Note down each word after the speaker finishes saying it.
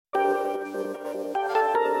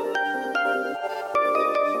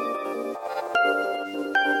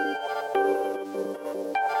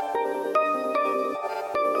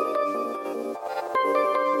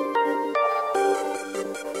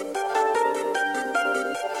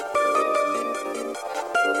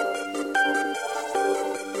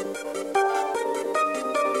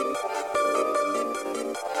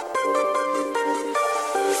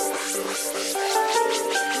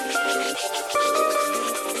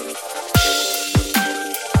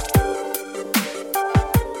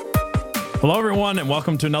everyone, and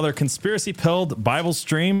welcome to another Conspiracy Pilled Bible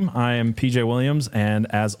stream. I am PJ Williams, and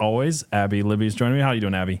as always, Abby Libby is joining me. How are you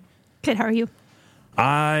doing, Abby? Good. How are you?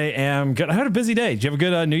 I am good. I had a busy day. Did you have a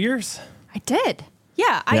good New Year's? I did.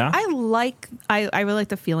 Yeah. I really like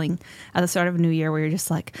the feeling at the start of a new year where you're just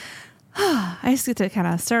like, I just get to kind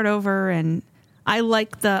of start over, and I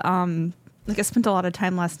like the I spent a lot of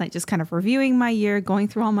time last night just kind of reviewing my year, going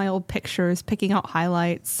through all my old pictures, picking out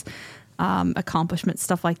highlights, accomplishments,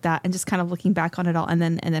 stuff like that, and just kind of looking back on it all, and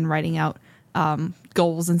then writing out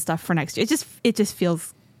goals and stuff for next year. It just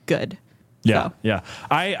feels good. Yeah, so. yeah.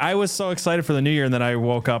 I was so excited for the new year, and then I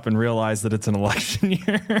woke up and realized that it's an election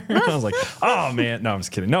year. I was like, oh man, no, I'm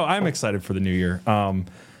just kidding. No, I'm excited for the new year.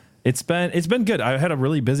 It's been good. I had a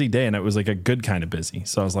really busy day, and it was like a good kind of busy.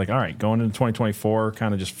 So I was like, all right, going into 2024,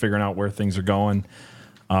 kind of just figuring out where things are going.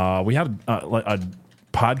 We had a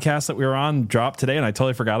podcast that we were on drop today, and I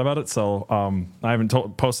totally forgot about it. So I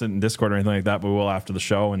haven't posted it in Discord or anything like that, but we will after the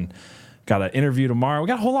show, and got an interview tomorrow. We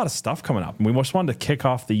got a whole lot of stuff coming up, and we just wanted to kick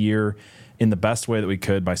off the year in the best way that we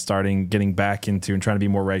could by getting back into and trying to be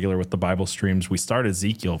more regular with the Bible streams. We started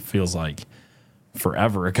Ezekiel, feels like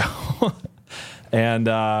forever ago. And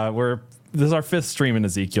this is our fifth stream in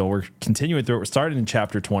Ezekiel. We're continuing through it. We're starting in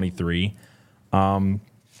chapter 23. And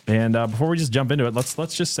before we just jump into it,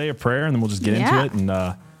 let's just say a prayer, and then we'll just get into it. And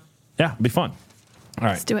it'll be fun. All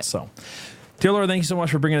right. Let's do it. So, dear Lord, thank you so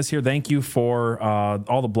much for bringing us here. Thank you for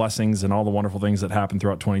all the blessings and all the wonderful things that happened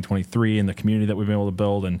throughout 2023 and the community that we've been able to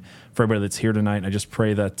build, and for everybody that's here tonight. And I just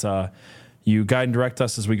pray that you guide and direct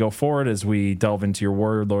us as we go forward, as we delve into your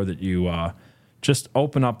word, Lord, that you just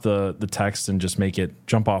open up the text and just make it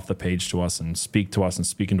jump off the page to us and speak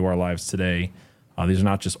into our lives today. These are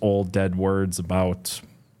not just old, dead words about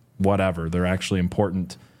whatever. They're actually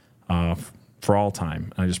important for all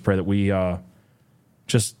time. And I just pray that we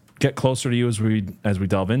just get closer to you as we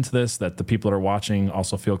delve into this, that the people that are watching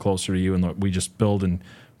also feel closer to you, and that we just build and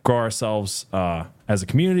grow ourselves as a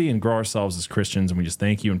community and grow ourselves as Christians. And we just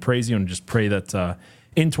thank you and praise you, and just pray that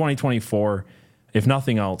in 2024, if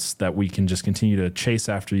nothing else, that we can just continue to chase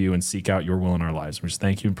after you and seek out your will in our lives. We just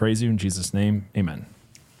thank you and praise you in Jesus' name. Amen.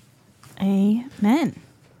 Amen.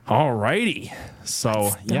 All righty.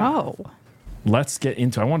 So, let's get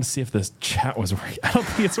into it. I want to see if this chat was working. I don't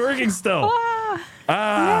think it's working still.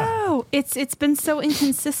 No, it's been so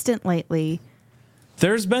inconsistent lately.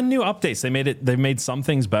 There's been new updates. They've made some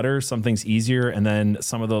things better, some things easier, and then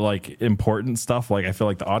some of the important stuff. I feel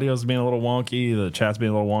like the audio's being a little wonky, the chat's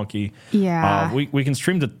being a little wonky. Yeah. We can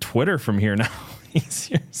stream to Twitter from here now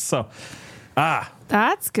easier. So,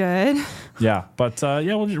 that's good. Yeah, but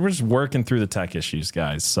we're just working through the tech issues,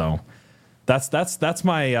 guys. So that's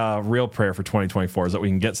my real prayer for 2024, is that we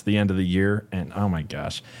can get to the end of the year and oh my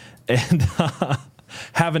gosh, and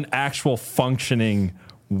have an actual functioning,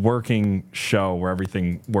 working show where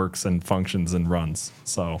everything works and functions and runs.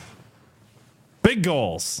 So big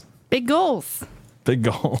goals.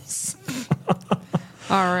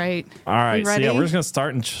 All right. So we're just going to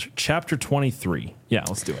start in chapter 23. Yeah,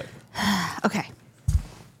 let's do it. Okay.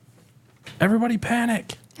 Everybody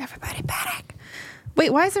panic.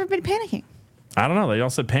 Wait, why is everybody panicking? I don't know. They all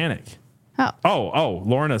said panic. Oh,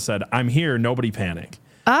 Lorna said, I'm here. Nobody panic.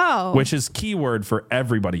 Oh. Which is keyword for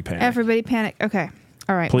everybody panic. Everybody panic. Okay.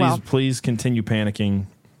 All right. Please continue panicking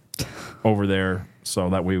over there so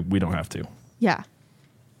that we don't have to. Yeah.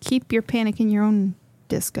 Keep your panic in your own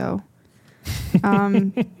disco.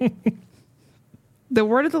 The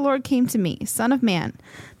word of the Lord came to me, Son of man.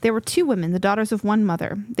 There were two women, the daughters of one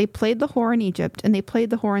mother. They played the whore in Egypt, and they played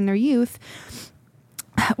the whore in their youth.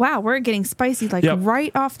 Wow, we're getting spicy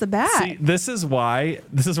right off the bat. See, this is why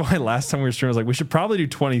last time we were streaming, I was like, we should probably do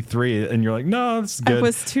 23, and you're like, no, this is good. I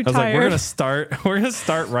was too tired. Like, we're gonna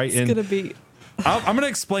start right in. It's gonna be. I'm gonna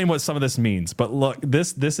explain what some of this means, but look,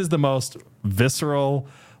 this is the most visceral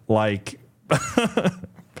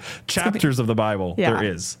chapters of the Bible there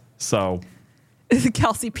is. So.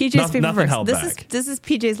 Kelsey, PJ's favorite verse. This is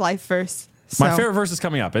PJ's life verse. So. My favorite verse is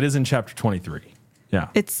coming up. It is in chapter 23. Yeah.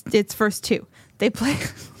 It's verse 2. They played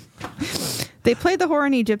the whore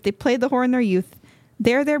in Egypt. They played the whore in their youth.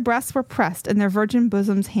 There their breasts were pressed and their virgin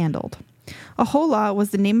bosoms handled. Aholah was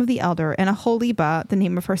the name of the elder, and Aholibah the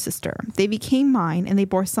name of her sister. They became mine, and they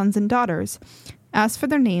bore sons and daughters. As for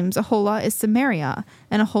their names, Aholah is Samaria,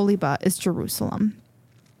 and Aholibah is Jerusalem.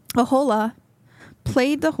 Aholah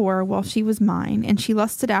played the whore while she was mine, and she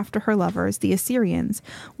lusted after her lovers, the Assyrians,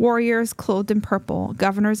 warriors clothed in purple,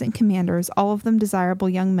 governors and commanders, all of them desirable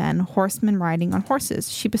young men, horsemen riding on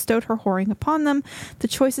horses. She bestowed her whoring upon them, the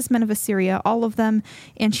choicest men of Assyria, all of them,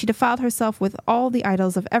 and she defiled herself with all the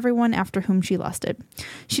idols of everyone after whom she lusted.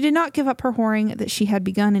 She did not give up her whoring that she had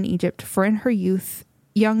begun in Egypt, for in her youth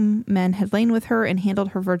young men had lain with her and handled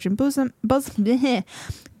her virgin bosom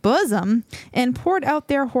and poured out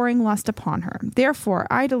their whoring lust upon her. Therefore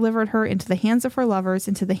I delivered her into the hands of her lovers,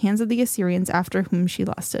 into the hands of the Assyrians after whom she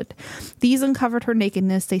lusted. These uncovered her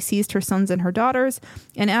nakedness, they seized her sons and her daughters,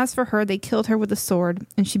 and as for her, they killed her with a sword,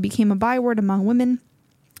 and she became a byword among women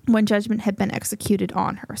when judgment had been executed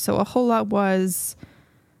on her. So Aholah was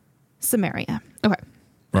Samaria. Okay.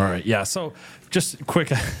 All right. Yeah. So just quick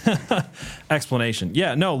explanation.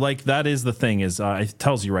 Yeah. No, like that is the thing is it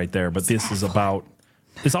tells you right there, but this is about,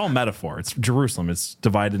 it's all metaphor. It's Jerusalem. It's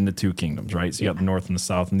divided into two kingdoms, right? So you got the north and the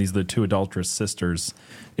south, and these are the two adulterous sisters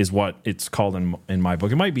is what it's called in my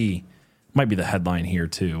book. It might be the headline here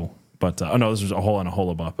too, but oh no, this is Aholah and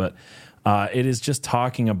Aholibah, but it is just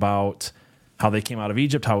talking about how they came out of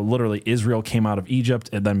Egypt, how literally Israel came out of Egypt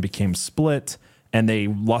and then became split, and they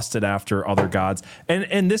lusted after other gods.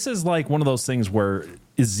 And this is like one of those things where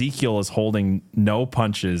Ezekiel is holding no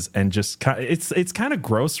punches and just it's kind of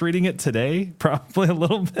gross reading it today, probably a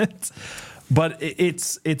little bit, but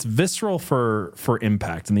it's visceral for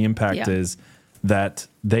impact. And the impact is that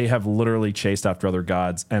they have literally chased after other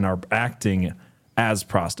gods and are acting as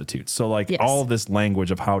prostitutes. So like all this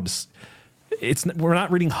language of how we're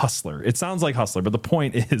not reading Hustler. It sounds like Hustler, but the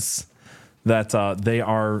point is that they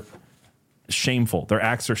are shameful. Their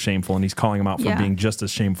acts are shameful, and he's calling them out for being just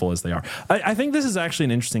as shameful as they are. I think this is actually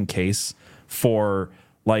an interesting case for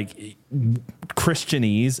like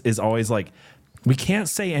Christianese is always like, we can't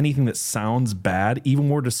say anything that sounds bad, even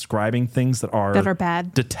when we're describing things that are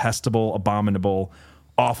bad, detestable, abominable,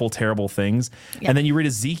 awful, terrible things. Yep. And then you read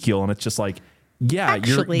Ezekiel and it's just like,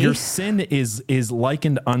 your sin is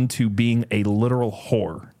likened unto being a literal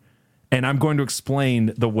whore. And I'm going to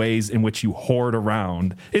explain the ways in which you hoard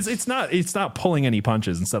around. It's not pulling any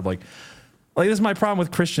punches. Instead of like this is my problem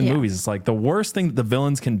with Christian movies. It's like the worst thing that the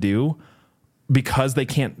villains can do because they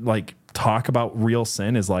can't like talk about real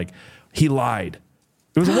sin is like, he lied.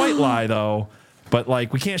 It was a white lie though, but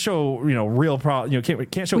like we can't show real problem.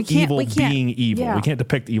 Can't show evil being evil. Yeah. We can't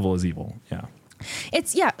depict evil as evil.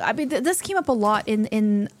 Yeah, I mean, this came up a lot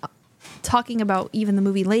in talking about even the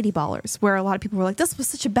movie Lady Ballers, where a lot of people were like, this was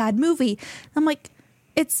such a bad movie. I'm like,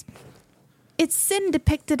 it's sin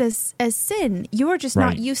depicted as sin. You're just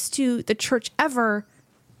not used to the church ever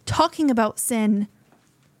talking about sin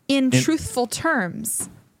in truthful terms.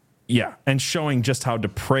 Yeah, and showing just how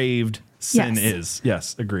depraved sin is.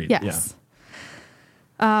 Yes, agreed. Yes.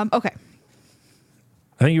 Yeah. Okay.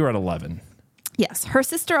 I think you were at 11. Yes. Her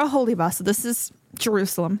sister Aholibah, so this is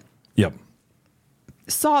Jerusalem. Yep.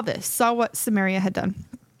 Saw what Samaria had done.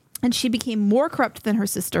 And she became more corrupt than her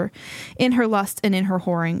sister in her lust and in her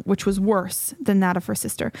whoring, which was worse than that of her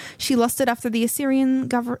sister. She lusted after the Assyrians,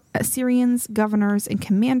 governors and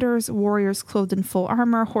commanders, warriors clothed in full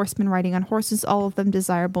armor, horsemen riding on horses, all of them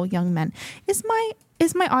desirable young men. Is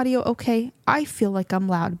my audio okay? I feel like I'm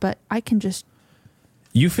loud, but I can just...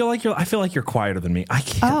 I feel like you're quieter than me. I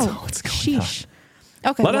can't tell what's going on.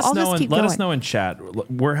 Okay, let us know in chat.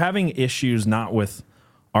 We're having issues not with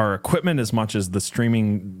our equipment as much as the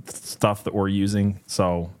streaming stuff that we're using.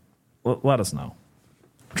 So let us know.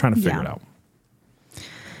 I'm trying to figure it out.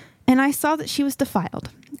 And I saw that she was defiled.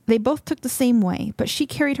 They both took the same way, but she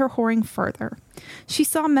carried her whoring further. She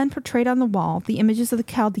saw men portrayed on the wall, the images of the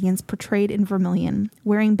Chaldeans portrayed in vermilion,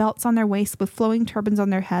 wearing belts on their waists with flowing turbans on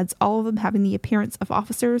their heads, all of them having the appearance of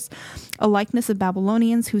officers, a likeness of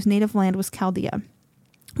Babylonians whose native land was Chaldea.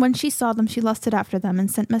 When she saw them, she lusted after them and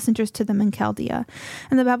sent messengers to them in Chaldea.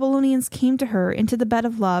 And the Babylonians came to her into the bed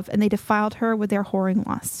of love, and they defiled her with their whoring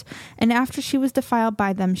lust. And after she was defiled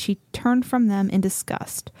by them, she turned from them in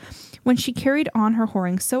disgust. When she carried on her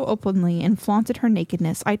whoring so openly and flaunted her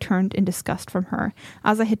nakedness, I turned in disgust from her,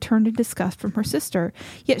 as I had turned in disgust from her sister.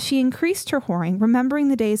 Yet she increased her whoring, remembering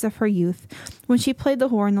the days of her youth, when she played the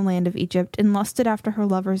whore in the land of Egypt, and lusted after her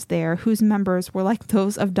lovers there, whose members were like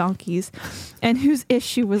those of donkeys, and whose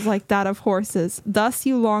issue was like that of horses. Thus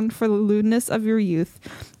you longed for the lewdness of your youth,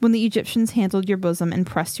 when the Egyptians handled your bosom and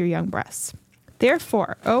pressed your young breasts.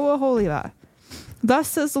 Therefore, O Aholibah, thus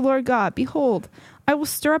says the Lord God, behold, I will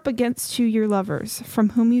stir up against you your lovers, from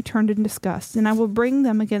whom you turned in disgust, and I will bring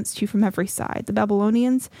them against you from every side, the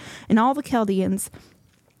Babylonians and all the Chaldeans,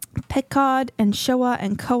 Pekod and Shoa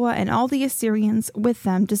and Koa and all the Assyrians with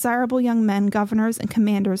them, desirable young men, governors and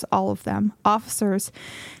commanders, all of them, officers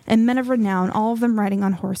and men of renown, all of them riding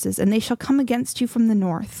on horses. And they shall come against you from the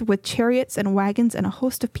north with chariots and wagons and a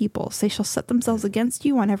host of peoples. They shall set themselves against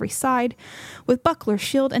you on every side with buckler,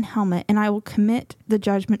 shield, and helmet, and I will commit the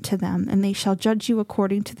judgment to them, and they shall judge you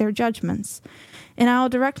according to their judgments. And I will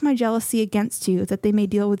direct my jealousy against you, that they may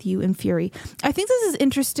deal with you in fury. I think this is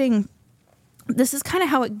interesting. This is kind of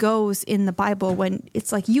how it goes in the Bible, when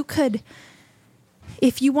it's like you could,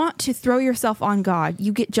 if you want to throw yourself on God,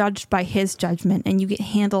 you get judged by his judgment and you get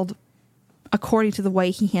handled according to the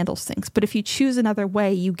way he handles things. But if you choose another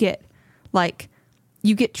way, you get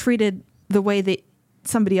treated the way that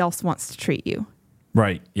somebody else wants to treat you.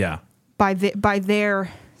 Right. Yeah. By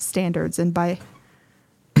their standards and by,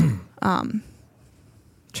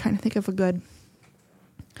 trying to think of a good.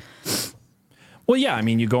 Well, yeah, I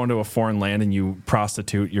mean, you go into a foreign land and you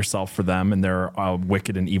prostitute yourself for them, and they're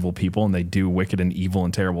wicked and evil people, and they do wicked and evil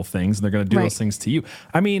and terrible things, and they're going to do those things to you.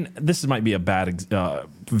 I mean, this might be a bad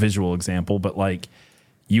visual example, but like,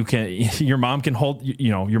 your mom can hold her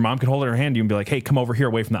hand to you and be like, "Hey, come over here,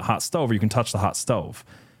 away from that hot stove," or you can touch the hot stove.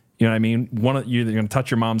 You know what I mean? You're going to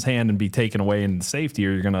touch your mom's hand and be taken away in safety,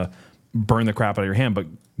 or you're going to burn the crap out of your hand. But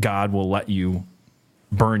God will let you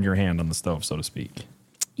burn your hand on the stove, so to speak.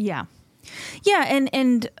 Yeah. Yeah,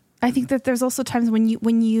 and I think that there's also times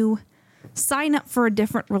when you sign up for a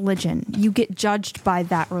different religion, you get judged by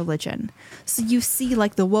that religion. So you see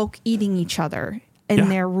like the woke eating each other in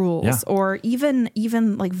their rules, or even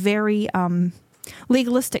like very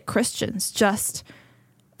legalistic Christians, just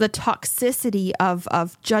the toxicity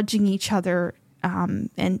of judging each other,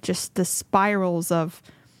 and just the spirals of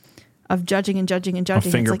judging and judging and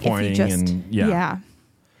judging. Finger pointing and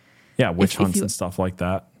witch hunts and stuff like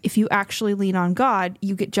that. If you actually lean on God,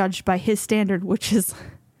 you get judged by his standard, which is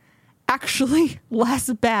actually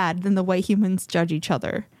less bad than the way humans judge each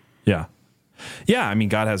other. Yeah. Yeah. I mean,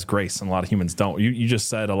 God has grace and a lot of humans don't. You just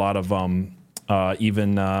said a lot of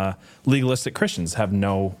even legalistic Christians have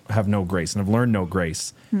no grace and have learned no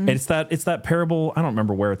grace. Mm-hmm. And it's that parable. I don't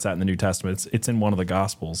remember where it's at in the New Testament. It's in one of the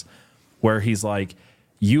Gospels where he's like,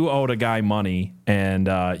 you owed a guy money and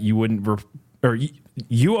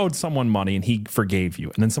you owed someone money and he forgave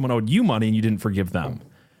you. And then someone owed you money and you didn't forgive them.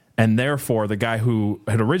 And therefore, the guy who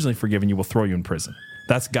had originally forgiven you will throw you in prison.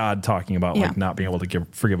 That's God talking about like not being able to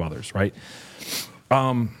forgive others, right?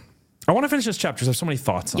 I want to finish this chapter because I have so many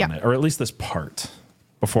thoughts on it, or at least this part,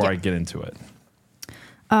 before I get into it.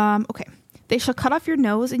 Okay. They shall cut off your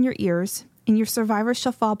nose and your ears, and your survivors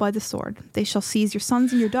shall fall by the sword. They shall seize your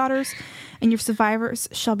sons and your daughters, and your survivors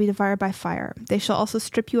shall be devoured by fire. They shall also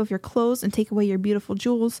strip you of your clothes and take away your beautiful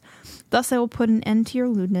jewels. Thus I will put an end to your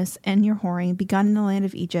lewdness and your whoring, begun in the land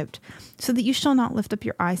of Egypt, so that you shall not lift up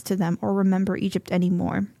your eyes to them or remember Egypt any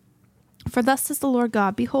more. For thus says the Lord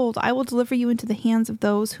God, behold, I will deliver you into the hands of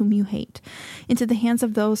those whom you hate, into the hands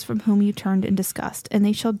of those from whom you turned in disgust, and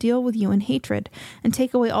they shall deal with you in hatred, and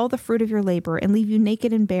take away all the fruit of your labor, and leave you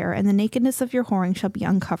naked and bare, and the nakedness of your whoring shall be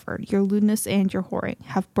uncovered. Your lewdness and your whoring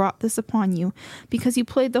have brought this upon you, because you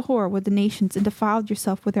played the whore with the nations, and defiled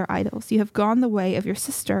yourself with their idols. You have gone the way of your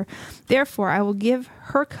sister. Therefore I will give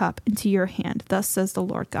her cup into your hand. Thus says the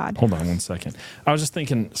Lord God. Hold on one second. I was just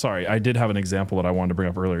thinking, sorry, I did have an example that I wanted to bring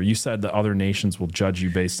up earlier. You said that other nations will judge you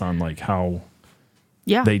based on like how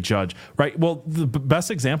they judge, right? Well, the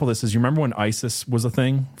best example of this is, you remember when ISIS was a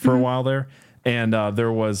thing for a while there, and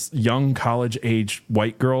there was young college-age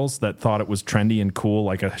white girls that thought it was trendy and cool,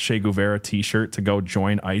 like a Che Guevara t-shirt, to go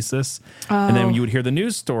join ISIS. And then you would hear the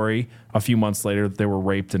news story a few months later that they were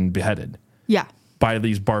raped and beheaded. Yeah. By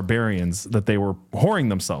these barbarians that they were whoring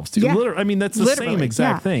themselves to. Yeah. I mean, that's the same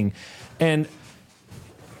exact thing. And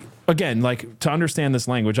again, like, to understand this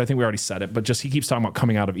language, I think we already said it, but just he keeps talking about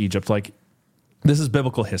coming out of Egypt. Like, this is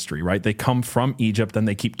biblical history, right? They come from Egypt, then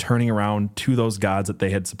they keep turning around to those gods that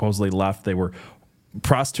they had supposedly left. They were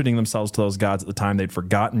prostituting themselves to those gods at the time. They'd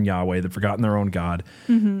forgotten Yahweh. They'd forgotten their own God.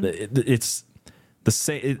 Mm-hmm. It's the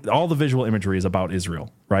same. All the visual imagery is about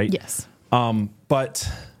Israel, right? Yes. But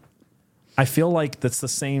I feel like that's the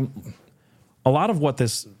same. A lot of what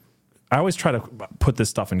this, I always try to put this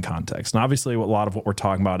stuff in context. And obviously a lot of what we're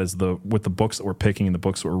talking about is with the books that we're picking and the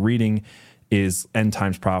books that we're reading is end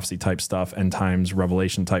times prophecy type stuff, end times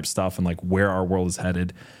revelation type stuff, and like where our world is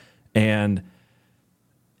headed. And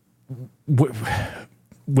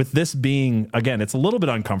with this being, again, it's a little bit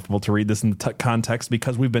uncomfortable to read this in the context,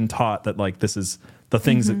 because we've been taught that like this is the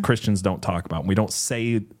things that Christians don't talk about. We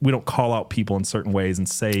don't call out people in certain ways and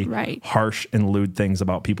say harsh and lewd things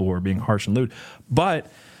about people who are being harsh and lewd.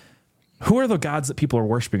 But who are the gods that people are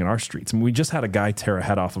worshiping in our streets? I mean, we just had a guy tear a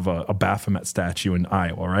head off of a Baphomet statue in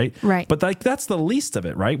Iowa, right? Right. But like that's the least of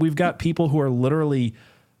it, right? We've got people who are literally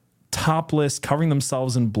topless, covering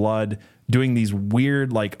themselves in blood, doing these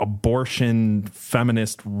weird like abortion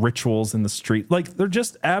feminist rituals in the street. Like they're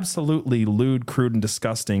just absolutely lewd, crude, and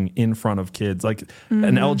disgusting in front of kids. Like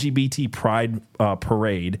an LGBT pride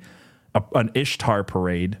parade, an Ishtar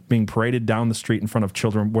parade being paraded down the street in front of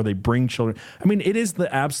children where they bring children. I mean, it is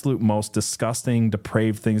the absolute most disgusting,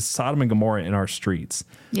 depraved thing, Sodom and Gomorrah in our streets.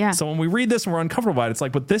 Yeah. So when we read this and we're uncomfortable by it, it's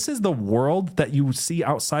like, but this is the world that you see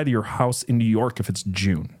outside of your house in New York if it's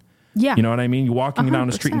June. Yeah. You know what I mean? You're walking 100%. down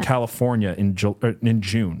the street in California in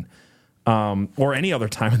June or any other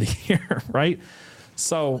time of the year, right?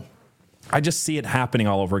 So I just see it happening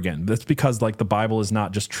all over again. That's because like the Bible is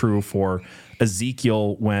not just true for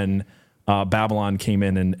Ezekiel when Babylon came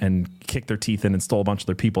in and kicked their teeth in and stole a bunch of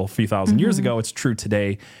their people a few thousand years ago. It's true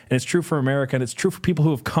today, and it's true for America, and it's true for people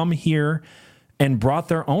who have come here and brought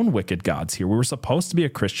their own wicked gods here. We were supposed to be a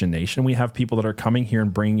Christian nation. We have people that are coming here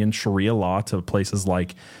and bringing in Sharia law to places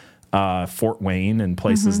like Fort Wayne and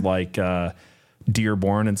places like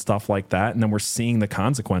Dearborn and stuff like that, and then we're seeing the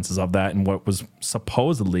consequences of that in what was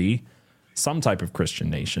supposedly some type of Christian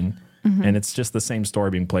nation. And it's just the same story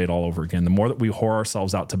being played all over again. The more that we whore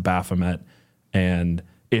ourselves out to Baphomet and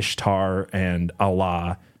Ishtar and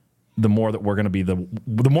Allah, the more that we're going to be the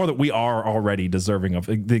more that we are already deserving of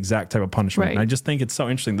the exact type of punishment. Right. And I just think it's so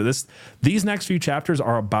interesting that these next few chapters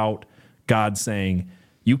are about God saying,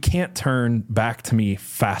 you can't turn back to me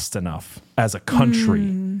fast enough as a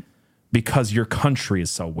country because your country is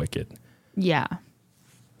so wicked. Yeah.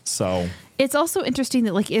 So it's also interesting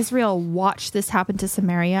that like Israel watched this happen to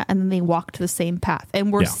Samaria and then they walked the same path.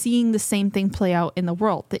 And we're seeing the same thing play out in the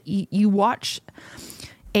world, that you watch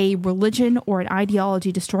a religion or an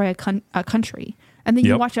ideology destroy a country. And then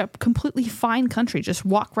you watch a completely fine country just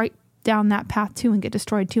walk right down that path too and get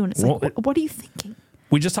destroyed too. And it's like, what are you thinking?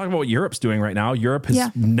 We just talked about what Europe's doing right now. Europe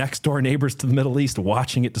has next door neighbors to the Middle East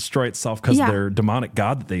watching it destroy itself because of their demonic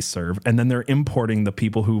god that they serve. And then they're importing the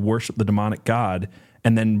people who worship the demonic god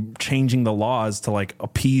and then changing the laws to like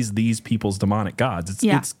appease these people's demonic gods.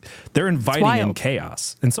 They're inviting in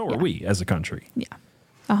chaos. And so are we as a country. Yeah.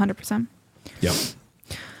 100%. Yep.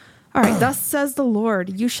 All right. Thus says the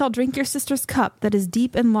Lord, you shall drink your sister's cup that is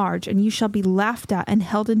deep and large, and you shall be laughed at and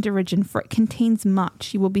held in derision, for it contains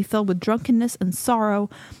much. You will be filled with drunkenness and sorrow,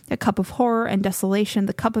 a cup of horror and desolation,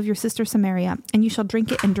 the cup of your sister Samaria, and you shall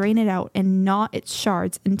drink it and drain it out and gnaw its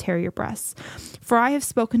shards and tear your breasts. For I have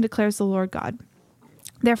spoken, declares the Lord God.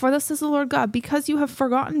 Therefore, thus says the Lord God, because you have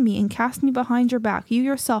forgotten me and cast me behind your back, you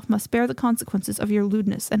yourself must bear the consequences of your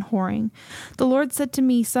lewdness and whoring. The Lord said to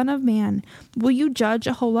me, Son of man, will you judge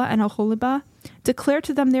Aholah and Oholibah? Declare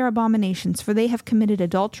to them their abominations, for they have committed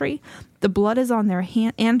adultery. The blood is on their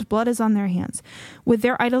hand, and blood is on their hands. With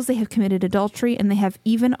their idols they have committed adultery, and they have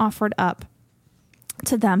even offered up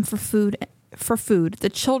to them for food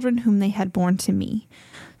the children whom they had borne to me.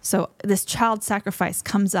 So this child sacrifice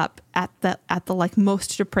comes up at the like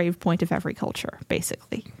most depraved point of every culture,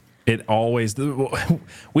 basically. It always,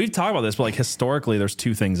 we've talked about this, but like historically, there's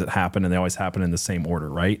two things that happen, and they always happen in the same order,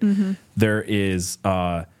 right? There is,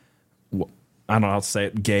 I don't know how to say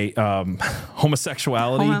it, gay,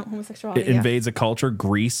 homosexuality. It invades a culture,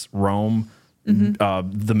 Greece, Rome,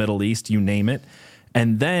 the Middle East, you name it.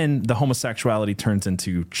 And then the homosexuality turns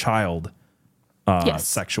into child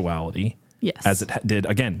sexuality. Yes. As it did,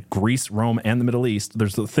 again, Greece, Rome, and the Middle East.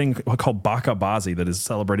 There's a thing called Baka Bazi that is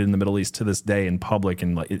celebrated in the Middle East to this day in public,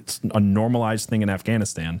 and like it's a normalized thing in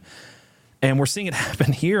Afghanistan. And we're seeing it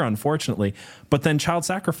happen here, unfortunately. But then child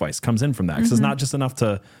sacrifice comes in from that. Because it's not just enough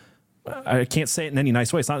to, I can't say it in any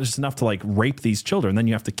nice way, it's not just enough to like rape these children. Then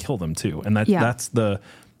you have to kill them too. And that's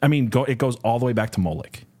it goes all the way back to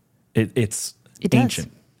Moloch. It's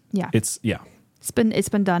ancient. Does. Yeah. It's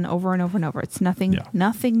been done over and over and over. It's nothing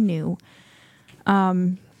new.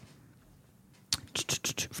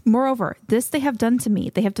 Moreover, this they have done to me.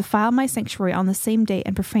 They have defiled my sanctuary on the same day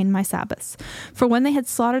and profaned my Sabbaths. For when they had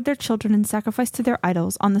slaughtered their children and sacrificed to their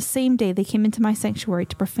idols, on the same day they came into my sanctuary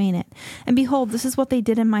to profane it. And behold, this is what they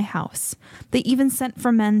did in my house. They even sent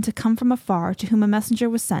for men to come from afar, to whom a messenger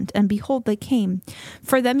was sent, and behold, they came.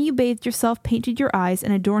 For them you bathed yourself, painted your eyes,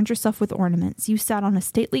 and adorned yourself with ornaments. You sat on a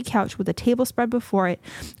stately couch with a table spread before it,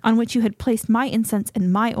 on which you had placed my incense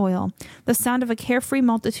and my oil. The sound of a carefree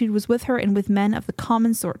multitude was with her, and with men of the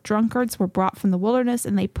common sort. Drunkards were brought from the wilderness,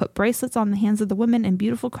 and they put bracelets on the hands of the women and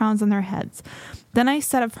beautiful crowns on their heads. Then I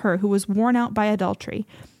said of her who was worn out by adultery,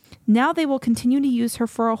 now they will continue to use her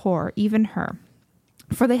for a whore, even her.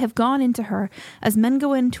 For they have gone into her as men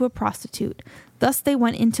go into a prostitute. Thus they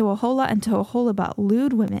went into Aholah and to Oholibah,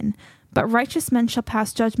 lewd women. But righteous men shall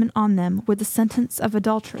pass judgment on them with the sentence of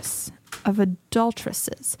adulteresses,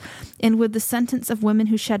 and with the sentence of women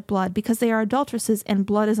who shed blood, because they are adulteresses, and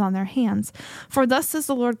blood is on their hands. For thus says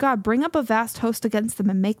the Lord God, bring up a vast host against them,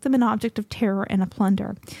 and make them an object of terror and a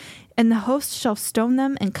plunder. And the host shall stone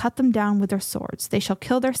them and cut them down with their swords. They shall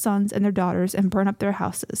kill their sons and their daughters and burn up their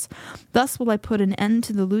houses. Thus will I put an end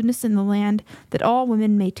to the lewdness in the land, that all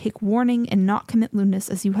women may take warning and not commit lewdness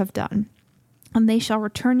as you have done. And they shall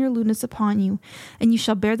return your lewdness upon you, and you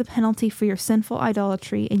shall bear the penalty for your sinful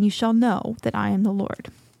idolatry, and you shall know that I am the Lord.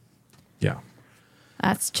 Yeah.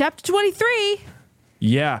 That's chapter 23.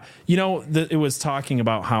 Yeah. It was talking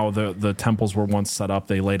about how the temples were once set up.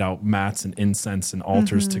 They laid out mats and incense and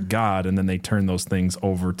altars to God, and then they turned those things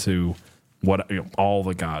over to all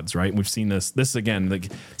the gods, right? We've seen this again,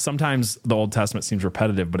 sometimes the Old Testament seems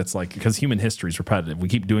repetitive, but it's like, because human history is repetitive. We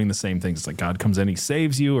keep doing the same things. It's like God comes in, he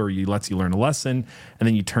saves you, or he lets you learn a lesson, and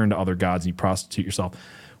then you turn to other gods and you prostitute yourself.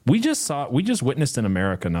 We just witnessed in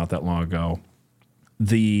America not that long ago,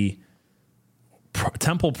 the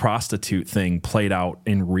temple prostitute thing played out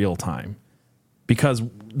in real time, because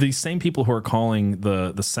these same people who are calling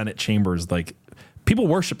the Senate chambers, like, people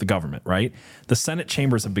worship the government, right? The Senate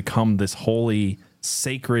chambers have become this holy,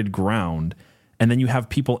 sacred ground. And then you have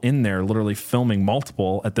people in there literally filming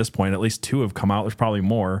multiple, at this point, at least 2 have come out. There's probably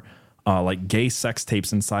more, like gay sex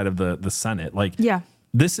tapes inside of the Senate. Like, yeah,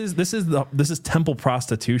 this is temple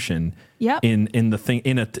prostitution. Yep. in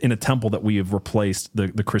a temple that we have replaced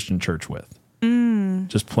the Christian church with.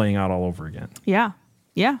 Just playing out all over again. Yeah.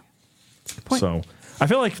 Yeah. Good point. So I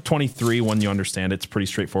feel like 23, when you understand, it's pretty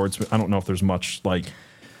straightforward. So I don't know if there's much like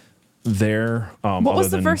there. What was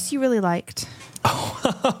the verse you really liked?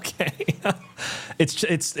 Oh, okay. It's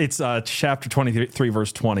chapter 23,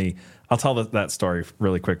 verse 20. I'll tell that story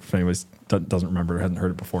really quick if anyone doesn't remember or hasn't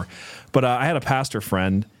heard it before. But I had a pastor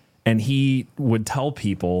friend, and he would tell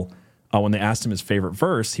people when they asked him his favorite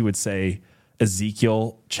verse, he would say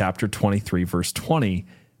Ezekiel chapter 23, verse 20,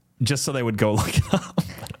 just so they would go look it up.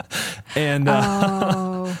 And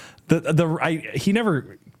he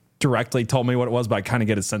never directly told me what it was, but I kind of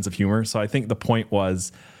get his sense of humor. So I think the point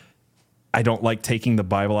was, I don't like taking the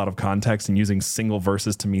Bible out of context and using single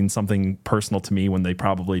verses to mean something personal to me when they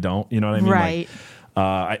probably don't. You know what I mean?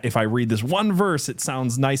 Right. If I read this one verse, it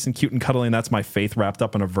sounds nice and cute and cuddly, and that's my faith wrapped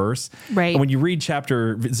up in a verse. Right. And when you read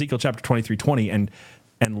Ezekiel chapter 23:20,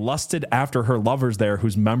 and lusted after her lovers there,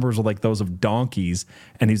 whose members were like those of donkeys,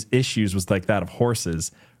 and whose issues was like that of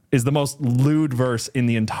horses, is the most lewd verse in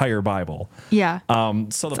the entire Bible. Yeah.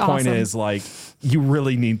 So the point is, like, you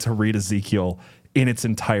really need to read Ezekiel in its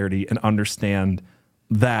entirety and understand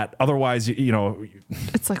that. Otherwise,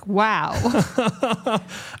 it's like, wow.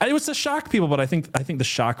 It was to shock people, but I think the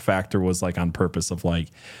shock factor was like on purpose, of like,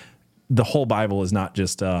 the whole Bible is not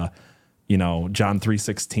just John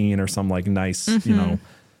 3:16 or some like nice,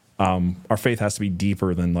 our faith has to be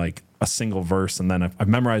deeper than like a single verse. And then if I've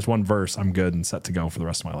memorized one verse, I'm good and set to go for the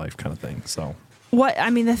rest of my life, kind of thing. So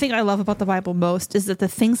the thing I love about the Bible most is that the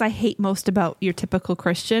things I hate most about your typical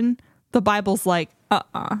Christian, the Bible's like,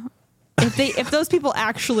 if those people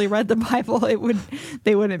actually read the Bible,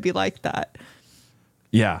 they wouldn't be like that.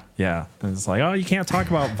 Yeah. Yeah. And it's like, oh, you can't talk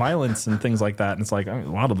about violence and things like that. And it's like, a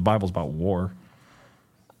lot of the Bible's about war.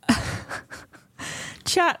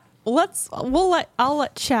 Chat, I'll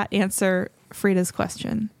let chat answer Frida's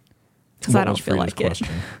question, because I don't feel like it.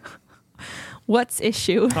 What's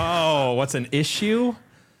issue? Oh, what's an issue?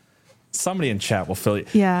 Somebody in chat will fill you.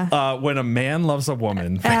 Yeah. When a man loves a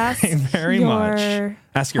woman very much,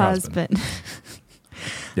 ask your husband.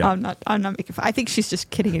 Yeah. I'm not making fun. I think she's just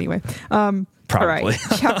kidding anyway. Probably. All right.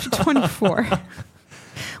 Chapter 24.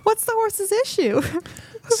 What's the horse's issue?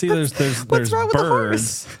 See, there's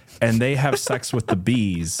birds, and they have sex with the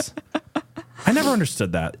bees. I never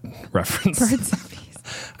understood that reference. Birds and bees.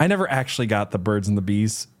 I never actually got the birds and the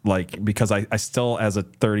bees, like, because I still, as a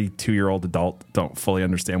 32-year-old adult, don't fully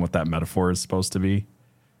understand what that metaphor is supposed to be.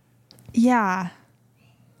 Yeah.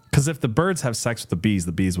 Because if the birds have sex with the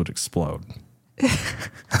bees would explode.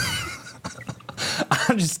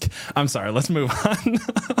 I'm sorry. Let's move on.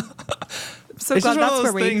 So it's glad just one that's of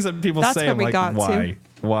those where things that people say, I'm like, why?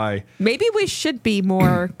 Why? Maybe we should be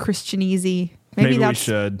more Christian-easy. Maybe that's we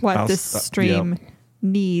should. What this stream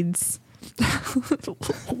needs.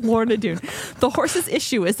 Lorna Doone. The horse's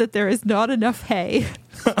issue is that there is not enough hay.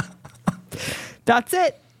 That's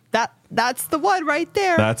it. That's the one right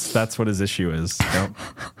there. That's what his issue is. Yep.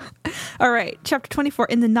 All right. Chapter 24.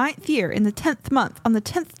 In the 9th year, in the 10th month, on the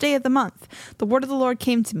 10th day of the month, the word of the Lord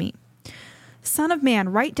came to me. Son of man,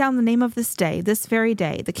 write down the name of this day, this very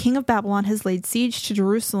day. The king of Babylon has laid siege to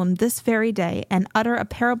Jerusalem this very day, and utter a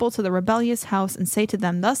parable to the rebellious house, and say to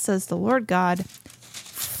them, thus says the Lord God.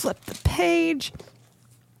 Flip the page.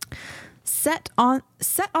 Set on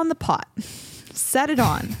the pot. Set it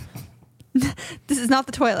on. This is not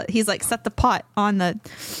the toilet. He's like, set the pot on the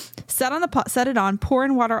pot, set it on, pour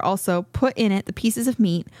in water also, put in it the pieces of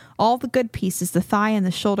meat, all the good pieces, the thigh and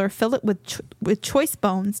the shoulder, fill it with choice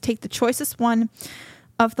bones, take the choicest one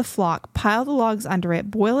of the flock, pile the logs under it,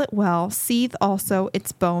 boil it well, seethe also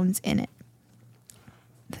its bones in it.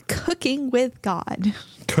 Cooking with God.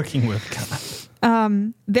 Cooking with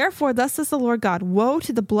God. Therefore, thus says the Lord God, woe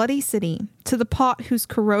to the bloody city, to the pot whose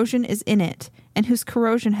corrosion is in it, and whose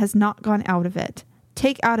corrosion has not gone out of it.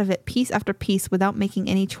 Take out of it piece after piece without making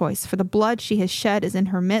any choice. For the blood she has shed is in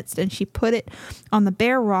her midst, and she put it on the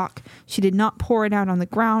bare rock. She did not pour it out on the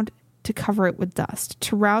ground to cover it with dust,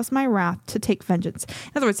 to rouse my wrath, to take vengeance.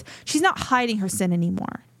 In other words, she's not hiding her sin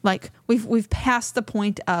anymore. Like we've passed the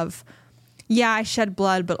point of, yeah, I shed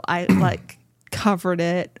blood, but I like covered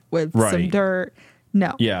it with some dirt.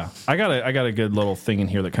 No. Yeah. I got a good little thing in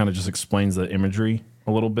here that kind of just explains the imagery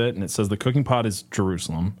a little bit. And it says the cooking pot is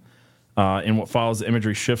Jerusalem. In what follows, the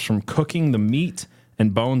imagery shifts from cooking the meat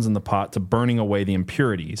and bones in the pot to burning away the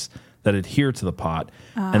impurities that adhere to the pot,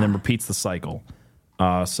 and then repeats the cycle.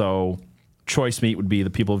 So choice meat would be the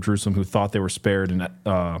people of Jerusalem who thought they were spared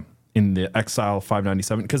in the exile of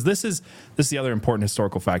 597. Because this is the other important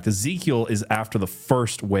historical fact. Ezekiel is after the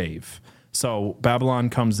first wave. So Babylon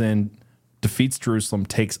comes in, defeats Jerusalem,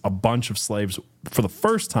 takes a bunch of slaves for the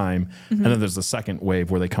first time, and then there's a second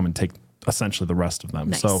wave where they come and take essentially the rest of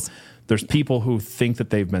them. Nice. So there's people who think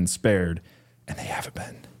that they've been spared, and they haven't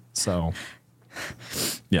been. So,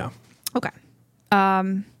 yeah. Okay.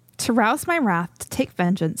 To rouse my wrath, to take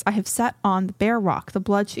vengeance, I have set on the bare rock the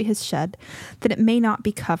blood she has shed, that it may not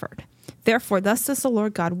be covered. Therefore, thus says the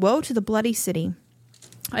Lord God, woe to the bloody city.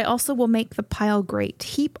 I also will make the pile great,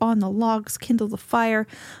 heap on the logs, kindle the fire,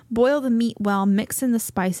 boil the meat well, mix in the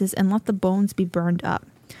spices, and let the bones be burned up.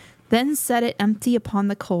 Then set it empty upon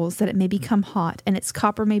the coals, that it may become hot, and its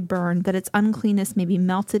copper may burn, that its uncleanness may be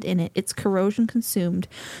melted in it, its corrosion consumed.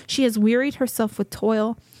 She has wearied herself with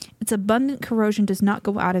toil. Its abundant corrosion does not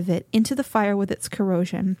go out of it, into the fire with its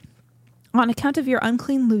corrosion. On account of your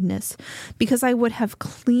unclean lewdness, because I would have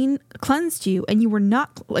cleansed you, and you were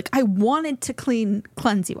not, like I wanted to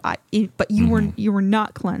cleanse you, but you were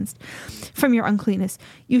not cleansed from your uncleanness.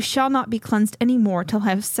 You shall not be cleansed any more till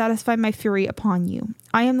I have satisfied my fury upon you.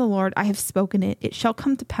 I am the Lord, I have spoken it. It shall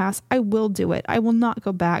come to pass, I will do it. I will not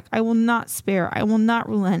go back, I will not spare, I will not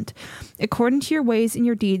relent. According to your ways and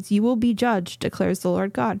your deeds, you will be judged, declares the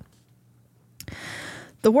Lord God.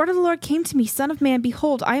 The word of the Lord came to me, Son of man,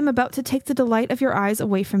 behold, I am about to take the delight of your eyes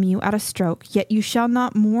away from you at a stroke. Yet you shall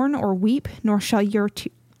not mourn or weep, nor shall your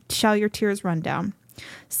tears run down.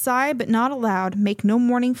 Sigh, but not aloud. Make no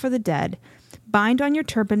mourning for the dead. Bind on your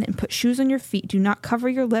turban and put shoes on your feet. Do not cover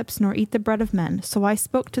your lips, nor eat the bread of men. So I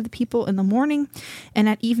spoke to the people in the morning, and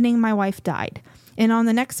at evening my wife died. And on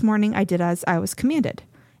the next morning I did as I was commanded.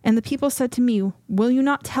 And the people said to me, will you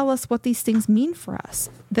not tell us what these things mean for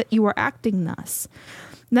us, that you are acting thus?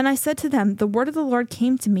 Then I said to them, the word of the Lord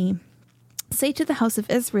came to me. Say to the house of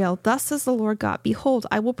Israel, thus says the Lord God, behold,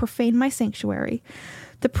 I will profane my sanctuary.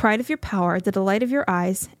 The pride of your power, the delight of your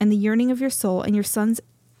eyes, and the yearning of your soul, and your sons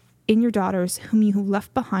and your daughters, whom you have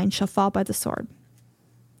left behind, shall fall by the sword.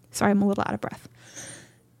 Sorry, I'm a little out of breath.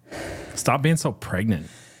 Stop being so pregnant.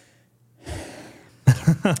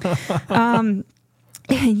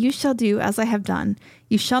 You shall do as I have done.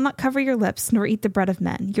 You shall not cover your lips, nor eat the bread of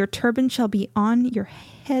men. Your turban shall be on your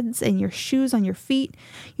heads, and your shoes on your feet.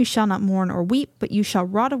 You shall not mourn or weep, but you shall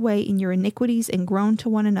rot away in your iniquities and groan to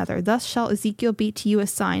one another. Thus shall Ezekiel be to you a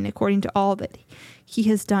sign, according to all that he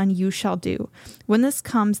has done you shall do. When this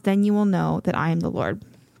comes, then you will know that I am the Lord.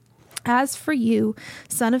 As for you,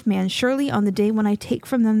 son of man, surely on the day when I take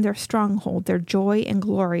from them their stronghold, their joy and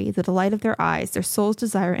glory, the delight of their eyes, their soul's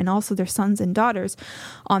desire, and also their sons and daughters,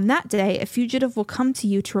 on that day a fugitive will come to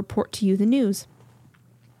you to report to you the news.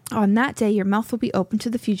 On that day your mouth will be open to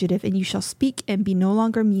the fugitive, and you shall speak and be no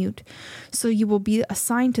longer mute. So you will be a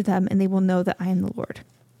sign to them, and they will know that I am the Lord.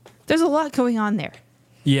 There's a lot going on there.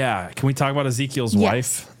 Yeah. Can we talk about Ezekiel's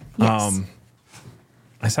wife? Yes.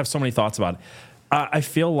 I just have so many thoughts about it. I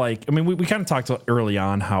feel like, I mean, we kind of talked early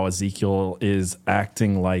on how Ezekiel is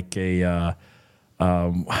acting like I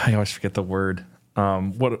always forget the word.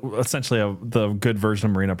 The good version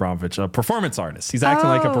of Marina Abramovich, a performance artist. He's acting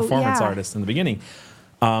like a performance artist in the beginning.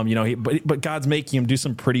 But God's making him do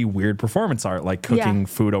some pretty weird performance art, like cooking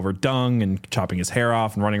food over dung and chopping his hair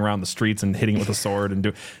off and running around the streets and hitting it with a sword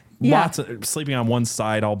and lots of sleeping on one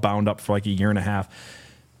side, all bound up for like a year and a half.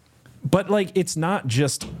 But like, it's not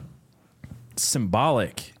just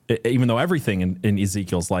symbolic, even though everything in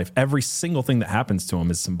Ezekiel's life, every single thing that happens to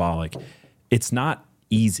him is symbolic. It's not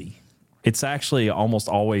easy. It's actually almost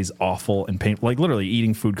always awful and painful, like literally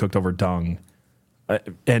eating food cooked over dung.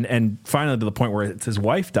 And finally to the point where his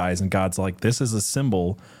wife dies and God's like, this is a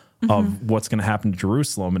symbol of what's going to happen to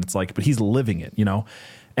Jerusalem. And it's like, but he's living it,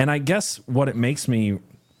 And I guess what it makes me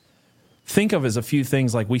think of is a few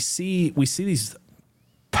things. Like we see these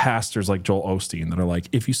pastors like Joel Osteen that are like,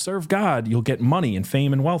 if you serve God, you'll get money and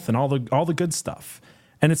fame and wealth and all the good stuff.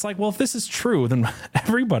 And it's like, well, if this is true, then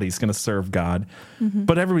everybody's going to serve God,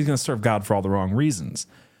 but everybody's going to serve God for all the wrong reasons.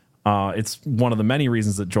 It's one of the many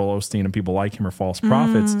reasons that Joel Osteen and people like him are false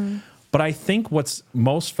prophets. But I think what's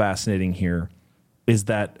most fascinating here is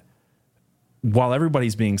that while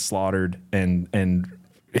everybody's being slaughtered and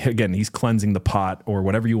again, he's cleansing the pot or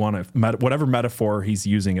whatever you want to, whatever metaphor he's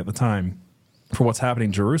using at the time for what's happening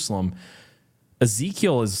in Jerusalem,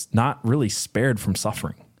 Ezekiel is not really spared from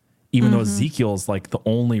suffering, even though Ezekiel is like the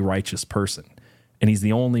only righteous person. And he's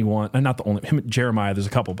the only one, and not the only, him, Jeremiah, there's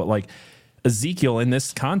a couple, but like Ezekiel in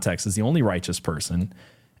this context is the only righteous person.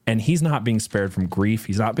 And he's not being spared from grief.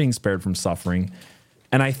 He's not being spared from suffering.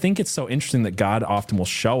 And I think it's so interesting that God often will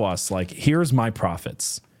show us, like, here's my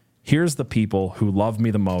prophets. Here's the people who love me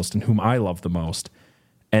the most and whom I love the most.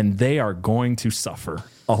 And they are going to suffer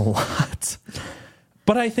a lot.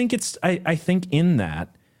 But I think I think in that,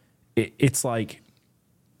 it's like,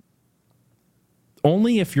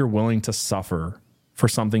 only if you're willing to suffer for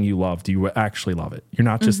something you love do you actually love it. You're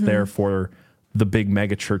not just there for the big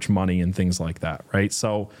mega church money and things like that, right?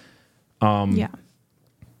 So, our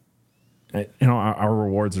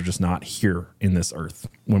rewards are just not here in this earth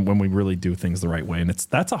when we really do things the right way. And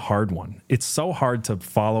that's a hard one. It's so hard to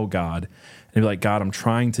follow God and be like, God, I'm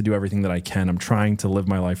trying to do everything that I can. I'm trying to live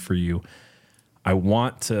my life for you. I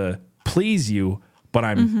want to please you, but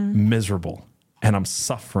I'm miserable and I'm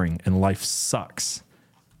suffering and life sucks.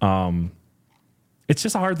 It's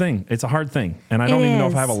just a hard thing. It's a hard thing. And I don't even know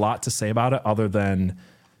if I have a lot to say about it other than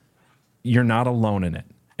you're not alone in it.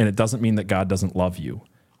 And it doesn't mean that God doesn't love you.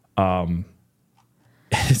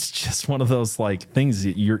 It's just one of those like things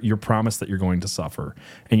that you're promised that you're going to suffer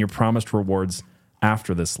and you're promised rewards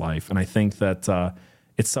after this life. And I think that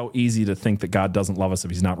it's so easy to think that God doesn't love us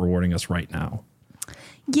if he's not rewarding us right now.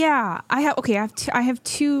 Yeah, I have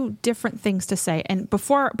two different things to say. And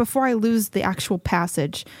before I lose the actual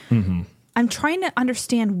passage, I'm trying to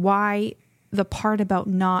understand why the part about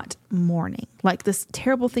not mourning, like this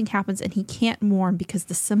terrible thing happens and he can't mourn because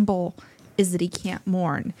the symbol is that he can't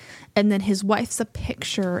mourn. And then his wife's a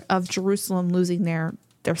picture of Jerusalem losing their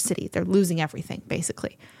city. They're losing everything,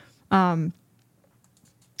 basically. And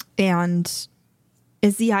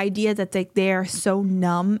is the idea that they are so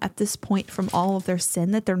numb at this point from all of their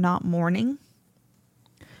sin that they're not mourning?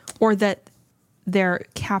 Or that their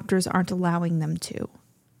captors aren't allowing them to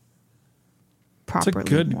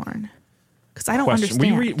properly mourn? Because I don't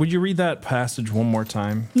understand. Would you read that passage one more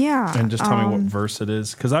time? Yeah. And just tell me what verse it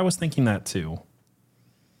is? Because I was thinking that too.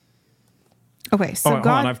 Okay, so hold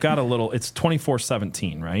on. I've got a little, it's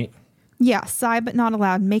 24:17, right? Yeah, sigh but not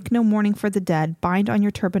aloud. Make no mourning for the dead. Bind on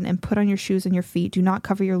your turban and put on your shoes on your feet. Do not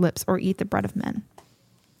cover your lips or eat the bread of men.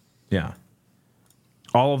 Yeah.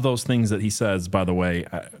 All of those things that he says, by the way,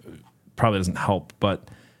 probably doesn't help, but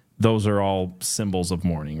those are all symbols of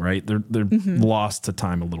mourning, right? They're lost to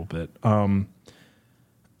time a little bit.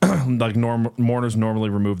 Like mourners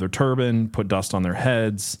normally remove their turban, put dust on their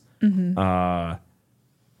heads. I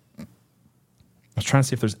was trying to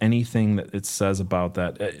see if there's anything that it says about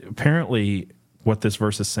that. Apparently, what this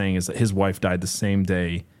verse is saying is that his wife died the same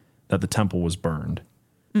day that the temple was burned.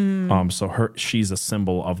 So she's a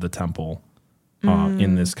symbol of the temple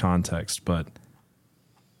in this context. But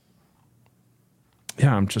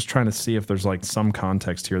yeah, I'm just trying to see if there's like some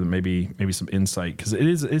context here that maybe some insight, because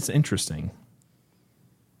it's interesting.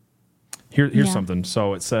 Here's something.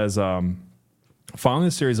 So it says, following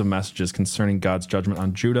a series of messages concerning God's judgment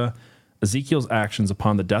on Judah, Ezekiel's actions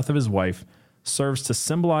upon the death of his wife serves to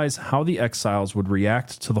symbolize how the exiles would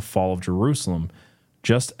react to the fall of Jerusalem,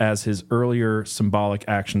 just as his earlier symbolic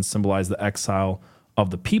actions symbolize the exile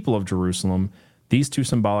of the people of Jerusalem. These two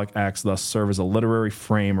symbolic acts thus serve as a literary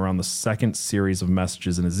frame around the second series of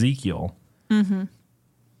messages in Ezekiel.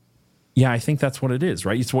 Yeah, I think that's what it is,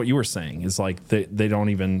 right? It's what you were saying. Is like they don't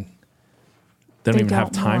even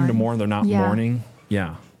have time to mourn. They're not mourning.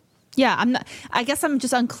 Yeah. Yeah, I guess I'm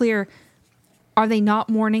just unclear. are they not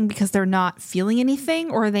mourning because they're not feeling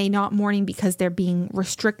anything, or are they not mourning because they're being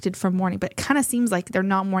restricted from mourning? But it kind of seems like they're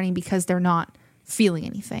not mourning because they're not feeling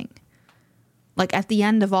anything. Like at the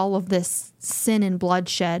end of all of this sin and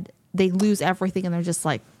bloodshed, they lose everything and they're just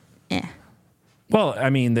like, eh. Well, I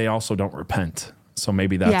mean, they also don't repent. So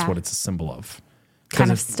maybe that's what it's a symbol of.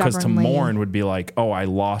 Because to mourn would be like, oh, I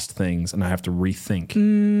lost things and I have to rethink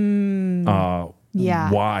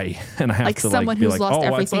why. And I have to like be like,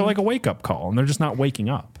 oh, it's like a wake-up call. And they're just not waking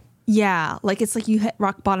up. Yeah, like it's like you hit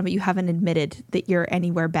rock bottom, but you haven't admitted that you're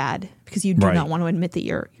anywhere bad because you do not want to admit that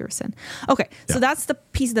you're a sin. Okay, so that's the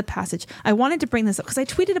piece of the passage. I wanted to bring this up because I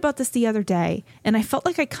tweeted about this the other day, and I felt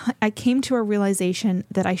like I came to a realization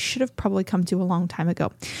that I should have probably come to a long time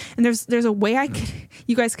ago. And there's a way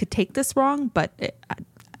you guys could take this wrong, but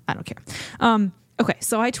I don't care. Okay,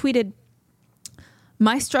 so I tweeted,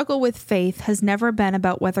 my struggle with faith has never been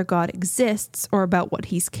about whether God exists or about what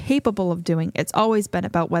he's capable of doing. It's always been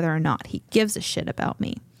about whether or not he gives a shit about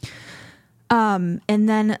me. And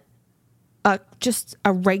then just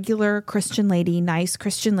a regular Christian lady, nice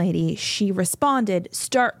Christian lady, she responded,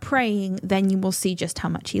 start praying, then you will see just how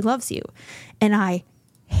much he loves you. And I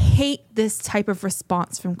hate this type of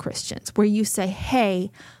response from Christians where you say, hey,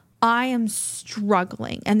 I am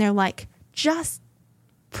struggling. And they're like, just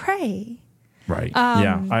pray. Right.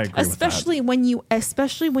 Yeah, I agree especially with that.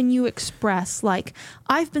 Especially when you express like,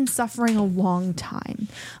 I've been suffering a long time.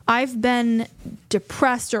 I've been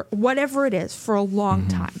depressed or whatever it is for a long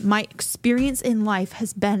time. My experience in life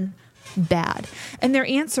has been bad. And their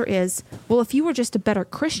answer is, well, if you were just a better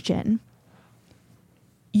Christian,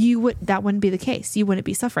 that wouldn't be the case. You wouldn't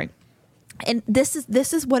be suffering. And this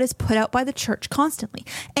is what is put out by the church constantly.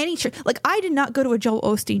 Any church, like I did not go to a Joel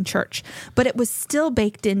Osteen church, but it was still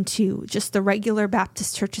baked into just the regular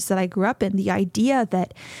Baptist churches that I grew up in. The idea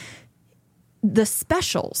that the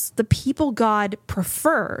specials, the people God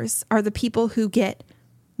prefers, are the people who get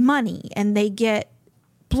money and they get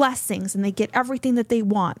blessings and they get everything that they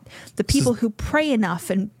want. The people who pray enough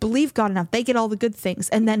and believe God enough, they get all the good things.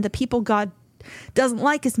 And then the people God doesn't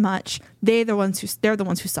like as much, they're the ones who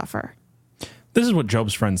suffer. This is what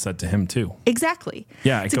Job's friend said to him too. Exactly.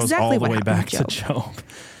 Yeah, it goes all the way back to Job.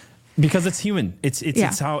 Because it's human.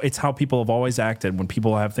 It's how people have always acted when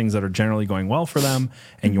people have things that are generally going well for them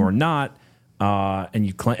and you're not.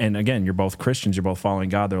 And again, you're both Christians, you're both following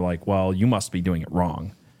God. They're like, well, you must be doing it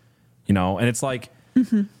wrong. You know, and it's like,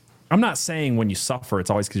 I'm not saying when you suffer, it's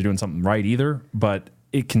always because you're doing something right either, but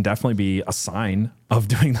it can definitely be a sign of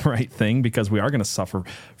doing the right thing because we are going to suffer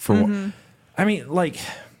for, I mean, like,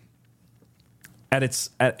 at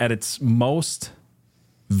its most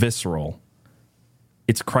visceral,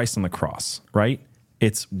 it's Christ on the cross, right?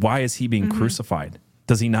 It's why is he being crucified?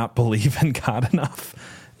 Does he not believe in God enough?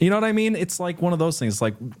 You know what I mean? It's like one of those things.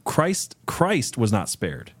 Like Christ was not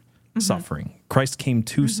spared suffering. Christ came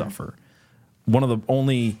to suffer. One of the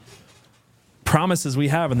only promises we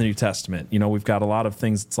have in the New Testament. You know, we've got a lot of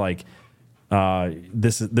things. It's like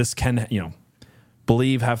this can, you know,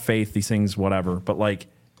 believe, have faith, these things, whatever. But like,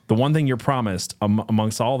 the one thing you're promised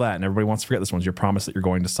amongst all that, and everybody wants to forget this one, is you're promised that you're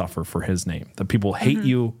going to suffer for his name. That people hate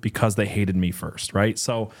you because they hated me first, right?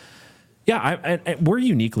 So, yeah, we're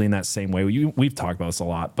uniquely in that same way. We've talked about this a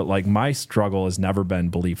lot, but like my struggle has never been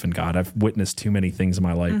belief in God. I've witnessed too many things in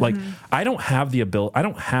my life. Like I don't have the ability.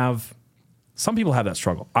 Some people have that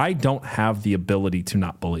struggle. I don't have the ability to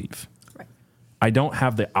not believe. Right. I don't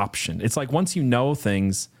have the option. It's like once you know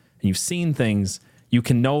things and you've seen things, you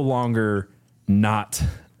can no longer not.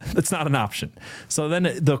 It's not an option. So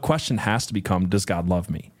then the question has to become, does God love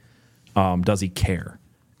me? Does he care?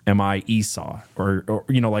 Am I Esau? Or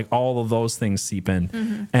you know, like all of those things seep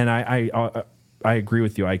in. And I agree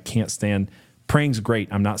with you. I can't stand, praying's great.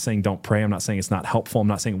 I'm not saying don't pray. I'm not saying it's not helpful. I'm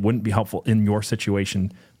not saying it wouldn't be helpful in your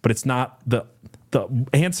situation, but it's not the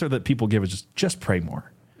answer that people give is just pray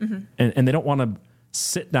more. And they don't want to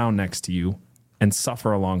sit down next to you and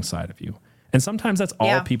suffer alongside of you. And sometimes that's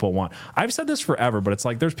all people want. I've said this forever, but it's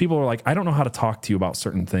like there's people who are like, I don't know how to talk to you about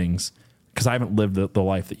certain things because I haven't lived the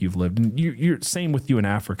life that you've lived. And you're same with you in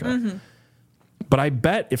Africa. But I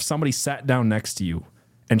bet if somebody sat down next to you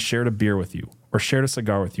and shared a beer with you or shared a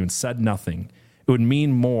cigar with you and said nothing, it would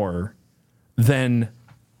mean more than,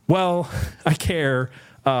 well, I care.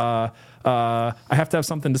 I have to have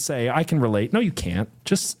something to say. I can relate. No, you can't.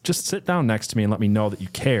 Just sit down next to me and let me know that you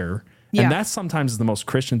care. Yeah. And that's sometimes the most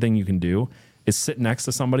Christian thing you can do is sit next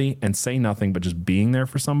to somebody and say nothing, but just being there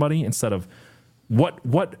for somebody instead of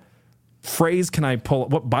what phrase can I pull?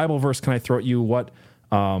 What Bible verse can I throw at you? What,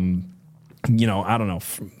 you know, I don't know,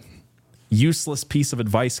 useless piece of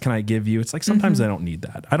advice can I give you? It's like sometimes I don't need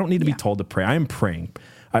that. I don't need to be told to pray. I am praying.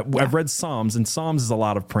 I've read Psalms, and Psalms is a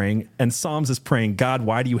lot of praying, and Psalms is praying, God,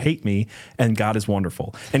 why do you hate me? And God is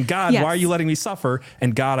wonderful. And God, why are you letting me suffer?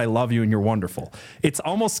 And God, I love you and you're wonderful. It's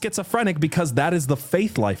almost schizophrenic because that is the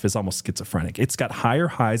faith life is almost schizophrenic. It's got higher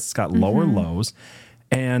highs, it's got lower lows,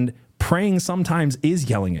 and praying sometimes is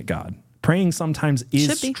yelling at God. Praying sometimes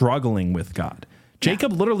is struggling with God.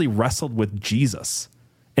 Jacob literally wrestled with Jesus,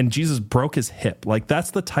 and Jesus broke his hip. Like,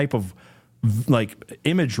 that's the type of like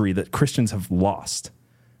imagery that Christians have lost,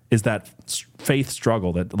 is that faith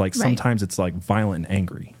struggle that like sometimes it's like violent and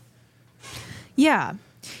angry. Yeah.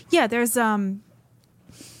 Yeah. There's,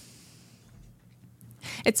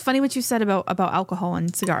 it's funny what you said about alcohol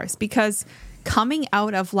and cigars, because coming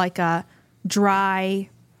out of like a dry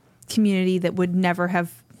community that would never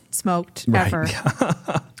have smoked ever,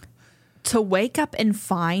 to wake up and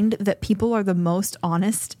find that people are the most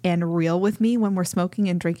honest and real with me when we're smoking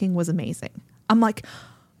and drinking was amazing. I'm like,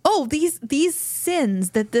 oh, these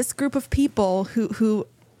sins that this group of people who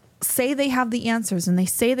say they have the answers and they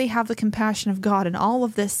say they have the compassion of God and all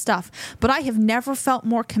of this stuff, but I have never felt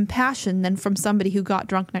more compassion than from somebody who got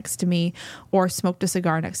drunk next to me or smoked a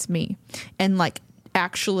cigar next to me and like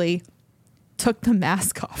actually took the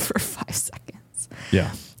mask off for 5 seconds.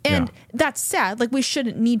 Yeah. And that's sad. Like, we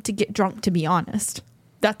shouldn't need to get drunk, to be honest.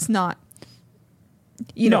 That's not,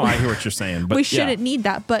 you know. I hear what you're saying, but we shouldn't need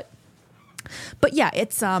that. But yeah,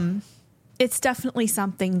 it's definitely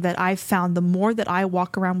something that I've found the more that I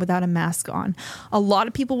walk around without a mask on. A lot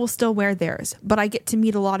of people will still wear theirs, but I get to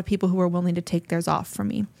meet a lot of people who are willing to take theirs off for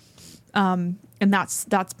me. And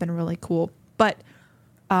that's been really cool. But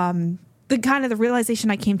the kind of the realization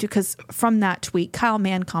I came to, because from that tweet, Kyle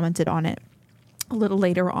Mann commented on it a little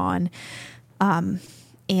later on.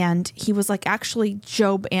 And he was like, actually,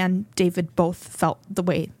 Job and David both felt the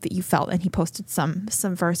way that you felt. And he posted some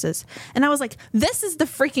verses. And I was like, this is the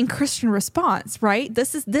freaking Christian response, right?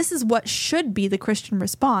 This is what should be the Christian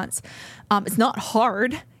response. It's not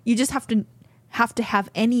hard. You just have to have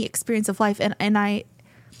any experience of life. And I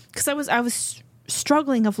was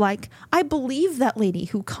struggling of like, I believe that lady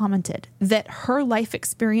who commented that her life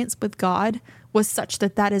experience with God was such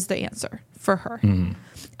that is the answer for her. Mm-hmm.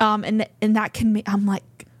 And that can make, I'm like,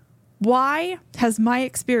 why has my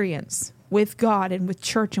experience with God and with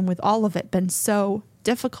church and with all of it been so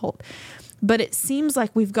difficult? But it seems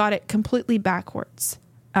like we've got it completely backwards.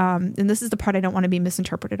 And this is the part I don't want to be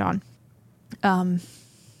misinterpreted on.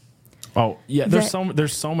 Oh yeah,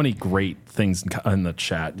 there's so many great things in the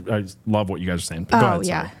chat. I love what you guys are saying. Go ahead,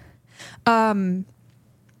 yeah.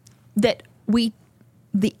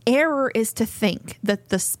 The error is to think that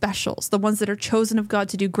the specials, the ones that are chosen of God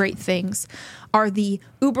to do great things, are the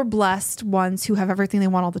uber blessed ones who have everything they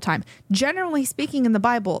want all the time. Generally speaking, in the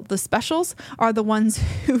Bible, the specials are the ones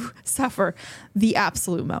who suffer the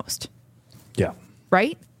absolute most. Yeah.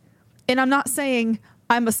 Right? And I'm not saying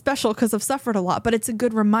I'm a special because I've suffered a lot, but it's a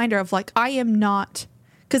good reminder of like, I am not,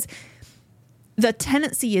 because the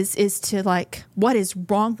tendency is to like, what is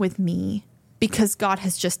wrong with me? Because God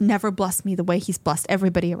has just never blessed me the way he's blessed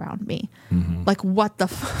everybody around me. Mm-hmm. Like, what the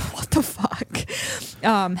fuck?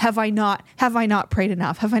 Have I not prayed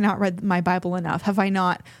enough? Have I not read my Bible enough? Have I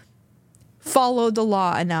not followed the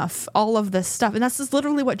law enough? All of this stuff. And that's just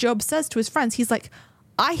literally what Job says to his friends. He's like,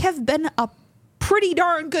 I have been a pretty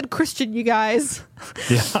darn good Christian, you guys.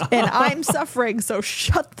 Yeah. And I'm suffering, so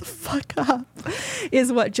shut the fuck up,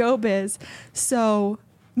 is what Job is. So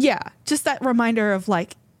yeah, just that reminder of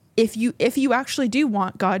like, if you actually do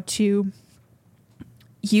want God to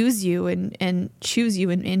use you and choose you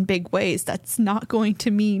in big ways, that's not going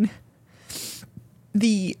to mean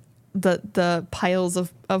the piles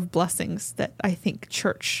of blessings that I think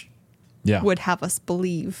church would have us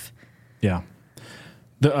believe. Yeah.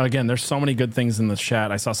 Again, there's so many good things in the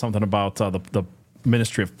chat. I saw something about the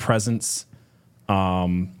ministry of presence.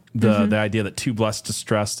 The idea that too blessed to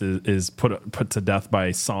stressed is put to death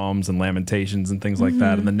by Psalms and Lamentations and things like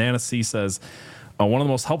that. And then Nana C says, one of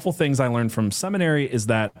the most helpful things I learned from seminary is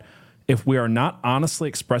that if we are not honestly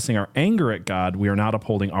expressing our anger at God, we are not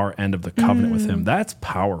upholding our end of the covenant with him. That's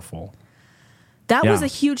powerful. That was a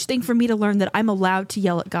huge thing for me to learn, that I'm allowed to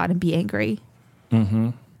yell at God and be angry. Mm-hmm.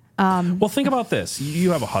 Well, think about this.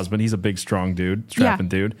 You have a husband. He's a big, strong dude, strapping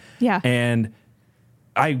dude. Yeah. And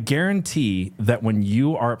I guarantee that when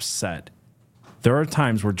you are upset, there are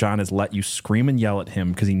times where John has let you scream and yell at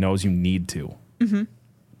him because he knows you need to. Mm-hmm.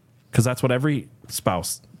 Because that's what every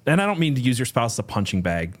spouse, and I don't mean to use your spouse as a punching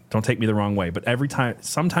bag. Don't take me the wrong way. But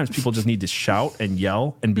sometimes people just need to shout and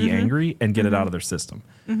yell and be angry and get it out of their system.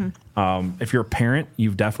 Mm-hmm. If you're a parent,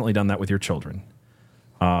 you've definitely done that with your children.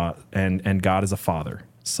 And God is a father.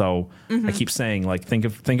 So I keep saying, like, think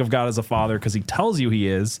of God as a father because he tells you he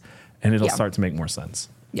is, and it'll start to make more sense.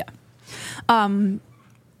 Yeah.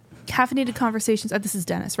 Caffeinated conversations. This is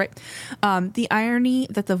Dennis, right? The irony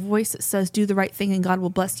that the voice that says do the right thing and God will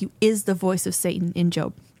bless you is the voice of Satan in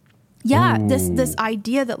Job. Yeah, ooh. This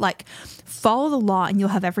idea that like follow the law and you'll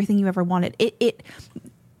have everything you ever wanted. It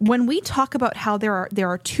when we talk about how there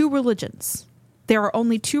are two religions, there are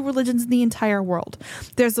only two religions in the entire world.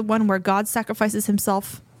 There's the one where God sacrifices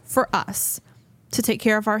himself for us to take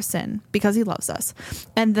care of our sin because he loves us.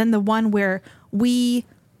 And then the one where we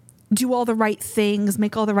do all the right things,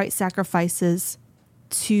 make all the right sacrifices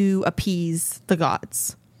to appease the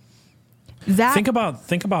gods. Think about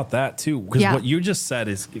that too, because what you just said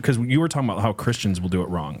is because you were talking about how Christians will do it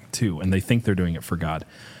wrong too, and they think they're doing it for God.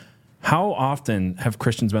 How often have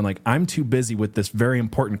Christians been like, I'm too busy with this very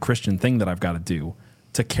important Christian thing that I've got to do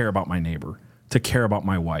to care about my neighbor, to care about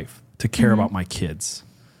my wife, to care about my kids?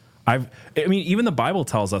 I mean, even the Bible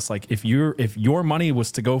tells us, like, if your money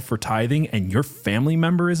was to go for tithing and your family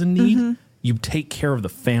member is in need, you take care of the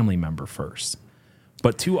family member first.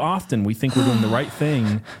 But too often we think we're doing the right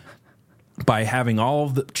thing by having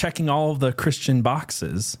checking all of the Christian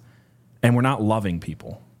boxes, and we're not loving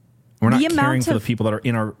people. We're not caring for the people that are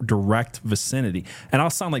in our direct vicinity. And I'll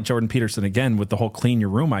sound like Jordan Peterson again with the whole clean your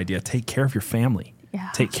room idea. Take care of your family. Yeah.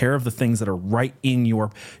 Take care of the things that are right in you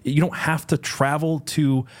don't have to travel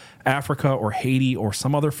to Africa or Haiti or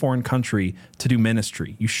some other foreign country to do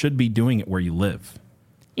ministry. You should be doing it where you live.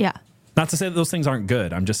 Yeah. Not to say that those things aren't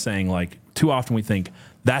good. I'm just saying, like, too often we think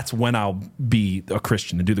that's when I'll be a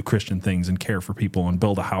Christian and do the Christian things and care for people and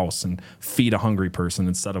build a house and feed a hungry person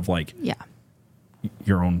instead of like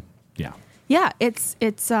your own. Yeah. Yeah. It's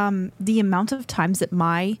the amount of times that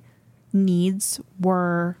my needs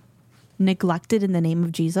were neglected in the name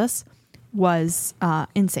of Jesus was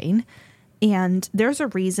insane. And there's a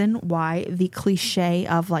reason why the cliche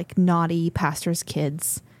of like naughty pastors'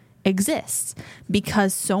 kids exists,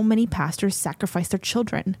 because so many pastors sacrifice their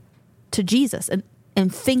children to Jesus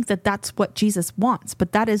and think that that's what Jesus wants,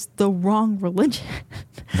 but that is the wrong religion.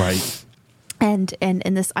 Right. And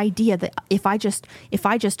this idea that if I just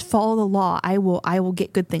follow the law, I will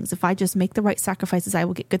get good things. If I just make the right sacrifices, I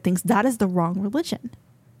will get good things. That is the wrong religion.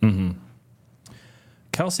 Mm-hmm.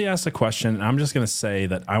 Kelsey asked a question, and I'm just going to say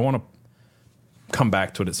that I want to come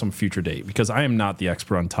back to it at some future date because I am not the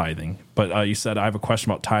expert on tithing. But you said, I have a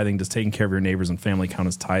question about tithing. Does taking care of your neighbors and family count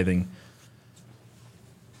as tithing?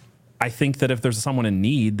 I think that if there's someone in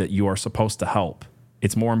need that you are supposed to help,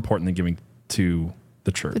 it's more important than giving to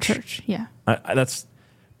the church. The church, yeah. That's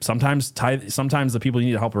sometimes the people you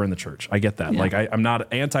need to help are in the church. I get that. Yeah. Like I'm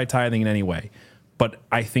not anti-tithing in any way, but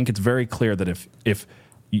I think it's very clear that if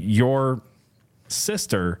your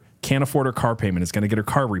sister can't afford her car payment, is going to get her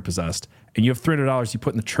car repossessed, and you have $300 you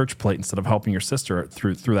put in the church plate instead of helping your sister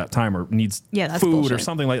through that time, or needs food bullshit. Or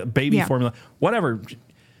something like baby formula, whatever.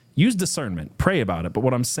 Use discernment, pray about it. But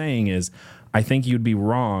what I'm saying is, I think you'd be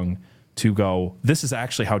wrong to go, this is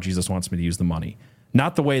actually how Jesus wants me to use the money.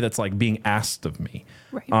 Not the way that's like being asked of me.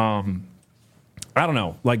 Right. I don't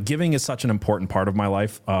know. Like, giving is such an important part of my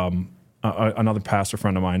life. Another pastor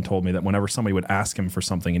friend of mine told me that whenever somebody would ask him for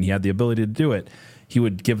something and he had the ability to do it, he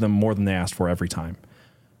would give them more than they asked for every time.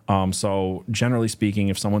 So generally speaking,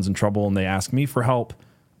 if someone's in trouble and they ask me for help,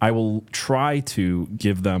 I will try to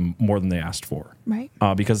give them more than they asked for. Right.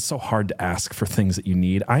 Because it's so hard to ask for things that you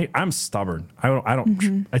need. I'm stubborn. I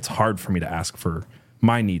don't. It's hard for me to ask for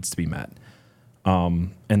my needs to be met.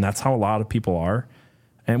 And that's how a lot of people are.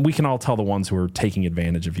 And we can all tell the ones who are taking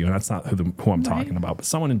advantage of you, and that's not who I'm talking about. But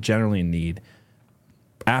someone generally in need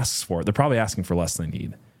asks for it. They're probably asking for less than they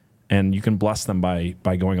need. And you can bless them by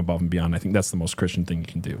going above and beyond. I think that's the most Christian thing you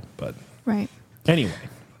can do. But anyway.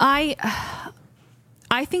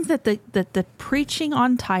 I think that the preaching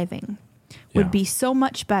on tithing would be so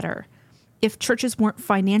much better if churches weren't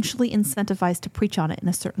financially incentivized to preach on it in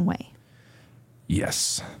a certain way.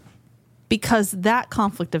 Yes. Because that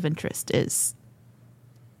conflict of interest is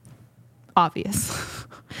obvious.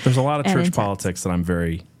 There's a lot of church politics that I'm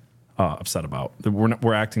very upset about.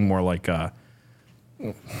 We're acting more like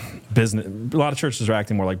business. A lot of churches are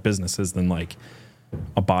acting more like businesses than like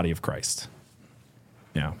a body of Christ.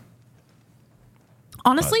 Yeah.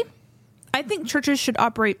 Honestly, I think churches should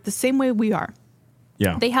operate the same way we are.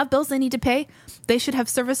 Yeah. They have bills they need to pay. They should have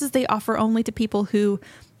services they offer only to people who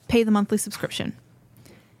pay the monthly subscription.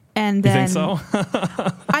 And then, you think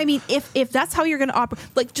so? I mean, if that's how you're going to operate,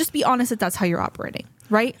 like, just be honest that that's how you're operating,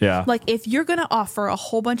 right? Yeah. Like, if you're going to offer a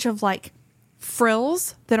whole bunch of like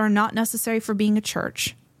frills that are not necessary for being a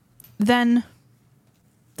church, then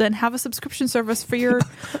then have a subscription service for your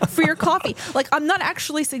coffee. Like, I'm not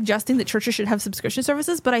actually suggesting that churches should have subscription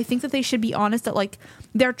services, but I think that they should be honest that, like,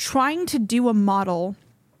 they're trying to do a model.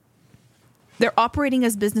 They're operating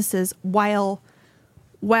as businesses while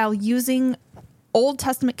using Old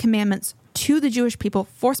Testament commandments to the Jewish people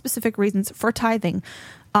for specific reasons, for tithing,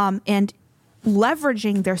 and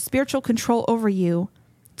leveraging their spiritual control over you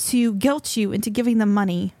to guilt you into giving them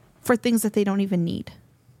money for things that they don't even need.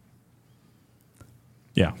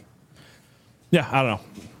 Yeah. Yeah, I don't know.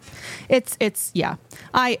 It's yeah.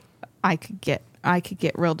 I could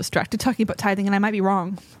get real distracted talking about tithing, and I might be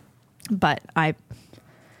wrong, but I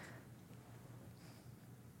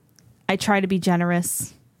try to be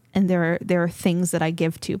generous, and there are things that I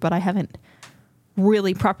give to, but I haven't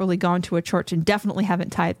really properly gone to a church, and definitely haven't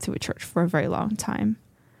tithed to a church for a very long time.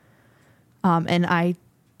 And I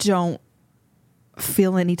don't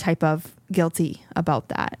feel any type of guilty about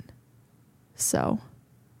that. So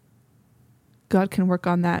God can work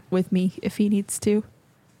on that with me if he needs to.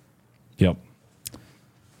 Yep.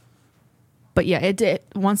 But yeah, it did.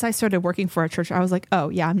 Once I started working for a church, I was like, oh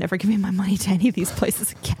yeah, I'm never giving my money to any of these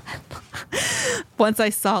places again. Once I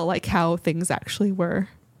saw like how things actually were.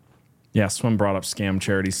 Yeah, someone brought up scam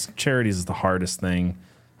charities. Charities is the hardest thing.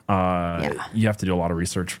 You have to do a lot of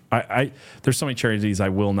research. There's so many charities I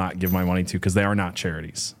will not give my money to because they are not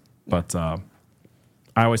charities. But I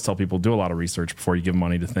always tell people, do a lot of research before you give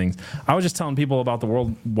money to things. I was just telling people about the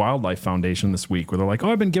World Wildlife Foundation this week where they're like,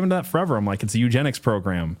 oh, I've been giving to that forever. I'm like, it's a eugenics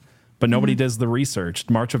program, but nobody does the research.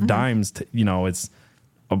 March of Dimes, it's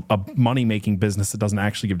a money-making business that doesn't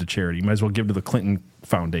actually give to charity. You might as well give to the Clinton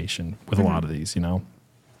Foundation with a lot of these,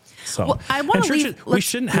 So well, I want to we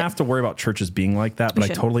shouldn't have to worry about churches being like that, but I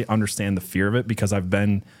totally understand the fear of it because I've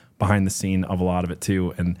been behind the scene of a lot of it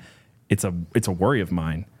too, and it's a worry of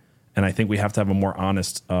mine. And I think we have to have a more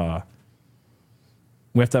honest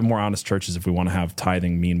churches if we want to have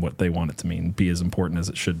tithing mean what they want it to mean, be as important as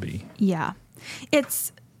it should be. Yeah.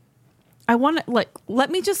 I want to let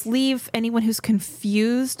me just leave anyone who's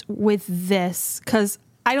confused with this, because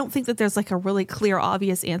I don't think that there's like a really clear,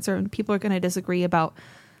 obvious answer, and people are going to disagree about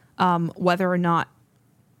whether or not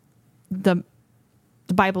the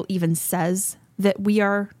Bible even says that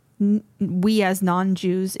we as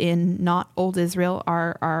non-Jews in not old Israel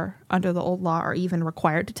are under the old law are even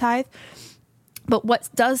required to tithe. But what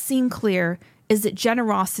does seem clear is that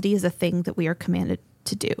generosity is a thing that we are commanded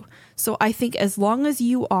to do. So I think as long as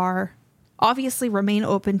you are obviously remain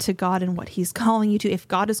open to God and what he's calling you to, if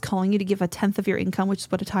God is calling you to give a tenth of your income, which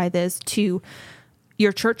is what a tithe is, to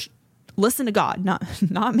your church, listen to God,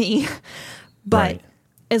 not me. But right.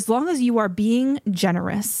 As long as you are being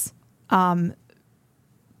generous,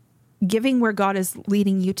 giving where God is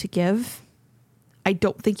leading you to give, I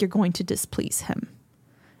don't think you're going to displease him.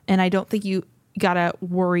 And I don't think you gotta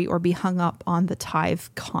worry or be hung up on the tithe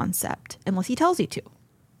concept unless he tells you to.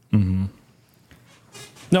 Mm-hmm.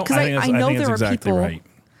 No, I think that's exactly right.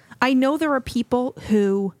 I know there are people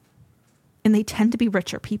who, and they tend to be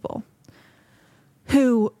richer people,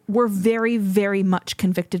 who were very, very much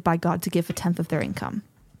convicted by God to give a tenth of their income,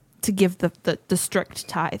 to give the strict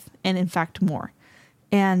tithe, and in fact more.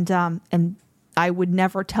 And I would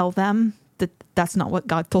never tell them that that's not what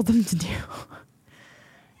God told them to do.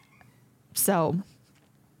 So,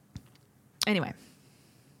 anyway.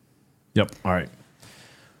 Yep. All right.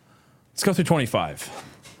 Let's go through 25.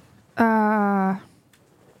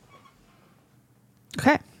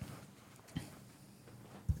 Okay.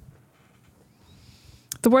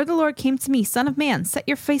 The word of the Lord came to me, Son of man, set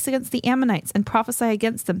your face against the Ammonites and prophesy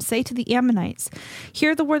against them. Say to the Ammonites,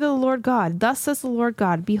 hear the word of the Lord God. Thus says the Lord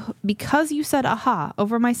God, because you said, aha,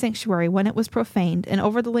 over my sanctuary when it was profaned, and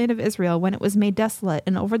over the land of Israel when it was made desolate,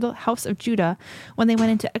 and over the house of Judah when they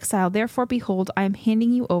went into exile. Therefore, behold, I am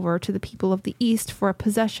handing you over to the people of the east for a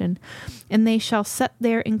possession, and they shall set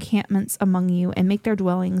their encampments among you and make their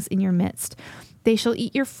dwellings in your midst. They shall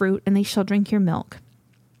eat your fruit, and they shall drink your milk.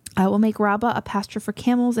 I will make Rabbah a pasture for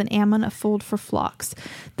camels and Ammon a fold for flocks.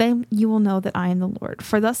 Then you will know that I am the Lord.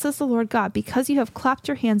 For thus says the Lord God, because you have clapped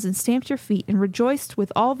your hands and stamped your feet and rejoiced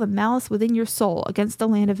with all the malice within your soul against the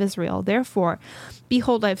land of Israel. Therefore,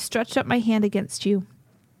 behold, I have stretched up my hand against you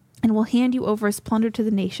and will hand you over as plunder to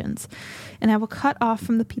the nations. And I will cut you off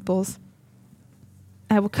from the peoples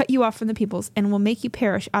and will make you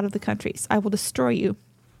perish out of the countries. I will destroy you.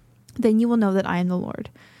 Then you will know that I am the Lord.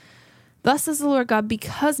 Thus says the Lord God,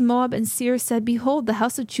 because Moab and Seir said, behold, the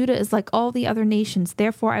house of Judah is like all the other nations.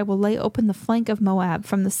 Therefore I will lay open the flank of Moab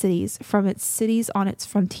from its cities on its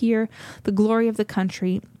frontier, the glory of the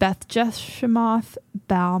country, Beth Jeshimoth,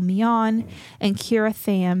 Baal Meon, and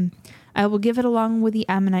Kirathaim. I will give it along with the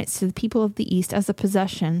Ammonites to the people of the east as a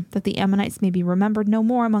possession, that the Ammonites may be remembered no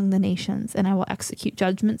more among the nations, and I will execute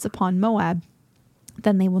judgments upon Moab.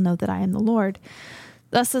 Then they will know that I am the Lord.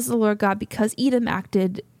 Thus says the Lord God, because Edom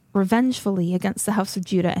acted revengefully against the house of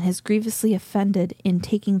Judah and has grievously offended in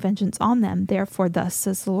taking vengeance on them. Therefore, thus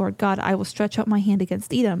says the Lord God, I will stretch out my hand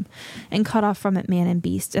against Edom and cut off from it man and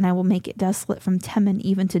beast, and I will make it desolate from Teman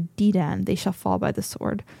even to Dedan. They shall fall by the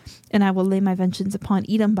sword. And I will lay my vengeance upon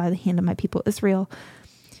Edom by the hand of my people Israel.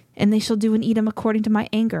 And they shall do in Edom according to my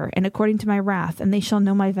anger and according to my wrath, and they shall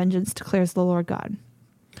know my vengeance, declares the Lord God.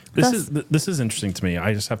 This is interesting to me.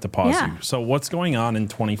 I just have to pause you. So what's going on in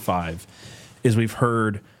 25 is we've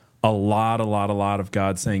heard a lot of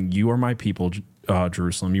God saying, you are my people,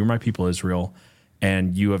 Jerusalem. You are my people, Israel.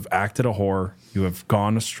 And you have acted a whore. You have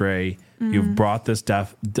gone astray. Mm-hmm. You've brought this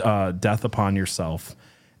death upon yourself.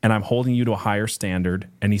 And I'm holding you to a higher standard.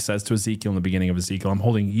 And he says to Ezekiel in the beginning of Ezekiel, I'm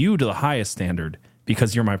holding you to the highest standard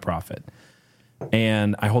because you're my prophet.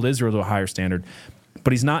 And I hold Israel to a higher standard.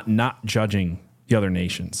 But he's not judging the other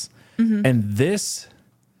nations. Mm-hmm. And this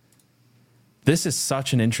is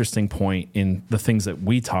such an interesting point in the things that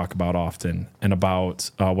we talk about often, and about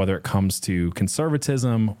whether it comes to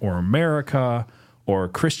conservatism or America or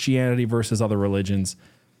Christianity versus other religions.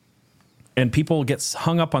 And people get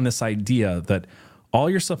hung up on this idea that all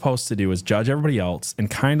you're supposed to do is judge everybody else and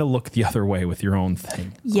kind of look the other way with your own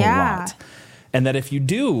thing a lot. And that if you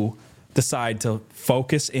do decide to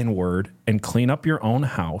focus inward and clean up your own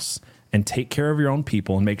house and take care of your own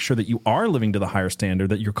people and make sure that you are living to the higher standard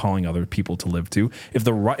that you're calling other people to live to. If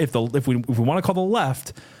we want to call the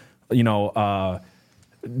left,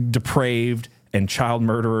 depraved and child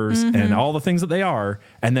murderers mm-hmm. and all the things that they are,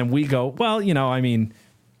 and then we go, well,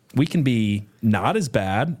 we can be not as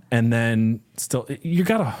bad, and then still, you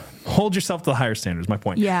got to hold yourself to the higher standards. My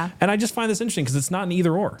point. Yeah. And I just find this interesting because it's not an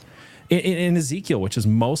either or. In Ezekiel, which is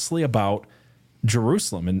mostly about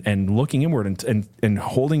Jerusalem and looking inward and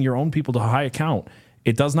holding your own people to a high account,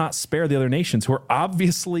 it does not spare the other nations who are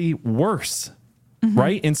obviously worse, mm-hmm.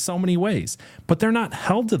 right, in so many ways. But they're not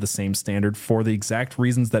held to the same standard for the exact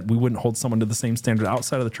reasons that we wouldn't hold someone to the same standard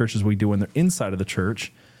outside of the church as we do when they're inside of the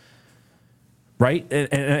church, right,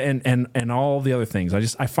 and all the other things.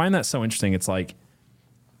 I find that so interesting. It's like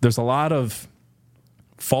there's a lot of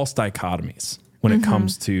false dichotomies when mm-hmm. it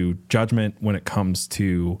comes to judgment, when it comes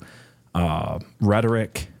to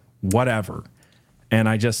rhetoric, whatever. And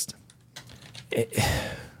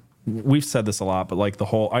we've said this a lot, but like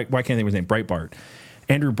why can't I think of his name? Breitbart.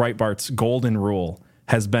 Andrew Breitbart's golden rule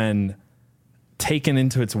has been taken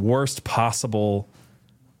into its worst possible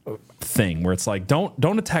thing, where it's like,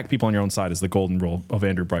 don't attack people on your own side, is the golden rule of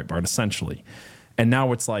Andrew Breitbart, essentially. And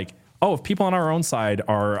now it's like, oh, if people on our own side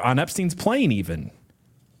are on Epstein's plane even,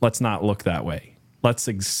 let's not look that way. Let's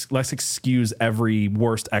excuse every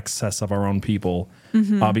worst excess of our own people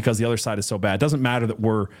mm-hmm. Because the other side is so bad. It doesn't matter that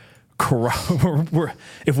we're corrupt.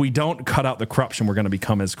 If we don't cut out the corruption, we're going to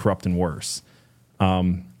become as corrupt and worse.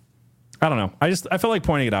 I don't know. I feel like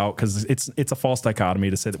pointing it out because it's a false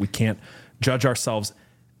dichotomy to say that we can't judge ourselves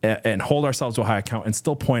and hold ourselves to a high account and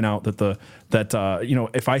still point out that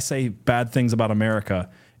if I say bad things about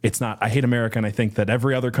America, it's not, I hate America and I think that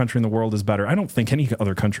every other country in the world is better. I don't think any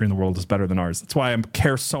other country in the world is better than ours. That's why I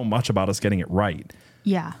care so much about us getting it right.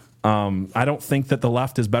 Yeah. I don't think that the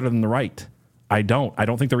left is better than the right. I don't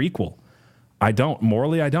think they're equal. I don't.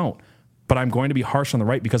 Morally, I don't. But I'm going to be harsh on the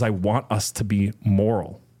right because I want us to be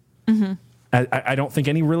moral. Mm-hmm. I don't think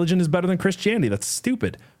any religion is better than Christianity. That's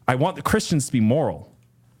stupid. I want the Christians to be moral.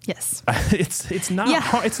 Yes. It's not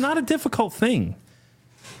hard. It's not a difficult thing.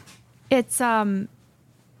 It's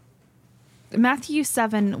Matthew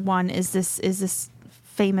 7:1 is this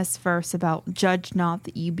famous verse about judge not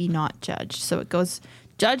that you be not judged. So it goes,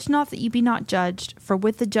 judge not that you be not judged, for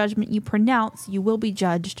with the judgment you pronounce you will be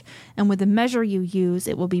judged, and with the measure you use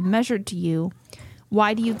it will be measured to you.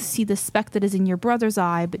 Why do you see the speck that is in your brother's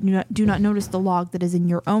eye, but do not notice the log that is in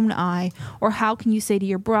your own eye? Or how can you say to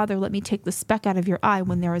your brother, let me take the speck out of your eye,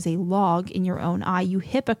 when there is a log in your own eye? You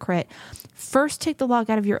hypocrite, first take the log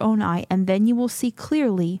out of your own eye, and then you will see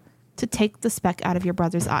clearly to take the speck out of your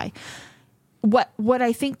brother's eye. What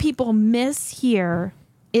I think people miss here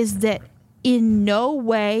is that in no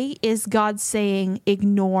way is God saying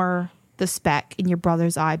ignore the speck in your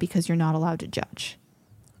brother's eye because you're not allowed to judge.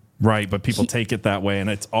 Right, but people take it that way, and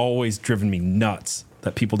it's always driven me nuts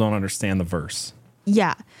that people don't understand the verse.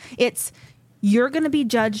 Yeah, it's you're going to be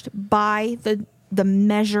judged by the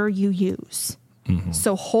measure you use. Mm-hmm.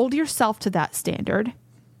 So hold yourself to that standard.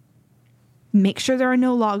 Make sure there are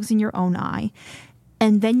no logs in your own eye.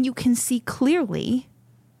 And then you can see clearly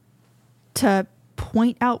to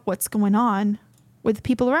point out what's going on with the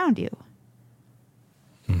people around you.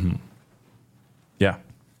 Mm-hmm. Yeah.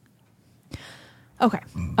 Okay.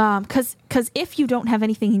 Because if you don't have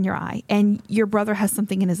anything in your eye and your brother has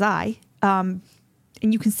something in his eye, and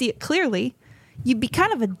you can see it clearly, you'd be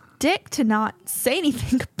kind of a dick to not say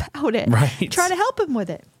anything about it. Right. Try to help him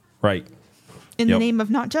with it. Right. In the name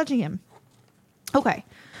of not judging him. Okay.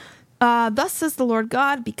 Thus says the Lord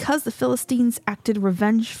God, because the Philistines acted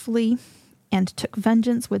revengefully and took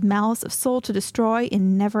vengeance with malice of soul to destroy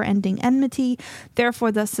in never-ending enmity.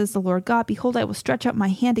 Therefore, thus says the Lord God, behold, I will stretch out my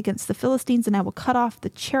hand against the Philistines, and I will cut off the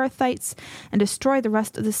Cherethites and destroy the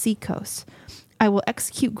rest of the sea coast. I will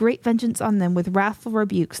execute great vengeance on them with wrathful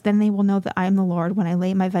rebukes. Then they will know that I am the Lord when I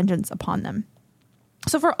lay my vengeance upon them.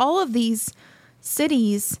 So for all of these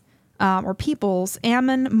cities or peoples,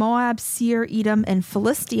 Ammon, Moab, Seir, Edom, and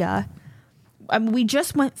Philistia, we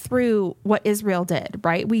just went through what Israel did,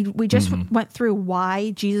 right? We just went through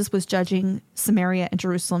why Jesus was judging Samaria and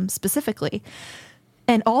Jerusalem specifically,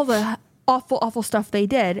 and all the awful, awful stuff they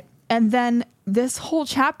did. And then this whole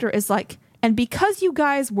chapter is like, and because you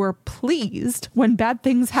guys were pleased when bad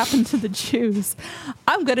things happened to the Jews,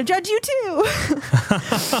 I'm going to judge you too.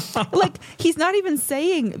 Like, he's not even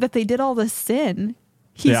saying that they did all this sin.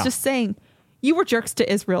 He's just saying, you were jerks to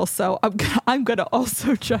Israel, so I'm going to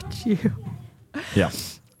also judge you. Yeah.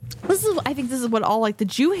 I think this is what all like the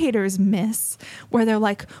Jew haters miss, where they're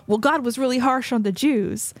like, well, God was really harsh on the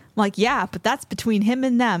Jews. Like, yeah, but that's between him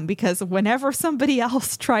and them, because whenever somebody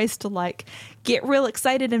else tries to like get real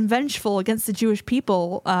excited and vengeful against the Jewish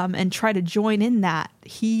people and try to join in that,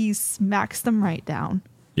 he smacks them right down.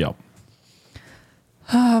 Yep.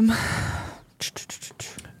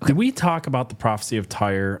 Did we talk about the prophecy of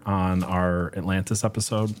Tyre on our Atlantis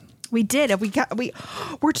episode? We did.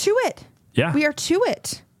 We're to it. Yeah. We are to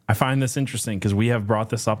it. I find this interesting because we have brought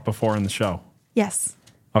this up before in the show. Yes.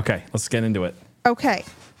 Okay, let's get into it. Okay.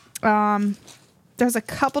 There's a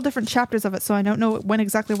couple different chapters of it, so I don't know when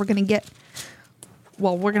exactly we're going to get.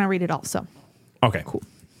 Well, we're going to read it all, so. Okay. Cool.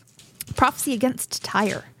 Prophecy against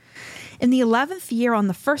Tyre. In the 11th year, on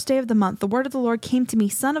the first day of the month, the word of the Lord came to me,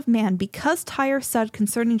 Son of man, because Tyre said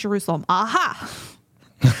concerning Jerusalem, aha!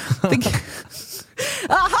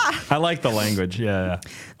 Aha! I like the language. Yeah.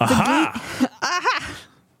 Aha!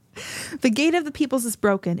 The gate of the peoples is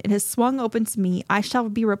broken. It has swung open to me. I shall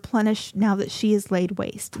be replenished now that she is laid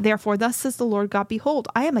waste. Therefore, thus says the Lord God, behold,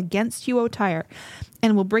 I am against you, O Tyre,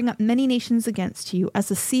 and will bring up many nations against you, as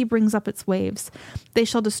the sea brings up its waves. They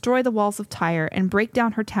shall destroy the walls of Tyre and break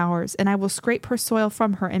down her towers, and I will scrape her soil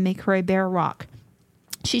from her and make her a bare rock.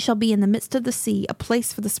 She shall be in the midst of the sea, a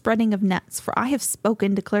place for the spreading of nets, for I have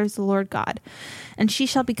spoken, declares the Lord God. And she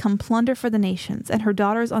shall become plunder for the nations, and her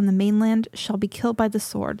daughters on the mainland shall be killed by the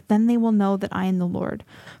sword. Then they will know that I am the Lord.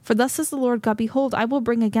 For thus says the Lord God, behold, I will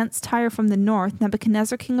bring against Tyre from the north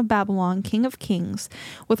Nebuchadnezzar king of Babylon, king of kings,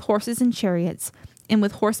 with horses and chariots, and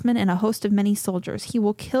with horsemen and a host of many soldiers. He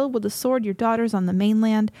will kill with the sword your daughters on the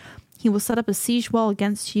mainland. He will set up a siege wall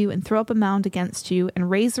against you, and throw up a mound against you,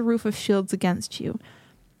 and raise a roof of shields against you.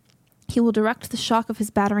 He will direct the shock of his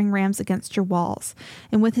battering rams against your walls,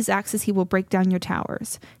 and with his axes he will break down your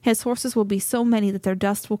towers. His horses will be so many that their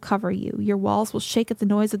dust will cover you. Your walls will shake at the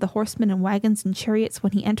noise of the horsemen and wagons and chariots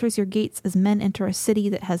when he enters your gates, as men enter a city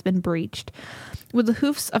that has been breached. With the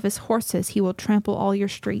hoofs of his horses he will trample all your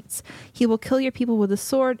streets. He will kill your people with a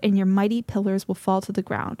sword, and your mighty pillars will fall to the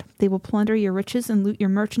ground. They will plunder your riches and loot your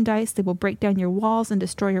merchandise. They will break down your walls and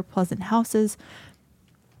destroy your pleasant houses.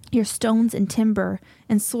 Your stones and timber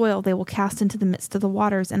and soil they will cast into the midst of the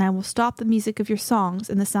waters, and I will stop the music of your songs,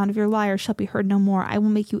 and the sound of your lyres shall be heard no more. I will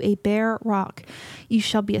make you a bare rock. You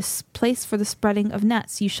shall be a place for the spreading of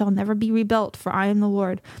nets. You shall never be rebuilt, for I am the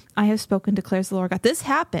Lord. I have spoken, declares the Lord God. This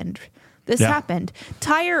happened. This happened.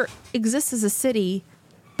 Tyre exists as a city,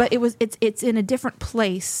 but it's in a different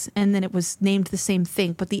place, and then it was named the same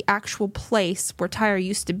thing. But the actual place where Tyre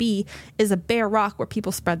used to be is a bare rock where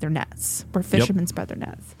people spread their nets, where fishermen spread their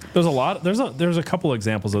nets. There's a couple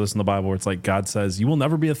examples of this in the Bible where it's like God says, you will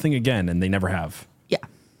never be a thing again, and they never have. Yeah.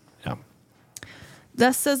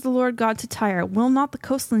 Thus says the Lord God to Tyre, will not the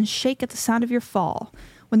coastlands shake at the sound of your fall?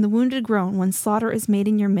 When the wounded groan, when slaughter is made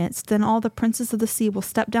in your midst, then all the princes of the sea will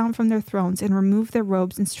step down from their thrones and remove their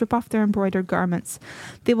robes and strip off their embroidered garments.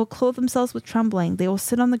 They will clothe themselves with trembling. They will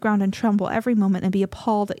sit on the ground and tremble every moment and be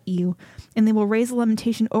appalled at you. And they will raise a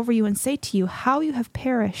lamentation over you and say to you, how you have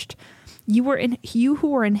perished. You who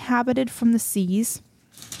were inhabited from the seas.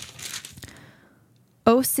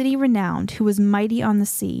 O city renowned, who was mighty on the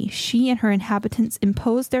sea, she and her inhabitants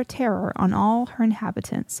imposed their terror on all her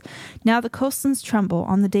inhabitants. Now the coastlands tremble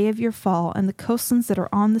on the day of your fall, and the coastlands that are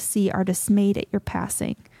on the sea are dismayed at your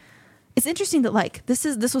passing. It's interesting that like this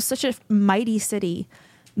was such a mighty city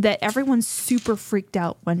that everyone's super freaked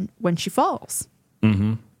out when she falls.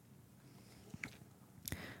 Mm-hmm.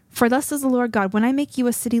 For thus says the Lord God, when I make you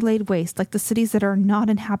a city laid waste, like the cities that are not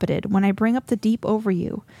inhabited, when I bring up the deep over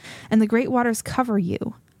you, and the great waters cover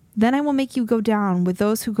you, then I will make you go down with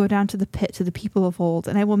those who go down to the pit, to the people of old,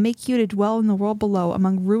 and I will make you to dwell in the world below,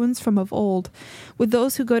 among ruins from of old, with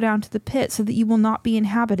those who go down to the pit, so that you will not be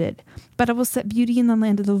inhabited. But I will set beauty in the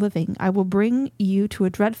land of the living. I will bring you to a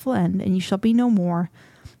dreadful end, and you shall be no more.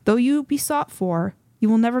 Though you be sought for, you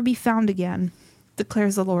will never be found again,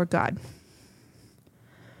 declares the Lord God.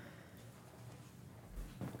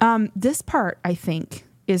 This part, I think,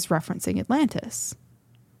 is referencing Atlantis.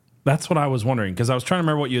 That's what I was wondering, because I was trying to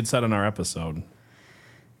remember what you had said in our episode.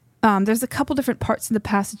 There's a couple different parts in the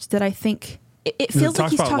passage that I think it feels like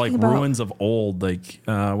he's talking about ruins of old. Like,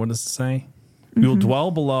 what does it say? Mm-hmm. You will dwell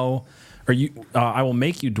below, or you. I will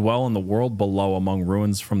make you dwell in the world below, among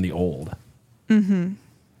ruins from the old. Mm-hmm.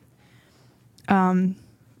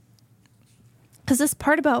 Because this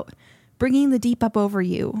part about bringing the deep up over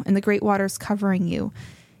you and the great waters covering you,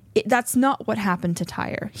 that's not what happened to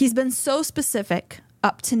Tyre. He's been so specific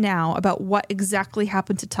up to now about what exactly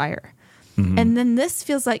happened to Tyre. Mm-hmm. And then this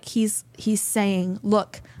feels like he's saying,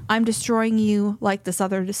 look, I'm destroying you like this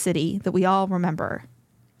other city that we all remember.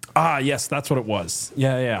 Ah, yes, that's what it was.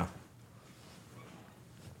 Yeah.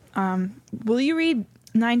 Will you read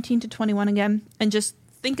 19 to 21 again and just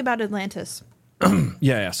think about Atlantis?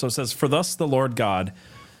 Yeah. So it says, for thus says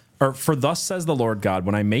the Lord God,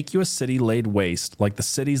 when I make you a city laid waste, like the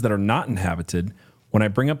cities that are not inhabited, when I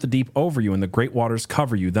bring up the deep over you and the great waters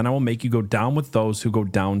cover you, then I will make you go down with those who go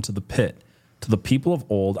down to the pit. To the people of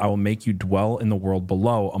old, I will make you dwell in the world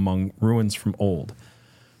below, among ruins from old.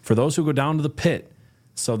 For those who go down to the pit,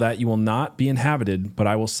 so that you will not be inhabited, but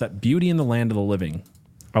I will set beauty in the land of the living.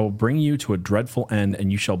 I will bring you to a dreadful end,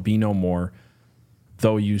 and you shall be no more.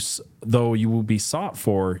 Though you will be sought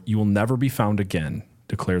for, you will never be found again,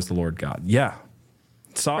 declares the Lord God. Yeah.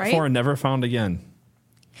 Sought for and never found again.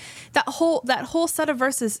 That whole set of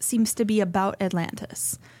verses seems to be about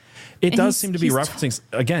Atlantis. It does seem to be referencing,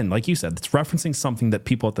 again, like you said, it's referencing something that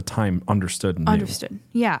people at the time understood and knew.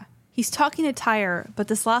 Yeah. He's talking to Tyre, but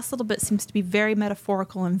this last little bit seems to be very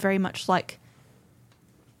metaphorical and very much like,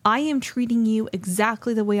 I am treating you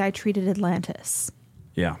exactly the way I treated Atlantis.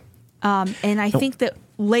 Yeah. And I think that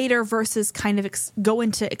later verses kind of go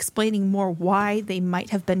into explaining more why they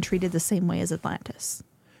might have been treated the same way as Atlantis.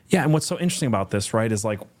 Yeah, and what's so interesting about this, right, is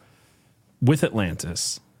like with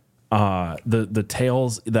Atlantis, the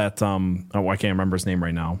tales that I can't remember his name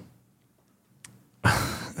right now.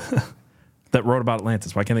 That wrote about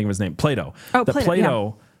Atlantis. Why can't I think of his name? Plato. Oh, that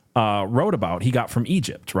Plato wrote about. He got from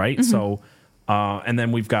Egypt, right? Mm-hmm. So, and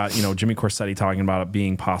then we've got Jimmy Corsetti talking about it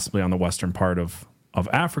being possibly on the western part of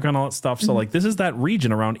Africa and all that stuff. So like this is that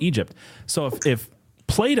region around Egypt. So if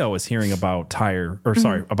Plato is hearing about Tyre, or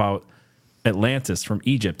sorry, about Atlantis from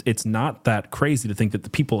Egypt, it's not that crazy to think that the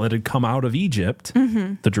people that had come out of Egypt,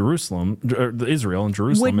 the Israel and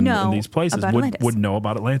Jerusalem and these places would know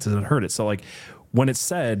about Atlantis and had heard it. So like when it's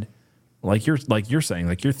said, like you're saying,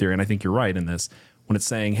 like your theory, and I think you're right in this, when it's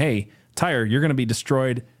saying, hey, Tyre, you're going to be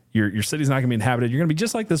destroyed. Your city's not going to be inhabited. You're going to be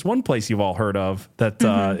just like this one place you've all heard of that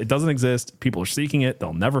it doesn't exist. People are seeking it.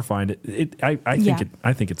 They'll never find it. I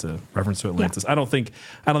think it's a reference to Atlantis. Yeah. I don't think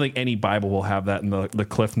any Bible will have that in the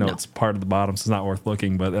Cliff Notes part of the bottom. So it's not worth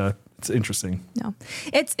looking, but it's interesting. No,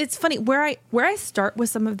 it's funny where I start with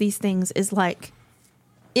some of these things is like,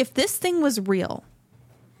 if this thing was real,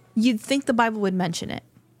 you'd think the Bible would mention it.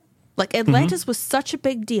 Like Atlantis was such a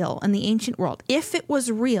big deal in the ancient world. If it was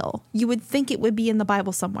real, you would think it would be in the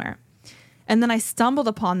Bible somewhere. And then I stumbled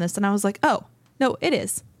upon this and I was like, oh, no, it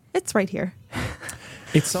is. It's right here.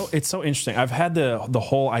 It's so interesting. I've had the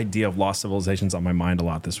whole idea of lost civilizations on my mind a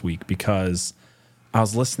lot this week because I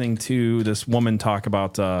was listening to this woman talk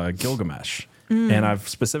about Gilgamesh. And I've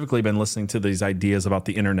specifically been listening to these ideas about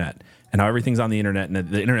the internet and how everything's on the internet and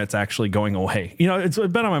the internet's actually going away. It's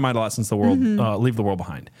been on my mind a lot since the world leave the world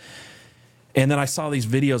behind. And then I saw these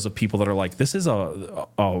videos of people that are like, this is a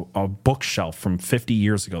bookshelf from 50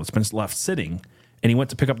 years ago that's been left sitting. And he went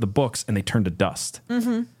to pick up the books and they turned to dust.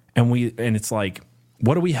 Mm-hmm. And it's like,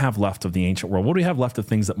 what do we have left of the ancient world? What do we have left of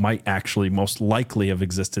things that might actually most likely have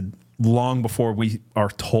existed long before we are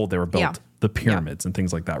told they were built? Yeah. The pyramids and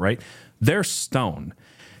things like that, right? They're stone.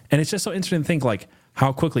 And it's just so interesting to think like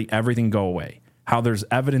how quickly everything go away. how there's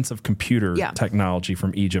evidence of computer technology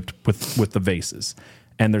from Egypt with the vases.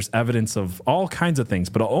 And there's evidence of all kinds of things.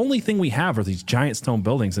 But the only thing we have are these giant stone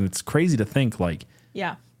buildings. And it's crazy to think, like,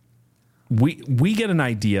 we get an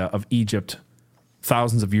idea of Egypt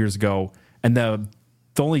thousands of years ago. And the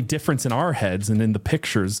only difference in our heads and in the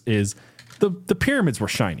pictures is the pyramids were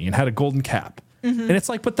shiny and had a golden cap. Mm-hmm. And it's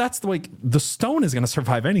like, but that's the stone is going to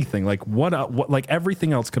survive anything. Like what, like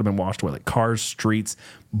everything else could have been washed away, like cars, streets,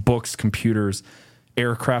 books, computers,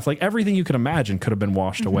 aircraft, like everything you could imagine could have been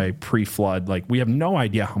washed away pre-flood. Like we have no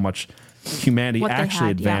idea how much humanity actually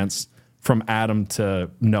advanced from Adam to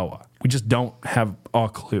Noah. We just don't have a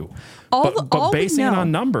clue. But basing it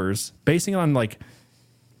on numbers, basing it on like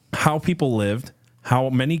how people lived, how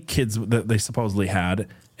many kids that they supposedly had,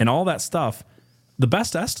 and all that stuff, the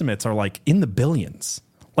best estimates are like in the billions,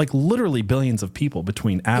 like literally billions of people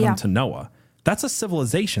between Adam to Noah. That's a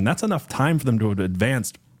civilization. That's enough time for them to have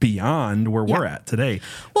advanced beyond where we're at today.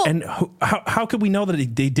 Well, and how could we know that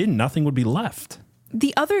they didn't? Nothing would be left.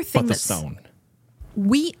 The other thing but the stone.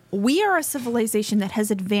 We are a civilization that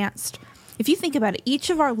has advanced. If you think about it,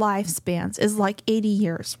 each of our lifespans is like 80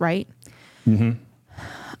 years, right?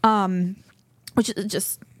 Mm-hmm. Which is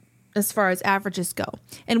just as far as averages go.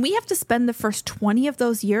 And we have to spend the first 20 of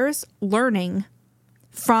those years learning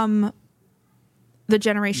from the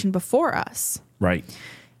generation before us. Right.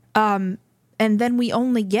 And then we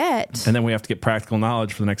only get... And then we have to get practical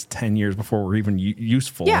knowledge for the next 10 years before we're even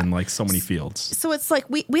useful in like so many fields. So it's like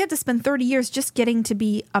we have to spend 30 years just getting to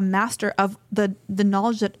be a master of the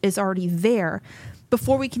knowledge that is already there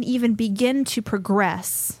before we can even begin to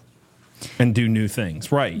progress. And do new things.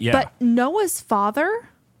 Right, yeah. But Noah's father,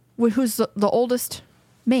 who's the oldest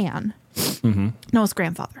man, Noah's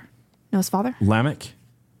grandfather. Noah's father? Lamech?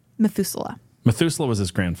 Methuselah. Methuselah was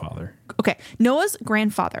his grandfather. Okay. Noah's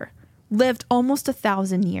grandfather lived almost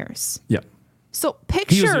 1,000 years. Yep. So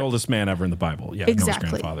picture... He was the oldest man ever in the Bible. Yeah, exactly.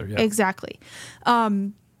 Noah's grandfather. Yeah. Exactly.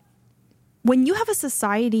 When you have a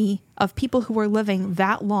society of people who are living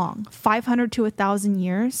that long, 500 to 1,000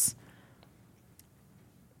 years,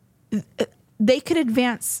 they could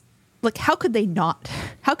advance... Like, how could they not?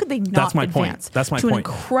 How could they not That's my advance point. That's my to point.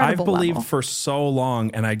 An incredible I've believed level? for so long,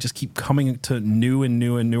 and I just keep coming to new and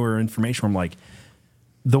newer information. Where I'm like,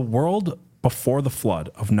 the world before the flood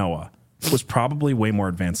of Noah was probably way more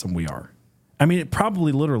advanced than we are. I mean, it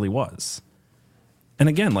probably literally was. And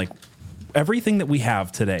again, like everything that we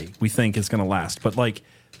have today, we think is going to last. But like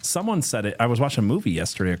someone said it, I was watching a movie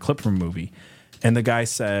yesterday, a clip from a movie. And the guy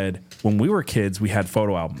said, when we were kids, we had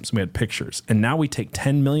photo albums, we had pictures, and now we take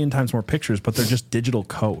 10 million times more pictures, but they're just digital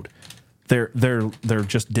code. They're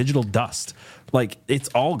just digital dust. Like it's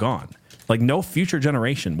all gone. Like no future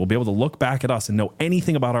generation will be able to look back at us and know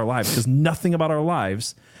anything about our lives because nothing about our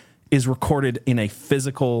lives is recorded in a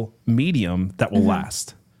physical medium that will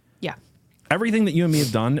last. Yeah. Everything that you and me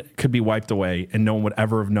have done could be wiped away and no one would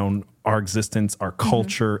ever have known our existence, our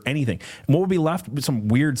culture, anything. And what would be left with some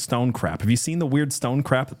weird stone crap? Have you seen the weird stone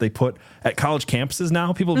crap that they put at college campuses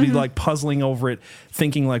now? People would be like puzzling over it,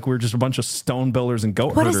 thinking like we're just a bunch of stone builders and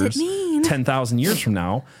goat herders. What does it mean? 10,000 years from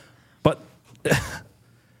now. But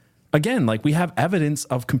again, like we have evidence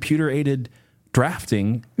of computer-aided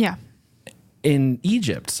drafting in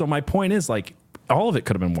Egypt. So my point is like all of it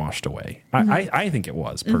could have been washed away. I think it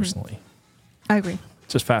was personally. I agree.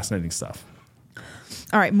 It's just fascinating stuff.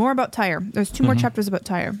 All right, more about Tyre. There's 2 more chapters about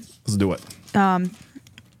Tyre. Let's do it.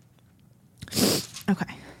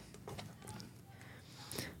 Okay.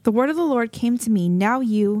 The word of the Lord came to me. Now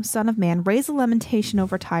you, son of man, raise a lamentation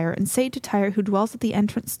over Tyre and say to Tyre, who dwells at the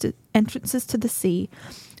entrances to the sea,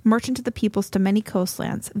 merchant of the peoples to many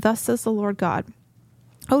coastlands, thus says the Lord God.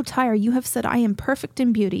 O Tyre, you have said, I am perfect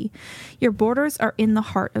in beauty. Your borders are in the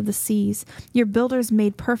heart of the seas. Your builders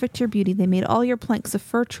made perfect your beauty. They made all your planks of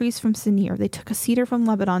fir trees from Sinir. They took a cedar from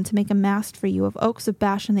Lebanon to make a mast for you. Of oaks of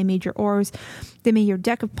Bashan they made your oars. They made your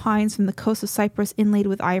deck of pines from the coast of Cyprus, inlaid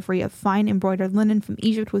with ivory. Of fine embroidered linen from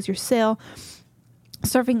Egypt was your sail,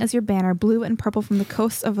 serving as your banner. Blue and purple from the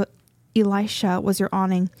coasts of Elisha was your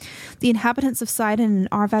awning. The inhabitants of Sidon and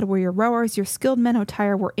Arvad were your rowers. Your skilled men, O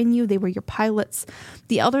Tyre, were in you. They were your pilots.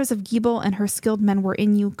 The elders of Gebel and her skilled men were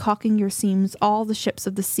in you, caulking your seams. All the ships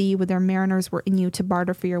of the sea with their mariners were in you to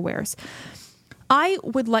barter for your wares. I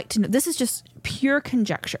would like to know, this is just pure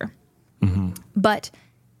conjecture, but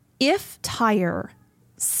if Tyre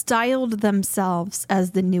styled themselves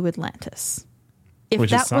as the new Atlantis, if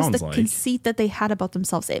that was the conceit that they had about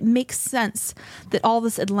themselves, it makes sense that all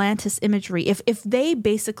this Atlantis imagery, if they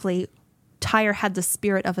basically, Tyre had the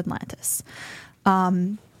spirit of Atlantis,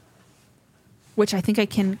 which I think I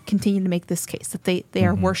can continue to make this case, that they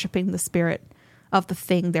are worshiping the spirit of the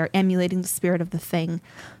thing. They're emulating the spirit of the thing.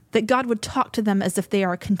 That God would talk to them as if they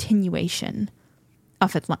are a continuation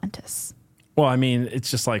of Atlantis. Well, I mean,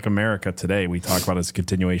 it's just like America today. We talk about it as a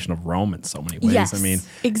continuation of Rome in so many ways. Yes, I mean,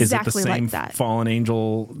 exactly is it the same like that. fallen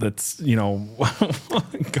angel that's,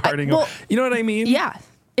 guarding? Well, you know what I mean? Yeah.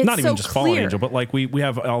 It's not even so just clear. fallen angel, but like we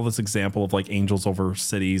have all this example of like angels over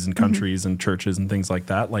cities and countries and churches and things like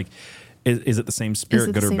that. Like, is it the same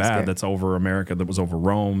spirit, good or bad, spirit? that's over America, that was over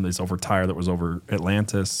Rome, that's over Tyre, that was over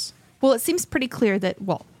Atlantis? Well, it seems pretty clear that,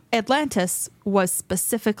 Atlantis was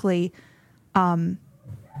specifically, the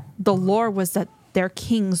lore was that their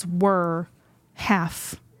kings were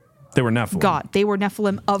half They were Nephilim. God. They were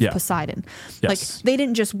Nephilim of Poseidon. Yes. Like, they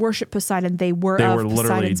didn't just worship Poseidon, they were literally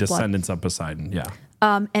Poseidon's descendants blood. of Poseidon. Yeah.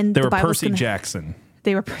 And They the were Bible's Percy Jackson.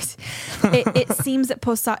 They were Percy. It seems that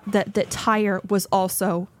that Tyre was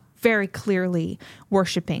also very clearly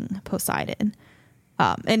worshiping Poseidon.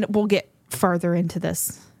 And we'll get further into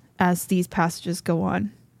this as these passages go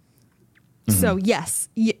on. Mm-hmm. So yes,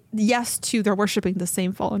 yes to they're worshiping the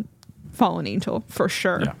same fallen angel for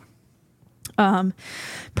sure. Yeah.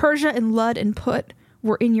 Persia and Lud and Put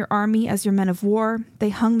were in your army as your men of war. They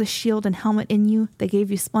hung the shield and helmet in you. They gave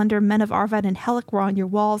you splendor. Men of Arvad and Helek were on your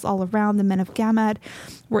walls all around. The men of Gamad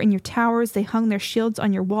were in your towers. They hung their shields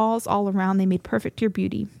on your walls all around. They made perfect your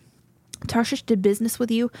beauty. Tarshish did business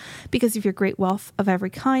with you because of your great wealth of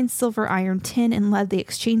every kind, silver, iron, tin, and lead they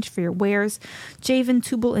exchanged for your wares. Javan,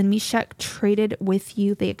 Tubal, and Meshech traded with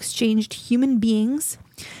you. They exchanged human beings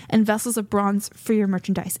and vessels of bronze for your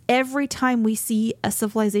merchandise. Every time we see a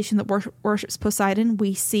civilization that worships Poseidon,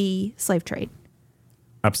 we see slave trade.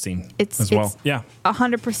 Epstein It's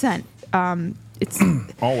 100%. It's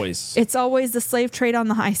always. It's always the slave trade on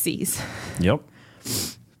the high seas. Yep.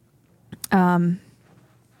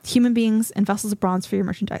 Human beings and vessels of bronze for your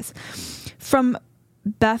merchandise. From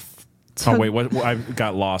Beth to... Oh, wait, what? I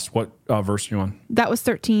got lost. What verse are you on? That was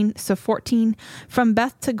 13, so 14. From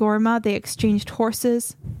Beth to Gorma, they exchanged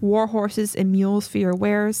horses, war horses, and mules for your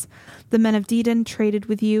wares. The men of Dedan traded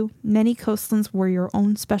with you. Many coastlands were your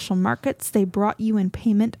own special markets. They brought you in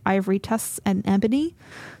payment ivory tusks and ebony.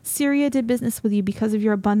 Syria did business with you because of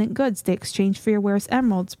your abundant goods. They exchanged for your wares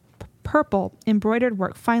emeralds, purple, embroidered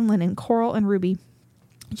work, fine linen, coral, and ruby.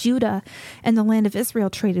 Judah and the land of Israel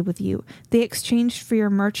traded with you. They exchanged for your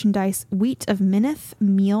merchandise wheat of Minnith,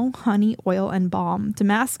 meal, honey, oil, and balm.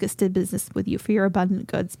 Damascus did business with you for your abundant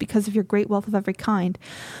goods because of your great wealth of every kind.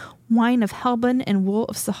 Wine of Helbon and wool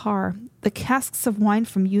of Sahar. The casks of wine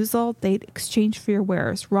from Uzal they exchanged for your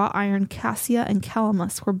wares. Raw iron, cassia, and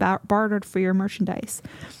calamus were bartered for your merchandise.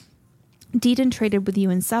 Dedan traded with you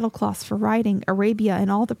in saddlecloths for riding. Arabia and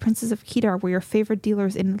all the princes of Kedar were your favored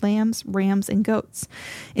dealers in lambs, rams, and goats.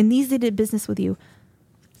 In these they did business with you.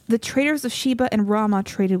 The traders of Sheba and Ramah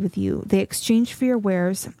traded with you. They exchanged for your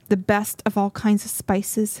wares the best of all kinds of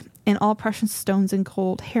spices and all precious stones and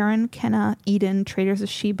gold. Haran, Kenna, Eden, traders of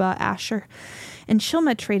Sheba, Asher, and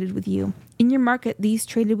Shilma traded with you. In your market, these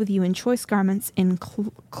traded with you in choice garments, in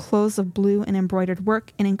clothes of blue and embroidered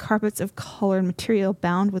work, and in carpets of colored material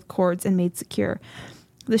bound with cords and made secure.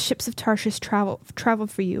 The ships of Tarshish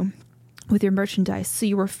traveled for you with your merchandise, so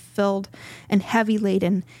you were filled and heavy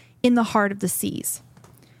laden in the heart of the seas.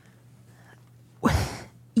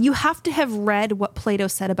 You have to have read what Plato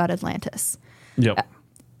said about Atlantis. Yep.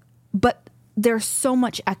 But there's so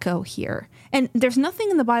much echo here. And there's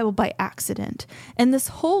nothing in the Bible by accident. And this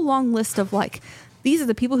whole long list of like, these are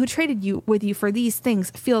the people who traded with you for these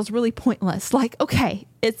things feels really pointless. Like, okay,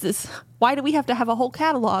 it's this. Why do we have to have a whole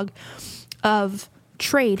catalog of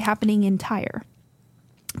trade happening in Tyre?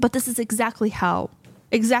 But this is exactly how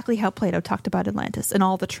Plato talked about Atlantis and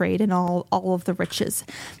all the trade and all of the riches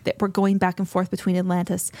that were going back and forth between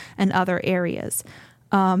Atlantis and other areas.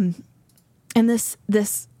 And this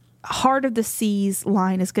heart of the seas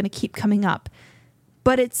line is going to keep coming up.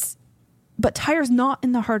 But Tyre's not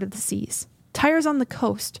in the heart of the seas. Tyre's on the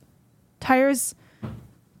coast. Tyre's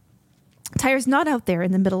not out there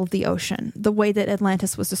in the middle of the ocean, the way that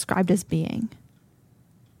Atlantis was described as being.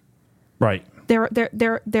 Right. They're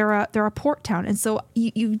a port town, and so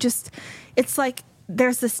you just, it's like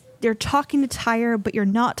there's this. You're talking to Tyre, but you're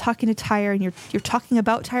not talking to Tyre, and you're talking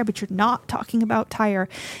about Tyre, but you're not talking about Tyre,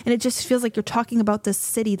 and it just feels like you're talking about this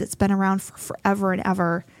city that's been around for forever and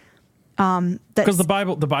ever. Because the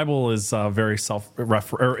Bible is very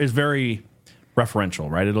very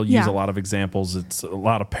referential, right? It'll use a lot of examples. It's a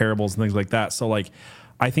lot of parables and things like that. So like,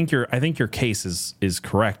 I think your case is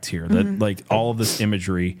correct here. That like all of this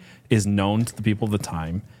imagery is known to the people of the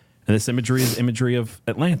time. And this imagery is imagery of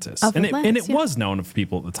Atlantis. And it was known of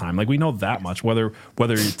people at the time. Like, we know that much, whether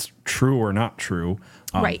it's true or not true.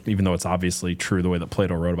 Right. Even though it's obviously true the way that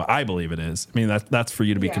Plato wrote about. I believe it is. I mean, that's for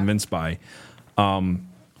you to be convinced by.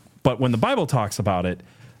 But when the Bible talks about it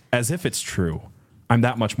as if it's true, I'm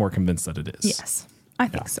that much more convinced that it is. Yes, I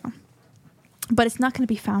think so. But it's not going to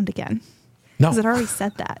be found again. No. Because it already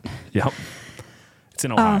said that. Yep. It's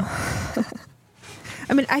in Ohio.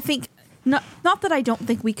 I mean, I think, not that I don't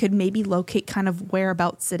think we could maybe locate kind of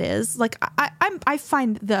whereabouts it is. Like, I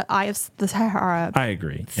find the Eye of the Sahara I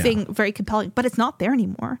agree. thing very compelling, but it's not there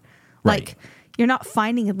anymore. Right. Like, you're not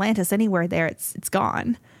finding Atlantis anywhere there. It's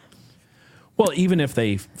gone. Well, even if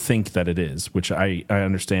they think that it is, which I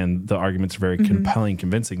understand the arguments are very compelling,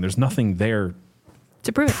 convincing, there's nothing there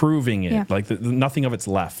to prove proving it. Yeah. Like, nothing of it's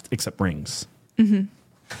left except rings. Mm-hmm.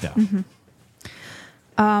 Yeah.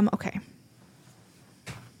 Mm-hmm. Okay.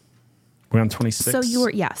 We're on 26.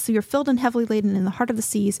 So you're filled and heavily laden in the heart of the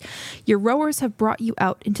seas. Your rowers have brought you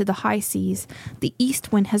out into the high seas. The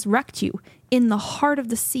east wind has wrecked you in the heart of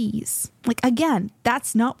the seas. Like, again,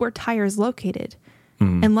 that's not where Tyre is located.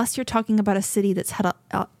 Unless you're talking about a city that's had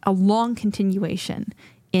a long continuation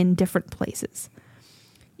in different places.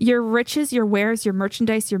 Your riches, your wares, your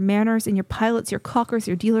merchandise, your manners, and your pilots, your caulkers,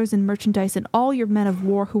 your dealers in merchandise, and all your men of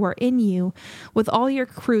war who are in you, with all your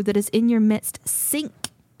crew that is in your midst, sink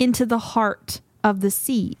into the heart of the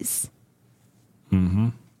seas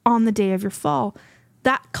on the day of your fall.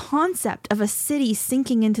 That concept of a city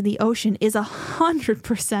sinking into the ocean is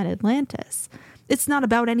 100% Atlantis. It's not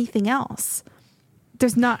about anything else.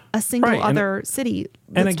 There's not a single other city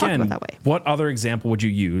that's talked about that way. What other example would you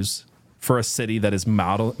use for a city that is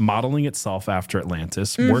modeling itself after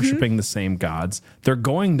Atlantis, worshiping the same gods? They're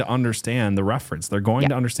going to understand the reference. They're going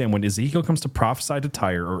to understand when Ezekiel comes to prophesy to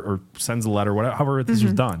Tyre or sends a letter, whatever, however this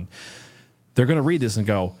was done. They're going to read this and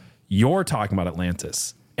go, you're talking about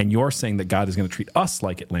Atlantis, and you're saying that God is going to treat us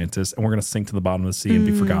like Atlantis, and we're going to sink to the bottom of the sea and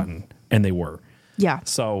be forgotten. And they were. Yeah.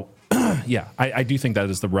 So, I do think that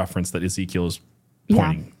is the reference that Ezekiel is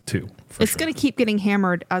pointing to. It's going to keep getting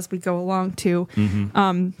hammered as we go along too.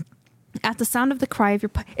 At the sound of the cry of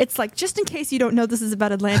your... It's like, just in case you don't know this is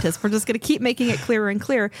about Atlantis, we're just going to keep making it clearer and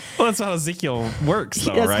clearer. Well, that's how Ezekiel works,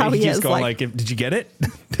 though, that's right? How He's is. going like, did you get it?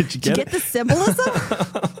 Did you get the symbolism?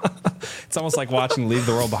 It's almost like watching Leave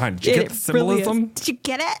the World Behind. Did you get the symbolism? Really Did you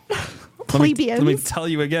get it? Let me tell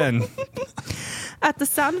you again. At the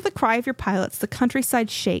sound of the cry of your pilots, the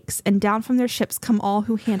countryside shakes, and down from their ships come all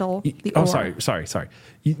who handle the oar. Sorry.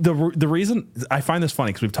 The reason I find this funny,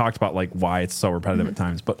 because we've talked about like why it's so repetitive at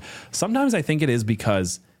times, but sometimes I think it is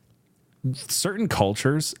because certain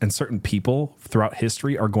cultures and certain people throughout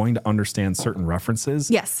history are going to understand certain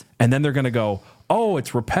references. Yes. And then they're going to go, oh,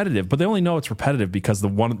 it's repetitive, but they only know it's repetitive because the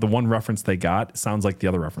one reference they got sounds like the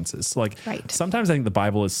other references. So sometimes I think the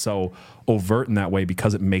Bible is so overt in that way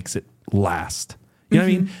because it makes it last. You know what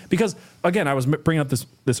I mean? Because, again, I was bringing up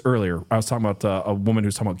this earlier. I was talking about a woman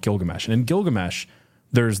who's talking about Gilgamesh. And in Gilgamesh,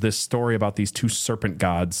 there's this story about these two serpent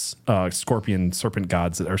gods, scorpion serpent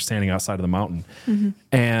gods that are standing outside of the mountain.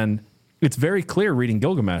 And it's very clear reading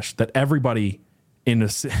Gilgamesh that everybody in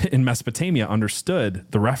Mesopotamia understood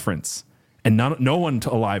the reference. And no one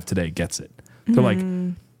alive today gets it. They're like,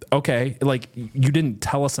 okay, like you didn't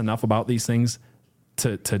tell us enough about these things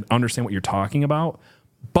to understand what you're talking about.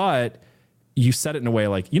 But you said it in a way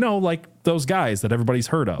like, like those guys that everybody's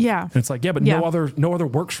heard of. Yeah. And it's like, but no other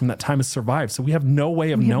works from that time has survived. So we have no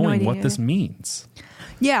way of knowing what this means.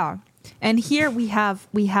 Yeah. And here we have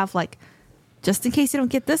like, just in case you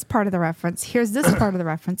don't get this part of the reference, here's this part of the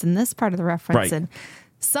reference and this part of the reference. Right. And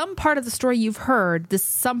some part of the story you've heard,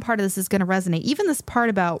 some part of this is going to resonate. Even this part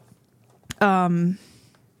about, at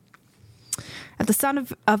the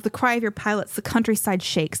sound of the cry of your pilots, the countryside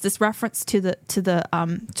shakes. This reference to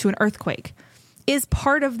an earthquake is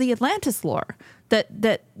part of the Atlantis lore. That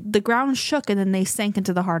the ground shook and then they sank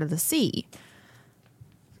into the heart of the sea.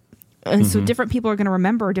 And so different people are going to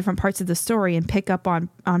remember different parts of the story and pick up on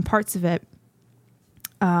parts of it.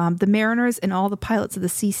 The mariners and all the pilots of the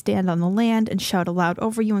sea stand on the land and shout aloud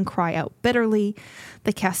over you and cry out bitterly.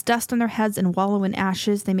 They cast dust on their heads and wallow in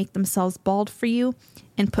ashes. They make themselves bald for you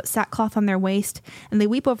and put sackcloth on their waist. And they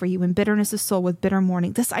weep over you in bitterness of soul with bitter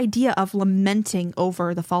mourning. This idea of lamenting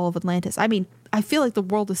over the fall of Atlantis. I mean, I feel like the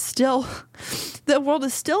world is still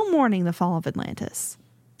mourning the fall of Atlantis.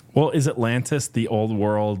 Well, is Atlantis the old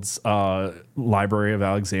world's Library of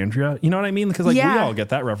Alexandria? You know what I mean? Because we all get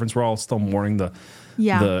that reference. We're all still mourning the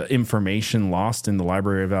information lost in the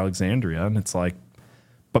Library of Alexandria. And it's like,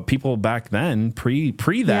 But people back then, pre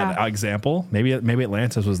that example, maybe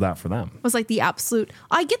Atlantis was that for them. It was like the absolute.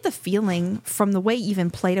 I get the feeling from the way even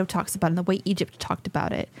Plato talks about it and the way Egypt talked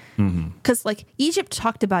about it. Because like Egypt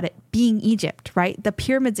talked about it being Egypt, right? The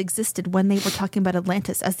pyramids existed when they were talking about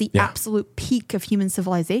Atlantis as the absolute peak of human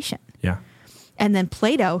civilization. Yeah. And then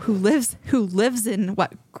Plato, who lives in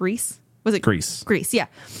what, Greece? Was it Greece? Greece, yeah.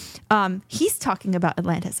 He's talking about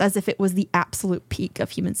Atlantis as if it was the absolute peak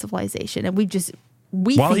of human civilization, and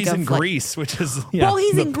while he's in Greece, which is he's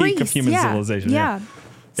the in peak Greece of human civilization. Yeah.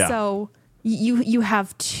 So you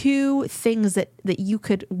have two things that you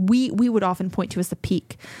could we would often point to as the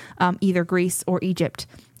peak, either Greece or Egypt,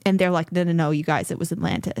 and they're like, no, you guys, it was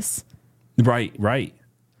Atlantis. Right.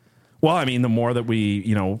 Well, I mean, the more that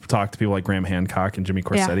we talk to people like Graham Hancock and Jimmy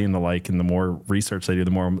Corsetti and the like, and the more research they do,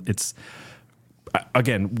 the more it's.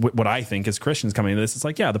 Again, what I think as Christians coming into this, it's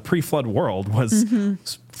like, the pre-flood world was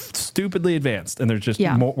stupidly advanced. And there's just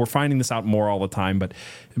more, we're finding this out more all the time, but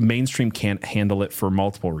mainstream can't handle it for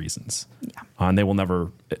multiple reasons. Yeah. And they will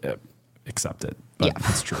never accept it. But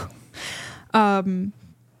it's true.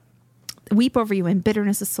 Weep over you in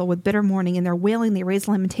bitterness of soul with bitter mourning. In their wailing, they raise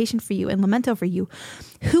lamentation for you and lament over you.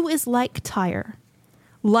 Who is like Tyre,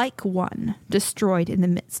 like one destroyed in the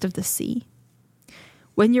midst of the sea?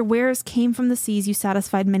 When your wares came from the seas, you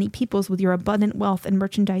satisfied many peoples with your abundant wealth and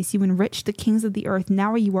merchandise. You enriched the kings of the earth.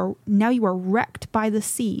 Now you are wrecked by the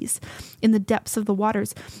seas in the depths of the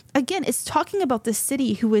waters. Again, it's talking about the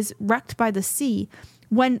city who is wrecked by the sea,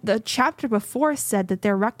 when the chapter before said that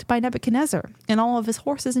they're wrecked by Nebuchadnezzar and all of his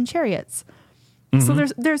horses and chariots. So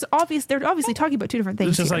they're obviously talking about two different things.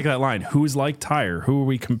 It's just like that line. Who's like Tyre? Who are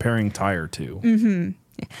we comparing Tyre to?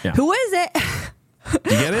 Yeah. Who is it?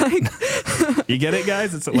 You get it? You get it,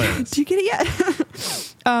 guys? It's Atlantis. Do you get it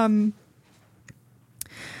yet?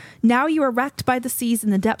 Now you are wrecked by the seas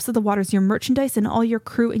in the depths of the waters. Your merchandise and all your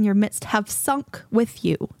crew in your midst have sunk with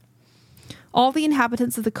you. All the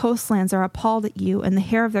inhabitants of the coastlands are appalled at you, and the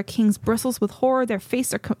hair of their kings bristles with horror. Their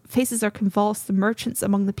faces are convulsed. The merchants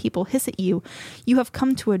among the people hiss at you. You have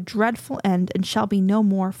come to a dreadful end and shall be no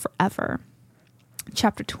more forever.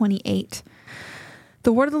 Chapter 28.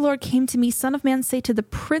 The word of the Lord came to me, Son of man, say to the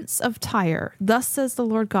prince of Tyre, thus says the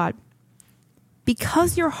Lord God,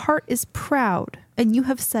 because your heart is proud, and you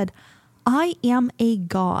have said, I am a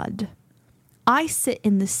god. I sit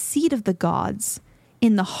in the seat of the gods,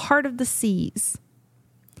 in the heart of the seas.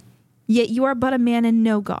 Yet you are but a man and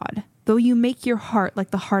no God, though you make your heart like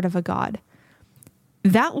the heart of a god.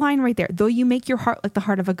 That line right there, though you make your heart like the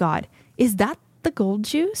heart of a god, is that the gold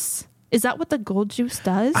juice? Is that what the gold juice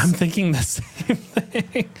does? I'm thinking the same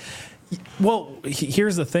thing. Well,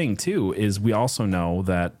 here's the thing, too, is we also know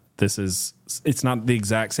that it's not the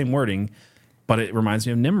exact same wording, but it reminds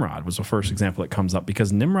me of Nimrod was the first example that comes up,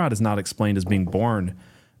 because Nimrod is not explained as being born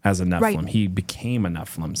as a Nephilim. Right. He became a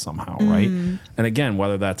Nephilim somehow, right? And again,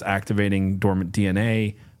 whether that's activating dormant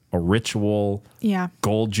DNA, a ritual,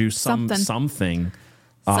 gold juice, something.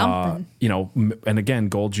 And again,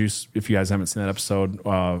 gold juice, if you guys haven't seen that episode,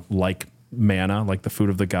 like manna, like the food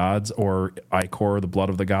of the gods, or ichor, the blood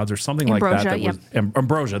of the gods, or something ambrosia, like that.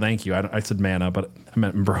 Ambrosia, thank you. I said manna, but I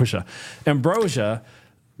meant ambrosia. Ambrosia.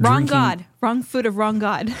 Wrong god. Wrong food of wrong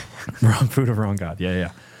god. Wrong food of wrong god.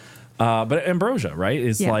 Yeah. But ambrosia, right,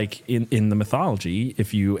 is like in the mythology,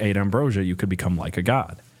 if you ate ambrosia, you could become like a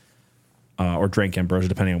god. Or drank ambrosia,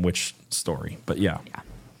 depending on which story. But yeah.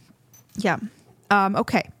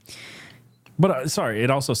 Okay. But sorry, it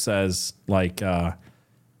also says like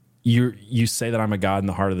you say that I'm a god in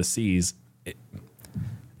the heart of the seas.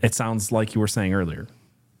 It sounds like you were saying earlier.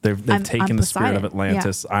 They've taken the spirit of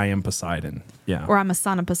Atlantis. I am Poseidon. Yeah. Or I'm a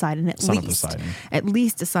son of Poseidon, at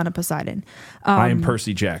least a son of Poseidon. I am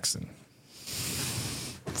Percy Jackson.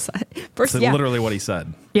 That's literally what he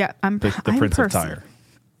said. Yeah, I'm the Prince Percy. of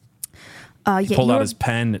Tyre. He pulled out his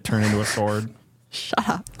pen. It turned into a sword. Shut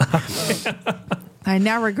up. I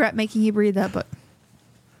now regret making you read that book.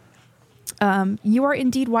 You are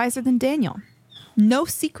indeed wiser than Daniel. No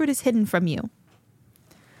secret is hidden from you.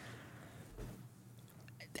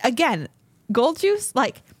 Again, gold juice,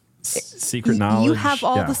 like secret knowledge. You have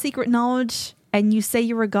all the secret knowledge, and you say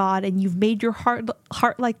you're a god, and you've made your heart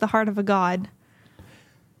like the heart of a god.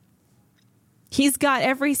 He's got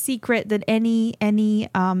every secret that any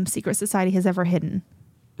secret society has ever hidden.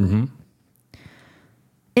 Mm-hmm.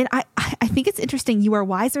 And I think it's interesting. You are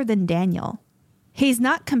wiser than Daniel. He's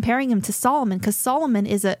not comparing him to Solomon, because Solomon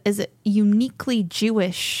is a uniquely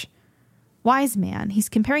Jewish wise man. He's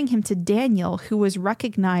comparing him to Daniel, who was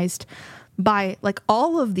recognized by like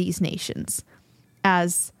all of these nations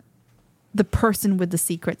as the person with the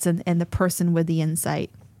secrets and the person with the insight.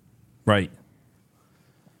 Right.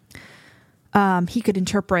 He could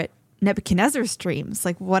interpret Nebuchadnezzar's dreams.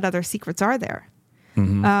 Like, what other secrets are there?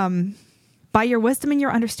 By your wisdom and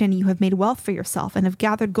your understanding, you have made wealth for yourself and have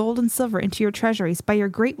gathered gold and silver into your treasuries. By your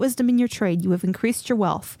great wisdom in your trade, you have increased your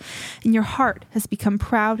wealth, and your heart has become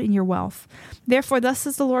proud in your wealth. Therefore, thus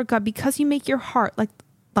says the Lord God, because you make your heart like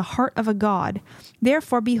the heart of a god,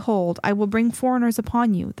 therefore, behold, I will bring foreigners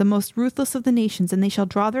upon you, the most ruthless of the nations, and they shall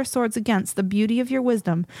draw their swords against the beauty of your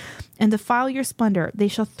wisdom and defile your splendor. They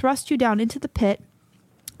shall thrust you down into the pit,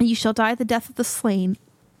 and you shall die the death of the slain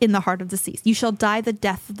in the heart of the seas. You shall die the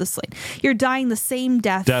death of the slain. You're dying the same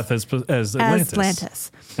death as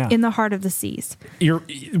Atlantis. Yeah. In the heart of the seas.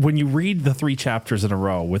 When you read the 3 chapters in a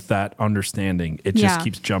row with that understanding, it just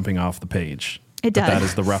keeps jumping off the page. It does. That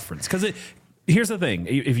is the reference. Because here's the thing.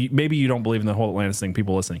 If maybe you don't believe in the whole Atlantis thing,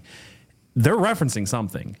 people listening, they're referencing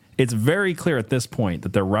something. It's very clear at this point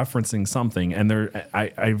that they're referencing something, and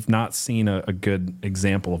I've not seen a good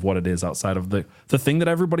example of what it is outside of the thing that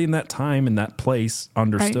everybody in that time in that place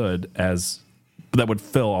understood as that would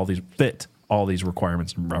fit all these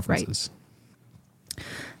requirements and references.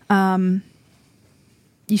 Right.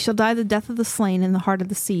 You shall die the death of the slain in the heart of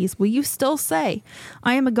the seas. Will you still say,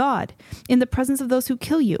 I am a god, in the presence of those who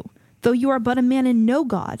kill you? Though you are but a man and no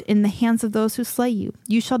God, in the hands of those who slay you,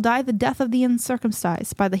 you shall die the death of the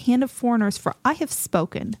uncircumcised by the hand of foreigners, for I have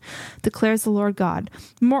spoken, declares the Lord God.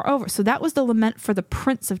 Moreover, so that was the lament for the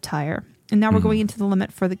prince of Tyre, and now we're going into the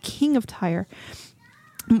lament for the king of Tyre.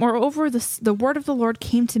 Moreover, the word of the Lord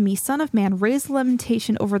came to me, Son of man, raise a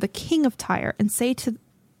lamentation over the king of Tyre, and say to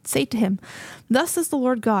him, Thus says the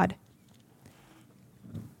Lord God,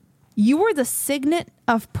 you are the signet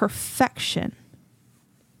of perfection,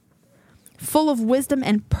 full of wisdom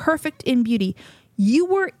and perfect in beauty. You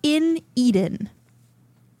were in Eden,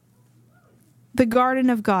 the garden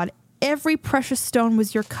of God. Every precious stone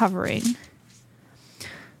was your covering.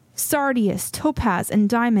 Sardius, topaz, and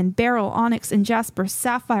diamond, beryl, onyx, and jasper,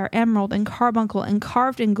 sapphire, emerald, and carbuncle, and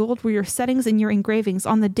carved in gold were your settings and your engravings.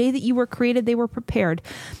 On the day that you were created, they were prepared.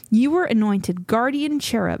 You were anointed guardian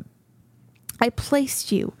cherub. I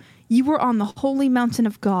placed you. You were on the holy mountain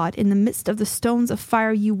of God. In the midst of the stones of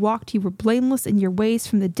fire you walked. You were blameless in your ways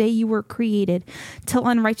from the day you were created, till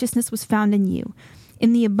unrighteousness was found in you.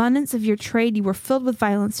 In the abundance of your trade you were filled with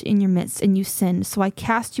violence in your midst, and you sinned. So I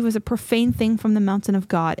cast you as a profane thing from the mountain of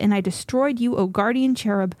God, and I destroyed you, O guardian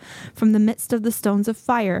cherub, from the midst of the stones of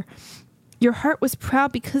fire. Your heart was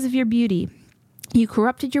proud because of your beauty. You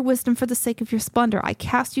corrupted your wisdom for the sake of your splendor. I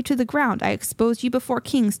cast you to the ground. I exposed you before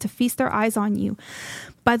kings to feast their eyes on you.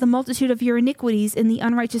 By the multitude of your iniquities in the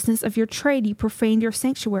unrighteousness of your trade, you profaned your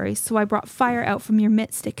sanctuaries. So I brought fire out from your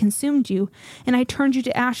midst. It consumed you, and I turned you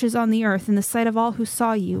to ashes on the earth in the sight of all who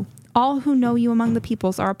saw you. All who know you among the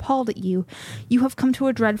peoples are appalled at you. You have come to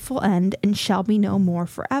a dreadful end and shall be no more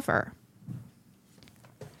forever.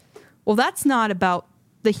 Well, that's not about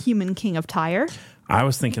the human king of Tyre. I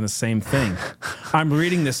was thinking the same thing. I'm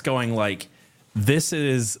reading this going like, this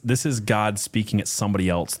is God speaking at somebody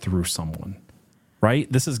else through someone, right?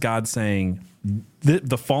 This is God saying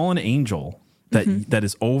the fallen angel that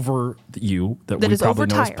is over you, that we probably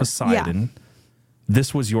know as Poseidon. Yeah.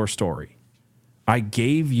 This was your story. I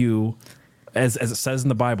gave you, as it says in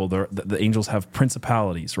the Bible, the angels have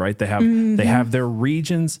principalities, right? They have their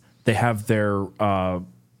regions. They have their what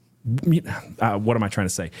am I trying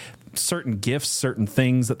to say? Certain gifts, certain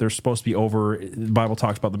things that they're supposed to be over. The Bible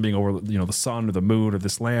talks about them being over, the sun or the moon or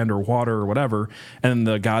this land or water or whatever. And then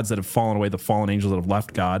the gods that have fallen away, the fallen angels that have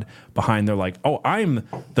left God behind, they're like, oh, I'm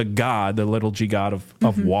the God, the little g God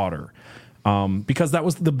of water. Because that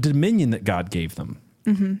was the dominion that God gave them.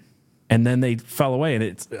 Mm-hmm. And then they fell away. And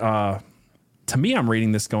it's, to me, I'm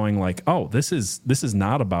reading this going like, oh, this is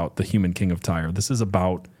not about the human king of Tyre. This is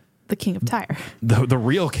about the king of Tyre, the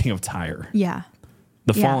real king of Tyre. Yeah.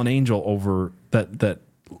 The fallen angel over that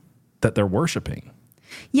they're worshiping.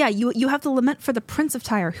 Yeah, you have to lament for the prince of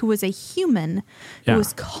Tyre, who was a human, who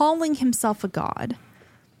was calling himself a god.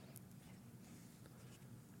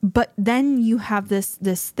 But then you have this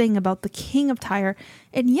thing about the king of Tyre.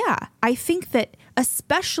 And I think that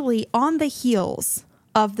especially on the heels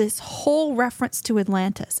of this whole reference to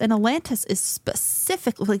Atlantis, and Atlantis is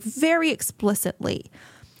specifically, like very explicitly,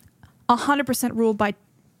 100% ruled by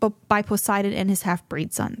Poseidon and his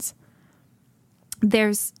half-breed sons.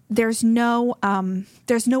 There's no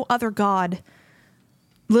other god,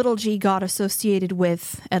 little g god, associated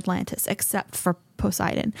with Atlantis except for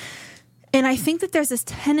Poseidon. And I think that there's this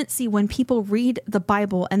tendency when people read the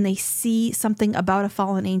Bible and they see something about a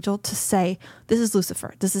fallen angel to say, this is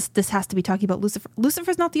Lucifer. This has to be talking about Lucifer.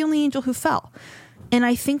 Lucifer's not the only angel who fell. And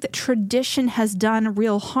I think that tradition has done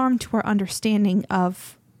real harm to our understanding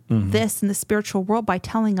of this in the spiritual world by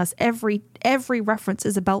telling us every reference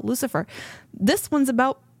is about Lucifer. This one's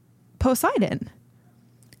about Poseidon.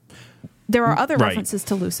 There are other references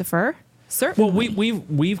to Lucifer, certainly. Well,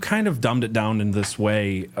 we've kind of dumbed it down in this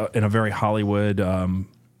way, in a very Hollywood way.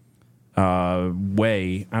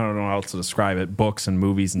 I don't know how else to describe it. Books and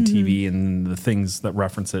movies and TV and the things that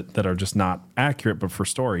reference it that are just not accurate, but for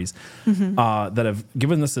stories that have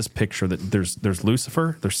given us this picture that there's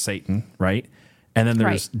Lucifer, there's Satan, right, and then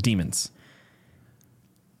there's demons,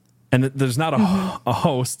 and there's not a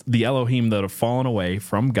host, the Elohim, that have fallen away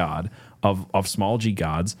from God of small g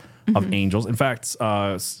gods, of angels. In fact,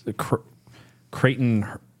 Creighton.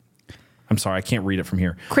 I'm sorry, I can't read it from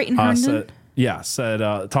here. Creighton Herndon? Said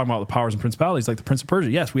talking about the powers and principalities, like the Prince of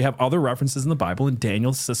Persia. Yes, we have other references in the Bible, and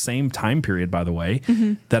Daniel, it's the same time period, by the way,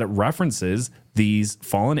 that it references these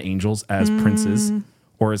fallen angels as princes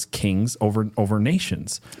or as kings over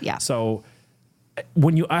nations. Yeah. So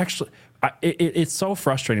when you actually, it's so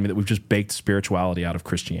frustrating to me that we've just baked spirituality out of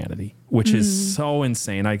Christianity, which is so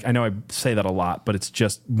insane. I know I say that a lot, but it's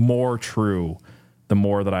just more true the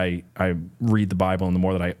more that I read the Bible and the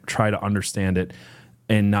more that I try to understand it,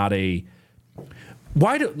 and not a...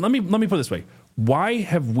 let me put it this way. Why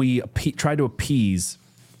have we tried to appease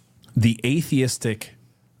the atheistic...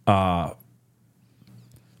 what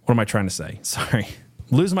am I trying to say? Sorry.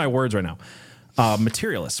 I'm losing my words right now.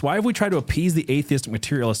 Materialists. Why have we tried to appease the atheistic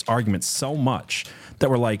materialist argument so much that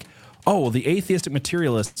we're like, oh, the atheistic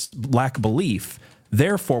materialists lack belief,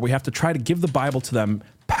 therefore we have to try to give the Bible to them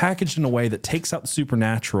packaged in a way that takes out the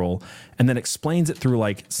supernatural and then explains it through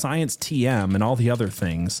like science TM and all the other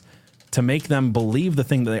things to make them believe the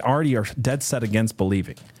thing that they already are dead set against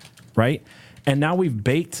believing, right? And now we've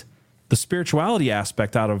baked the spirituality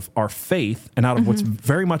aspect out of our faith and out of what's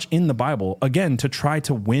very much in the Bible, again, to try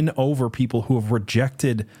to win over people who have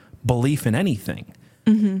rejected belief in anything.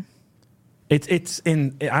 I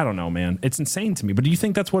don't know, man. It's insane to me. But do you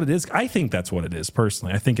think that's what it is? I think that's what it is,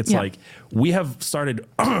 personally. I think it's like we have started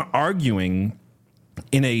arguing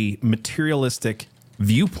in a materialistic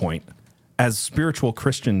viewpoint as spiritual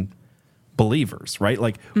Christian believers, right?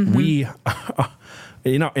 Like we...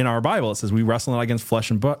 in our Bible, it says we wrestle not against flesh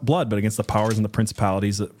and blood, but against the powers and the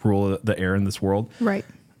principalities that rule the air in this world. Right.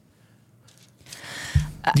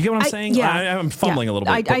 Do you get what I'm saying? Yeah. I'm fumbling a little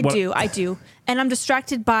bit. I do. And I'm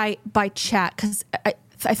distracted by chat because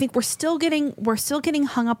I think we're still getting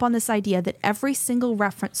hung up on this idea that every single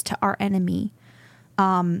reference to our enemy,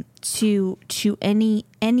 to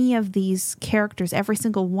any of these characters, every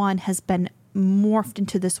single one has been morphed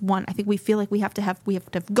into this one. I think we feel like we have to have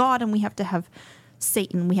God and we have to have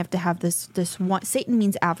Satan. We have to have this one. Satan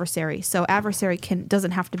means adversary, so adversary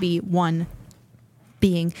doesn't have to be one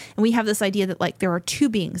being. And we have this idea that like there are two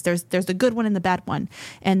beings. There's the good one and the bad one,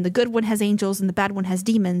 and the good one has angels and the bad one has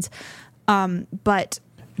demons. But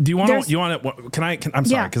do you want to? Can I? I'm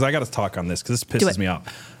sorry, because I got to talk on this because this pisses me off.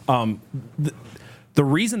 The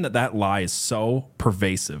reason that lie is so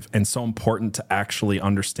pervasive and so important to actually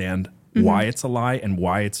understand why it's a lie and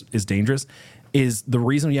why is dangerous is the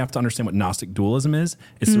reason you have to understand what Gnostic dualism is.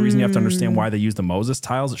 It's the reason you have to understand why they use the Moses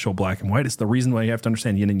tiles that show black and white. It's the reason why you have to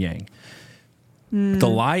understand yin and yang. The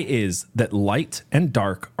lie is that light and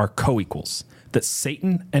dark are co-equals, that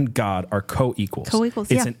Satan and God are co-equals.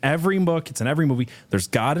 It's in every book. It's in every movie. There's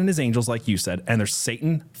God and his angels, like you said, and there's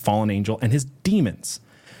Satan, fallen angel, and his demons.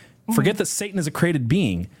 Forget that Satan is a created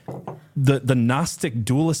being. The Gnostic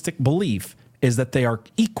dualistic belief is that they are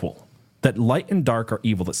equal, that light and dark are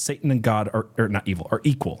evil, that Satan and God are not evil, are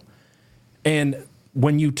equal. And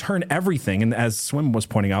when you turn everything, and as Swim was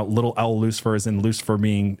pointing out, little L Lucifer is in Lucifer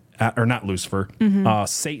being, or not Lucifer,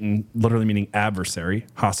 Satan literally meaning adversary,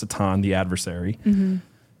 Hasatan, the adversary. And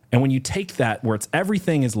when you take that where it's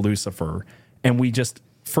everything is Lucifer, and we just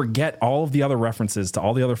forget all of the other references to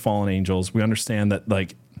all the other fallen angels, we understand that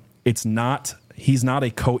like he's not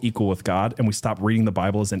a co-equal with God, and we stop reading the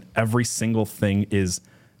Bible as in every single thing is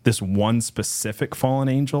this one specific fallen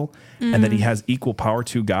angel, and that he has equal power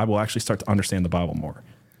to God, we'll actually start to understand the Bible more.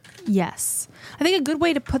 Yes. I think a good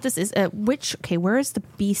way to put this is where is the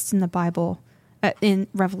beast in the Bible? In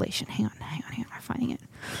Revelation. Hang on. I'm finding it.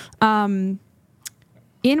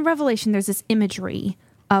 In Revelation, there's this imagery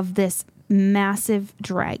of this massive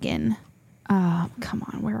dragon. Come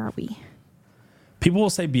on, where are we? People will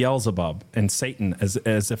say Beelzebub and Satan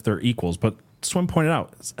as if they're equals, but Swim pointed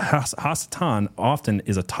out, Hasatan often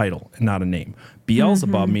is a title and not a name.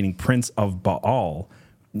 Beelzebub, meaning prince of Baal,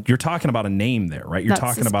 you're talking about a name there, right? You're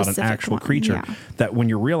talking about an actual creature that when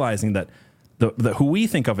you're realizing that the who we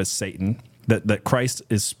think of as Satan, that Christ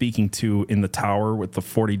is speaking to in the tower with the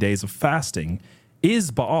 40 days of fasting,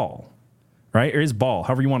 is Baal. right? Or Isbal,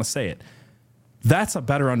 however you want to say it. That's a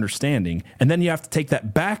better understanding. And then you have to take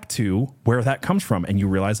that back to where that comes from. And you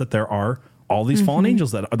realize that there are all these fallen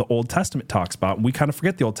angels that the Old Testament talks about. And we kind of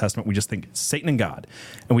forget the Old Testament. We just think Satan and God.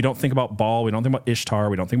 And we don't think about Baal. We don't think about Ishtar.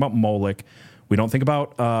 We don't think about Molech. We don't think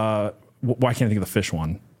about, why can't I think of the fish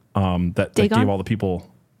one? That gave all the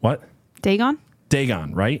people, what? Dagon?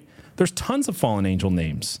 Dagon, right? There's tons of fallen angel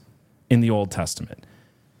names in the Old Testament.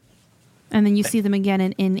 And then you see them again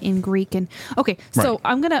in Greek. And okay, so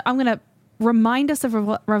right. I'm gonna remind us of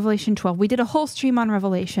Revelation 12. We did a whole stream on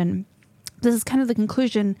Revelation. This is kind of the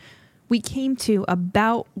conclusion we came to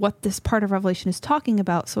about what this part of Revelation is talking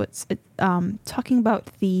about. So it's talking about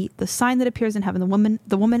the sign that appears in heaven, the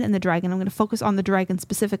woman and the dragon. I'm going to focus on the dragon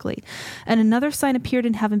specifically. And another sign appeared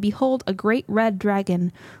in heaven. Behold, a great red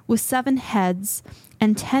dragon with 7 heads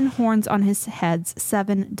and 10 horns on his heads,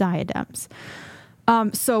 7 diadems.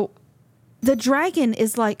 So the dragon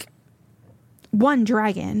is like one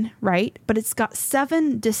dragon, right? But it's got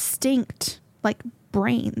 7 distinct like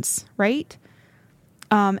brains, right?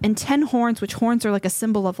 And 10 horns, which horns are like a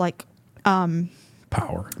symbol of like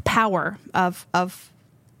power of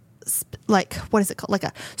like, what is it called? Like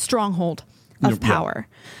a stronghold of power.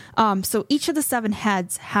 So each of the 7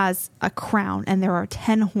 heads has a crown, and there are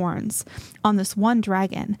 10 horns on this one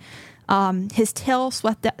dragon. His tail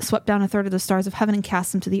swept down a third of the stars of heaven and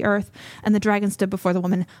cast them to the earth. And the dragon stood before the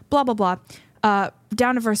woman, blah, blah, blah.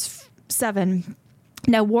 Down to verse 7.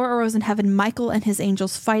 Now war arose in heaven, Michael and his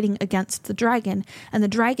angels fighting against the dragon. And the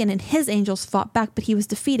dragon and his angels fought back, but he was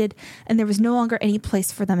defeated, and there was no longer any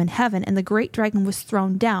place for them in heaven. And the great dragon was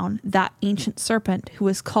thrown down, that ancient serpent who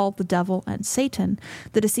is called the devil and Satan,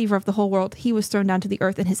 the deceiver of the whole world. He was thrown down to the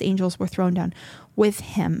earth, and his angels were thrown down with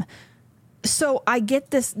him. So I get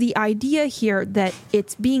the idea here that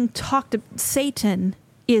it's being talked about. Satan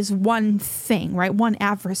is one thing, right? One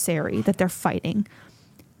adversary that they're fighting,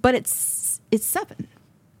 but it's 7.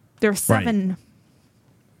 There are 7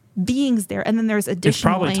 beings there, and then there's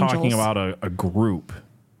additional angels. It's probably talking about a group,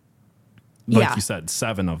 like you said,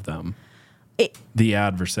 7 of them. The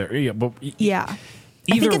adversary, but yeah.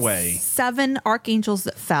 Either way, 7 archangels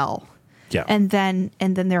that fell. Yeah, and then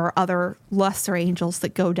there are other lesser angels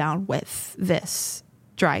that go down with this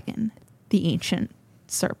dragon, the ancient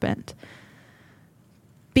serpent.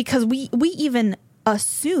 Because we even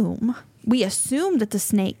assume that the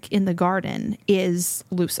snake in the garden is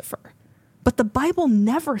Lucifer. But the Bible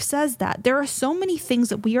never says that. There are so many things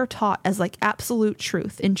that we are taught as like absolute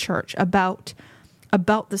truth in church about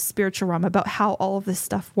the spiritual realm, about how all of this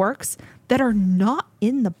stuff works, that are not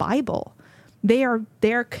in the Bible.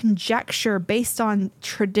 They're conjecture based on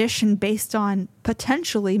tradition, based on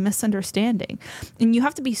potentially misunderstanding. And you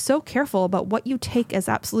have to be so careful about what you take as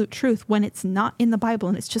absolute truth when it's not in the Bible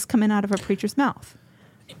and it's just coming out of a preacher's mouth.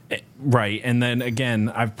 Right. And then again,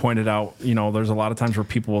 I've pointed out, there's a lot of times where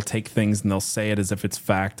people will take things and they'll say it as if it's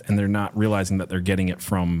fact, and they're not realizing that they're getting it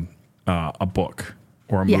from a book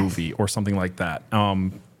or a movie or something like that.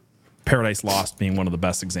 Paradise Lost being one of the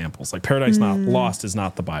best examples. Like Paradise Lost is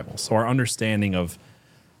not the Bible. So our understanding of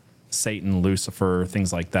Satan, Lucifer,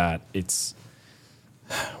 things like that,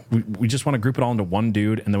 we just want to group it all into one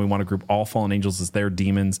dude, and then we want to group all fallen angels as their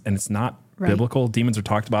demons, and it's not biblical. Demons are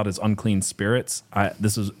talked about as unclean spirits.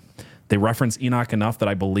 They reference Enoch enough that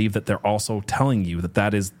I believe that they're also telling you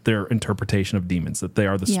that is their interpretation of demons, that they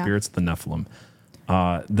are the spirits of the Nephilim.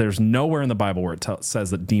 There's nowhere in the Bible where it says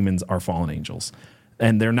that demons are fallen angels.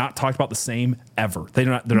 And they're not talked about the same ever. They're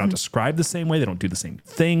not described the same way. They don't do the same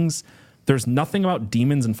things. There's nothing about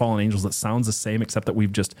demons and fallen angels that sounds the same, except that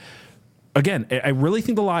we've just, again, I really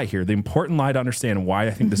think the lie here, the important lie to understand, and why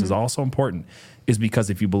I think this is also important, is because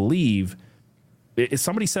if you believe,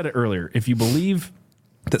 somebody said it earlier, if you believe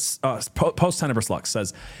that post Tenebris Lux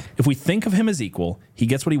says, if we think of him as equal, he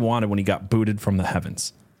gets what he wanted when he got booted from the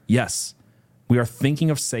heavens. Yes, we are thinking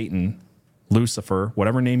of Satan, Lucifer,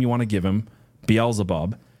 whatever name you want to give him,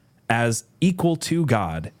 Beelzebub, as equal to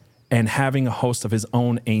God and having a host of his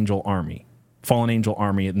own angel army, fallen angel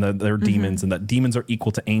army, and they're demons, and that demons are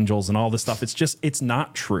equal to angels and all this stuff. It's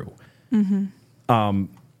not true. We're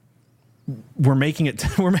making it.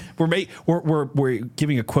 We're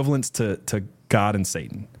giving equivalence to God and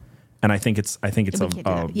Satan, and I think it's a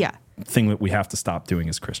thing that we have to stop doing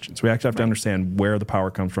as Christians. We actually have to understand where the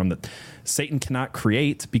power comes from. That Satan cannot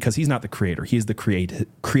create because he's not the creator; he is the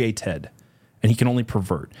created. And he can only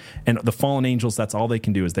pervert. And the fallen angels, that's all they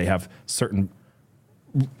can do, is they have certain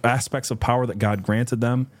aspects of power that God granted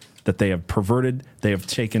them that they have perverted. They have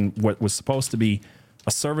taken what was supposed to be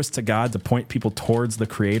a service to God to point people towards the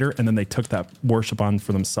Creator, and then they took that worship on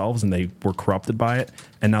for themselves, and they were corrupted by it,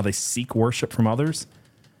 and now they seek worship from others.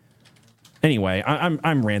 Anyway,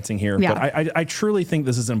 I'm ranting here, but I truly think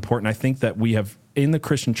this is important. I think that we have, in the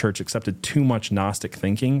Christian church, accepted too much Gnostic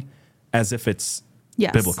thinking as if it's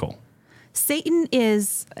biblical. Satan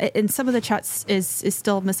is, in some of the chats, is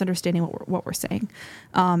still misunderstanding what we're saying.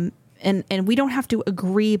 And we don't have to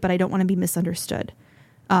agree, but I don't want to be misunderstood.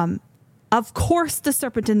 Of course, the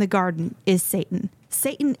serpent in the garden is Satan.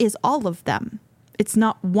 Satan is all of them. It's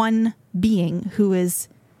not one being who is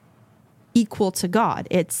equal to God.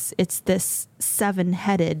 It's this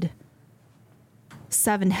seven-headed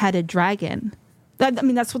dragon.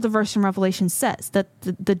 That's what the verse in Revelation says, that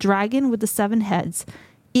the dragon with the 7 heads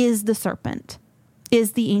is the serpent,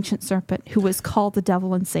 is the ancient serpent who is called the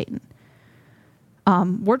devil and Satan.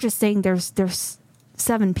 We're just saying there's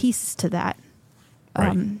 7 pieces to that.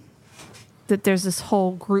 Right. That there's this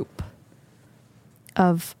whole group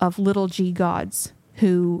of little g gods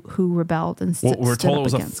who rebelled and we're told it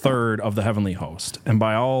was a third of the heavenly host, and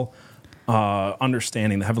by all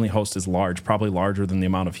understanding, the heavenly host is large, probably larger than the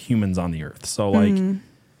amount of humans on the earth. So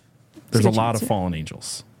there's a lot of fallen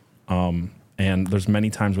angels, and there's many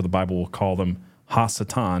times where the Bible will call them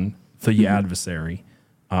Ha-Satan, the adversary.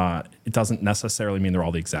 It doesn't necessarily mean they're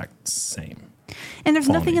all the exact same. And there's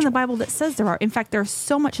nothing in the Bible that says there are. In fact, there's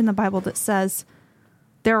so much in the Bible that says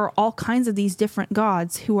there are all kinds of these different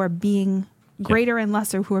gods who are being greater and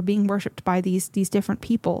lesser, who are being worshipped by these different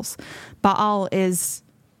peoples. Baal is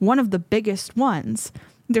one of the biggest ones.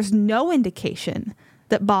 There's no indication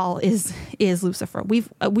that Baal is Lucifer.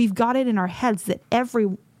 We've got it in our heads that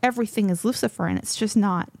everything is Lucifer, and it's just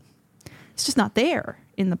not there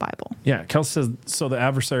in the Bible. Yeah, Kelsey says, so the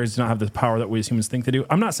adversaries do not have the power that we as humans think they do.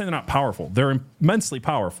 I'm not saying they're not powerful. They're immensely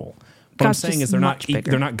powerful. What I'm saying is they're not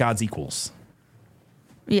God's equals.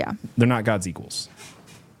 Yeah. They're not God's equals.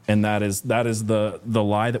 And that is the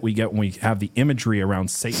lie that we get when we have the imagery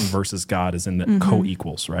around Satan versus God is in the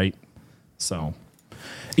co-equals, right? So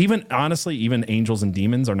even angels and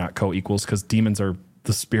demons are not co-equals, because demons are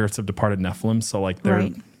the spirits of departed Nephilim. So they're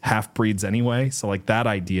half-breeds anyway. So that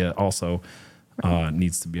idea also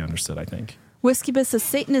needs to be understood, I think. Whiskey Biz says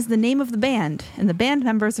Satan is the name of the band, and the band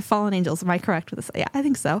members are fallen angels. Am I correct with this? Yeah, I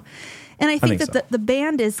think so. And I think that the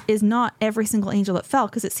band is not every single angel that fell,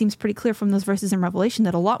 because it seems pretty clear from those verses in Revelation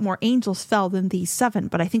that a lot more angels fell than these 7.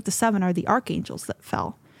 But I think the 7 are the archangels that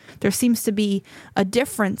fell. There seems to be a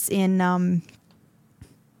difference in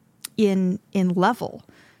level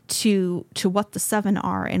to what the 7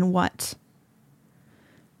 are and what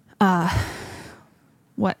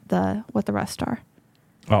the rest are.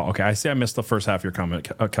 Oh, okay. I see. I missed the first half of your comment,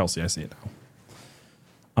 Kelsey. I see it now.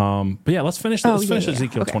 But yeah, let's finish. Let's finish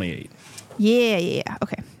Ezekiel 28. Yeah.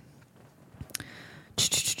 Okay.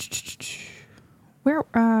 Where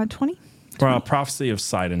 20? Prophecy of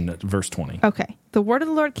Sidon, verse 20. Okay. The word of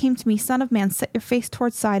the Lord came to me, Son of man, set your face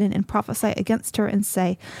towards Sidon and prophesy against her and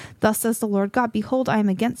say, Thus says the Lord God, Behold, I am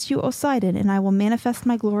against you, O Sidon, and I will manifest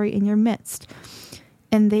my glory in your midst.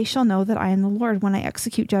 And they shall know that I am the Lord when I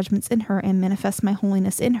execute judgments in her and manifest my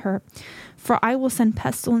holiness in her. For I will send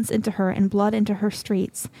pestilence into her and blood into her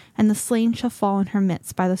streets, and the slain shall fall in her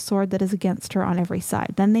midst by the sword that is against her on every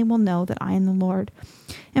side. Then they will know that I am the Lord.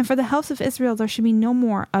 And for the house of Israel there shall be no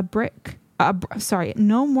more a briar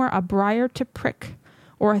to prick,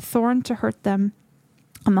 or a thorn to hurt them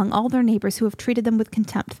among all their neighbors who have treated them with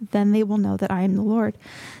contempt. Then they will know that I am the Lord.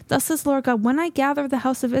 Thus says Lord God, when I gather the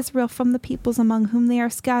house of Israel from the peoples among whom they are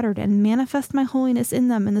scattered, and manifest my holiness in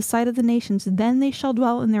them in the sight of the nations, then they shall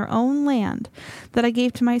dwell in their own land that I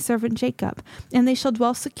gave to my servant Jacob, and they shall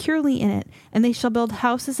dwell securely in it, and they shall build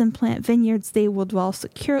houses and plant vineyards. They shall dwell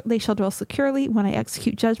securely when I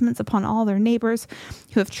execute judgments upon all their neighbors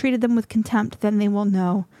who have treated them with contempt. Then they will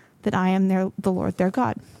know that I am the Lord their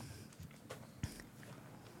God.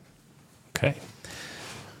 Okay.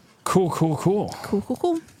 Cool.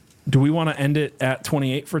 Do we want to end it at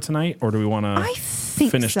 28 for tonight, or do we want to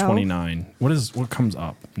finish 29? What comes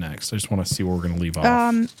up next? I just want to see where we're going to leave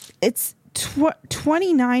off. It's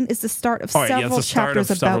 29 is the start of several chapters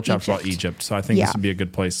about Egypt. So I think this would be a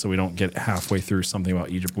good place so we don't get halfway through something about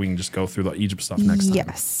Egypt. We can just go through the Egypt stuff next time.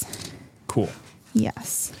 Yes. Cool.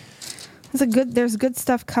 Yes. There's good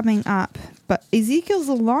stuff coming up, but Ezekiel's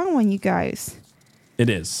a long one, you guys. It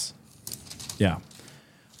is. Yeah.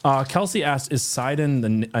 Kelsey asked, is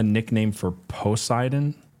Sidon a nickname for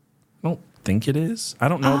Poseidon? I don't think it is. I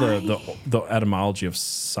don't know the etymology of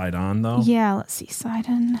Sidon, though. Yeah, let's see.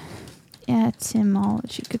 Sidon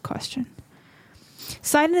etymology. Good question.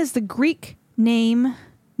 Sidon is the Greek name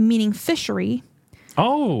meaning fishery.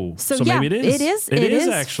 Oh, so maybe it is. It is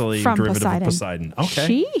actually from derivative Poseidon. of Poseidon.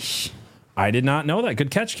 Okay. Sheesh. I did not know that.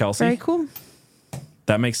 Good catch, Kelsey. Very cool.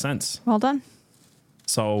 That makes sense. Well done.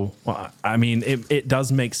 So, I mean, it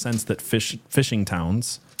does make sense that fishing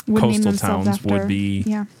towns, would coastal towns, would be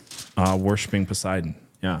worshiping Poseidon.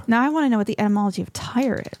 Yeah. Now I want to know what the etymology of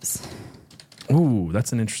Tyre is. Ooh,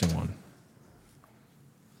 that's an interesting one.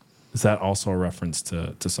 Is that also a reference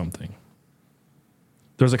to something?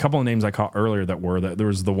 There's a couple of names I caught earlier that there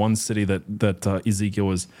was the one city that Ezekiel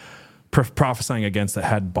was prophesying against that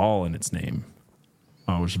had Baal in its name,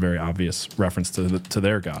 which is a very obvious reference to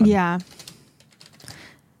their god. Yeah.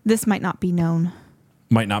 This might not be known.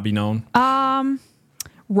 Might not be known?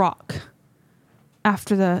 Rock.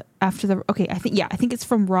 After the okay, I think it's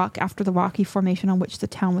from rock after the rocky formation on which the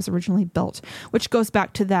town was originally built, which goes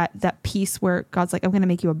back to that piece where God's like, I'm going to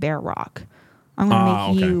make you a bare rock. I'm going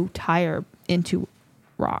to make you Tyre into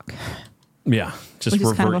rock. Yeah, just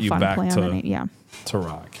revert kind of you back to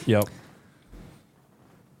rock. Yep.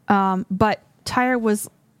 But Tyre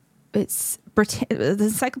the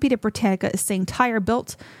Encyclopedia Britannica is saying Tyre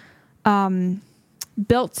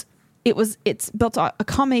it's built a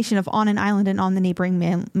combination of on an island and on the neighboring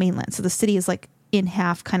mainland. So the city is like in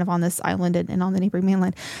half, kind of on this island and on the neighboring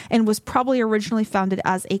mainland, and was probably originally founded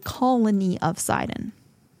as a colony of Sidon.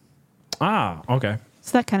 Ah, okay.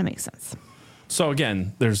 So that kind of makes sense. So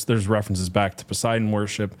again, there's references back to Poseidon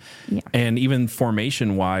worship, and even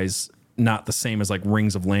formation wise, not the same as like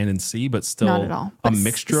rings of land and sea, but still not at all. A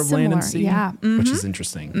mixture of land and sea, which is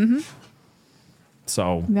interesting. Mm-hmm.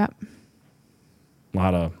 So yep. A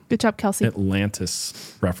lot of good job, Kelsey.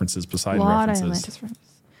 Atlantis references, Poseidon references. A lot of Atlantis references.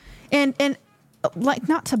 And like,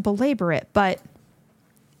 not to belabor it, but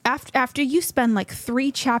after you spend like 3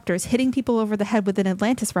 chapters hitting people over the head with an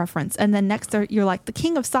Atlantis reference, and then next you're like the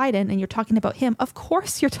king of Sidon, and you're talking about him. Of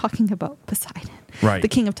course, you're talking about Poseidon, right? The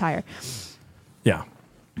king of Tyre. Yeah.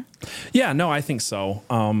 Yeah. No, I think so.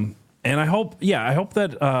 And I hope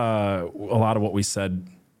that a lot of what we said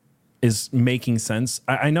is making sense.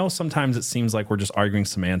 I know sometimes it seems like we're just arguing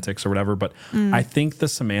semantics or whatever, but I think the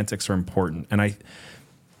semantics are important. And I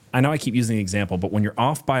know I keep using the example, but when you're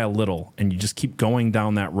off by a little and you just keep going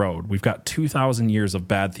down that road, we've got 2,000 years of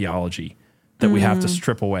bad theology that we have to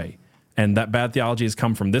strip away. And that bad theology has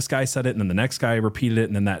come from this guy said it, and then the next guy repeated it,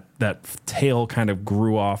 and then that tail kind of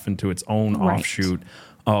grew off into its own offshoot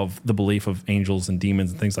of the belief of angels and demons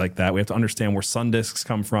and things like that. We have to understand where sun discs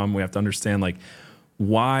come from. We have to understand like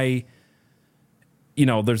why,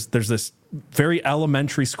 there's this very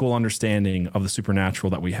elementary school understanding of the supernatural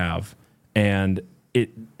that we have. And it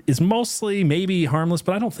is mostly maybe harmless,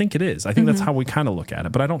 but I don't think it is. I think that's how we kind of look at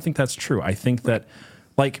it, but I don't think that's true. I think that,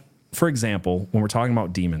 like, for example, when we're talking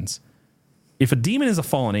about demons, if a demon is a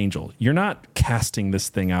fallen angel, you're not casting this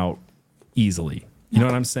thing out easily. You know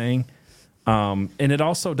what I'm saying? And it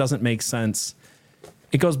also doesn't make sense.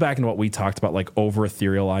 It goes back into what we talked about, like over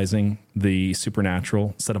etherealizing the supernatural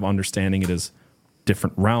instead of understanding it as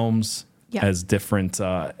different realms, as different,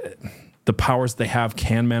 the powers they have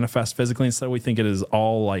can manifest physically. Instead, we think it is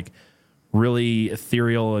all like really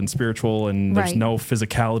ethereal and spiritual, and there's no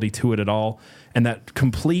physicality to it at all. And that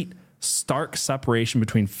complete stark separation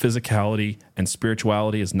between physicality and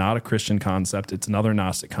spirituality is not a Christian concept. It's another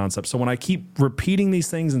Gnostic concept. So when I keep repeating these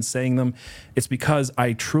things and saying them, it's because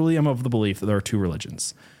I truly am of the belief that there are 2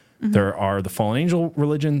 religions. There are the fallen angel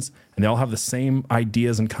religions, and they all have the same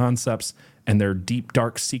ideas and concepts, and their deep,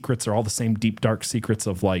 dark secrets are all the same deep, dark secrets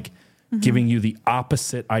of like giving you the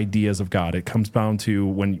opposite ideas of God. It comes down to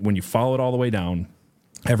when you follow it all the way down,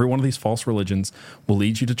 every one of these false religions will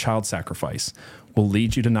lead you to child sacrifice, will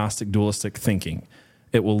lead you to Gnostic dualistic thinking.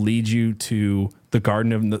 It will lead you to the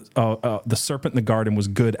garden of the serpent in the garden was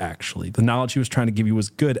good, actually. The knowledge he was trying to give you was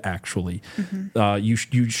good, actually. You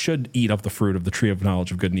should eat of the fruit of the tree of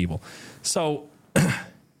knowledge of good and evil. So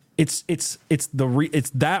it's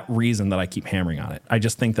that reason that I keep hammering on it. I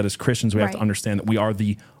just think that as Christians, we have to understand that we are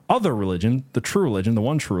the other religion, the true religion, the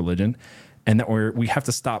one true religion, and that we have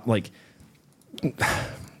to stop like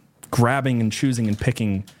grabbing and choosing and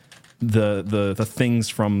picking the things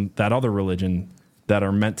from that other religion that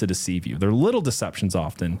are meant to deceive you. They're little deceptions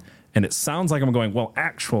often, and it sounds like I'm going, well,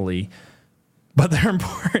 actually, but they're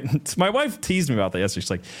important. My wife teased me about that yesterday. She's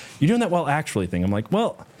like, you're doing that well, actually thing. I'm like,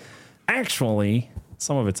 well, actually,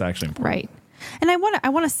 some of it's actually important. Right. And I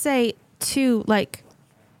want to say too, like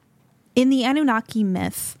in the Anunnaki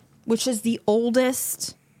myth, which is the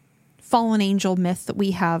oldest fallen angel myth that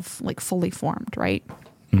we have like fully formed, right?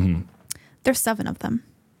 There's 7 of them.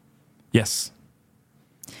 Yes.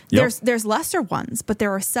 Yep. There's lesser ones, but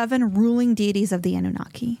there are 7 ruling deities of the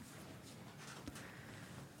Anunnaki.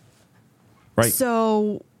 Right.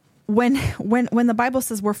 So when the Bible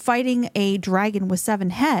says we're fighting a dragon with 7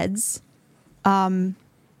 heads,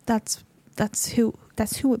 that's who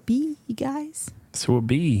it be, you guys. So it would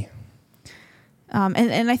be.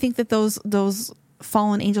 And I think that those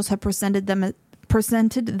fallen angels have presented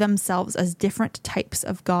themselves as different types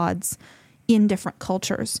of gods in different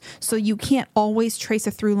cultures. So you can't always trace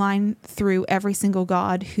a through line through every single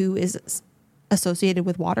god who is associated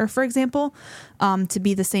with water, for example, to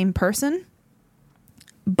be the same person.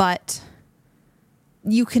 But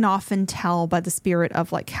you can often tell by the spirit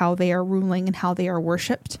of like how they are ruling and how they are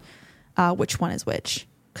worshipped, which one is which,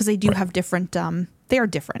 because they do have different, they are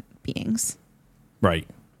different beings. Right.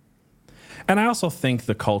 And I also think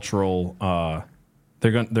the cultural,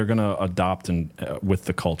 they're going to adopt and with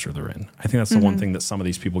the culture they're in. I think that's the one thing that some of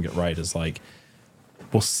these people get right is like,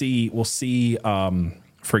 we'll see,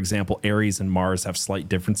 for example, Aries and Mars have slight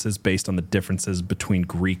differences based on the differences between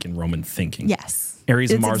Greek and Roman thinking. Yes.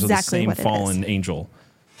 Aries and Mars are the same fallen angel,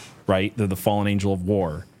 right? They're the fallen angel of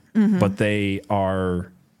war, but they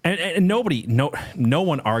are, and no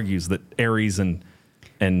one argues that Aries and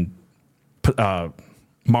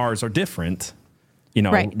Mars are different,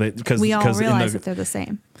 right? Because we all realize that they're the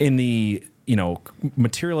same. In the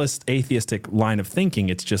materialist atheistic line of thinking,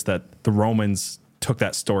 it's just that the Romans took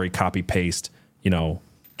that story, copy paste,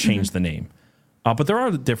 changed the name. But there are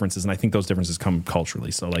differences, and I think those differences come culturally.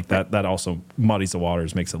 So like that also muddies the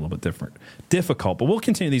waters, makes it a little bit difficult. But we'll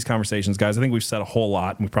continue these conversations, guys. I think we've said a whole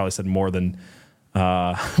lot, and we probably said more than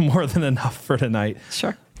enough for tonight.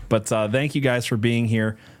 Sure. But thank you guys for being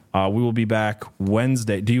here. We will be back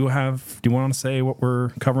Wednesday. Do you want to say what we're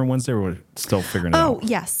covering Wednesday, or we're still figuring it out? Oh,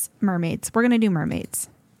 yes. Mermaids. We're going to do mermaids.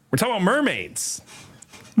 We're talking about mermaids.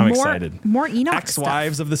 I'm excited. More Enoch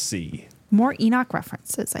Ex-wives stuff. of the sea. More Enoch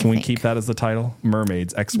references, Can we keep that as the title?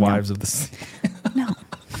 Mermaids, ex-wives of the sea. No.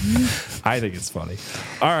 I think it's funny.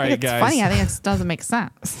 All right, it's guys. Funny. I think it doesn't make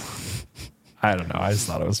sense. I don't know. I just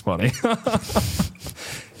thought it was funny.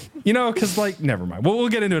 Because never mind. We'll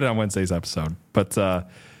get into it on Wednesday's episode. But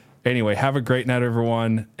anyway, have a great night,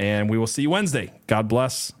 everyone, and we will see you Wednesday. God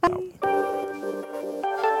bless. Bye.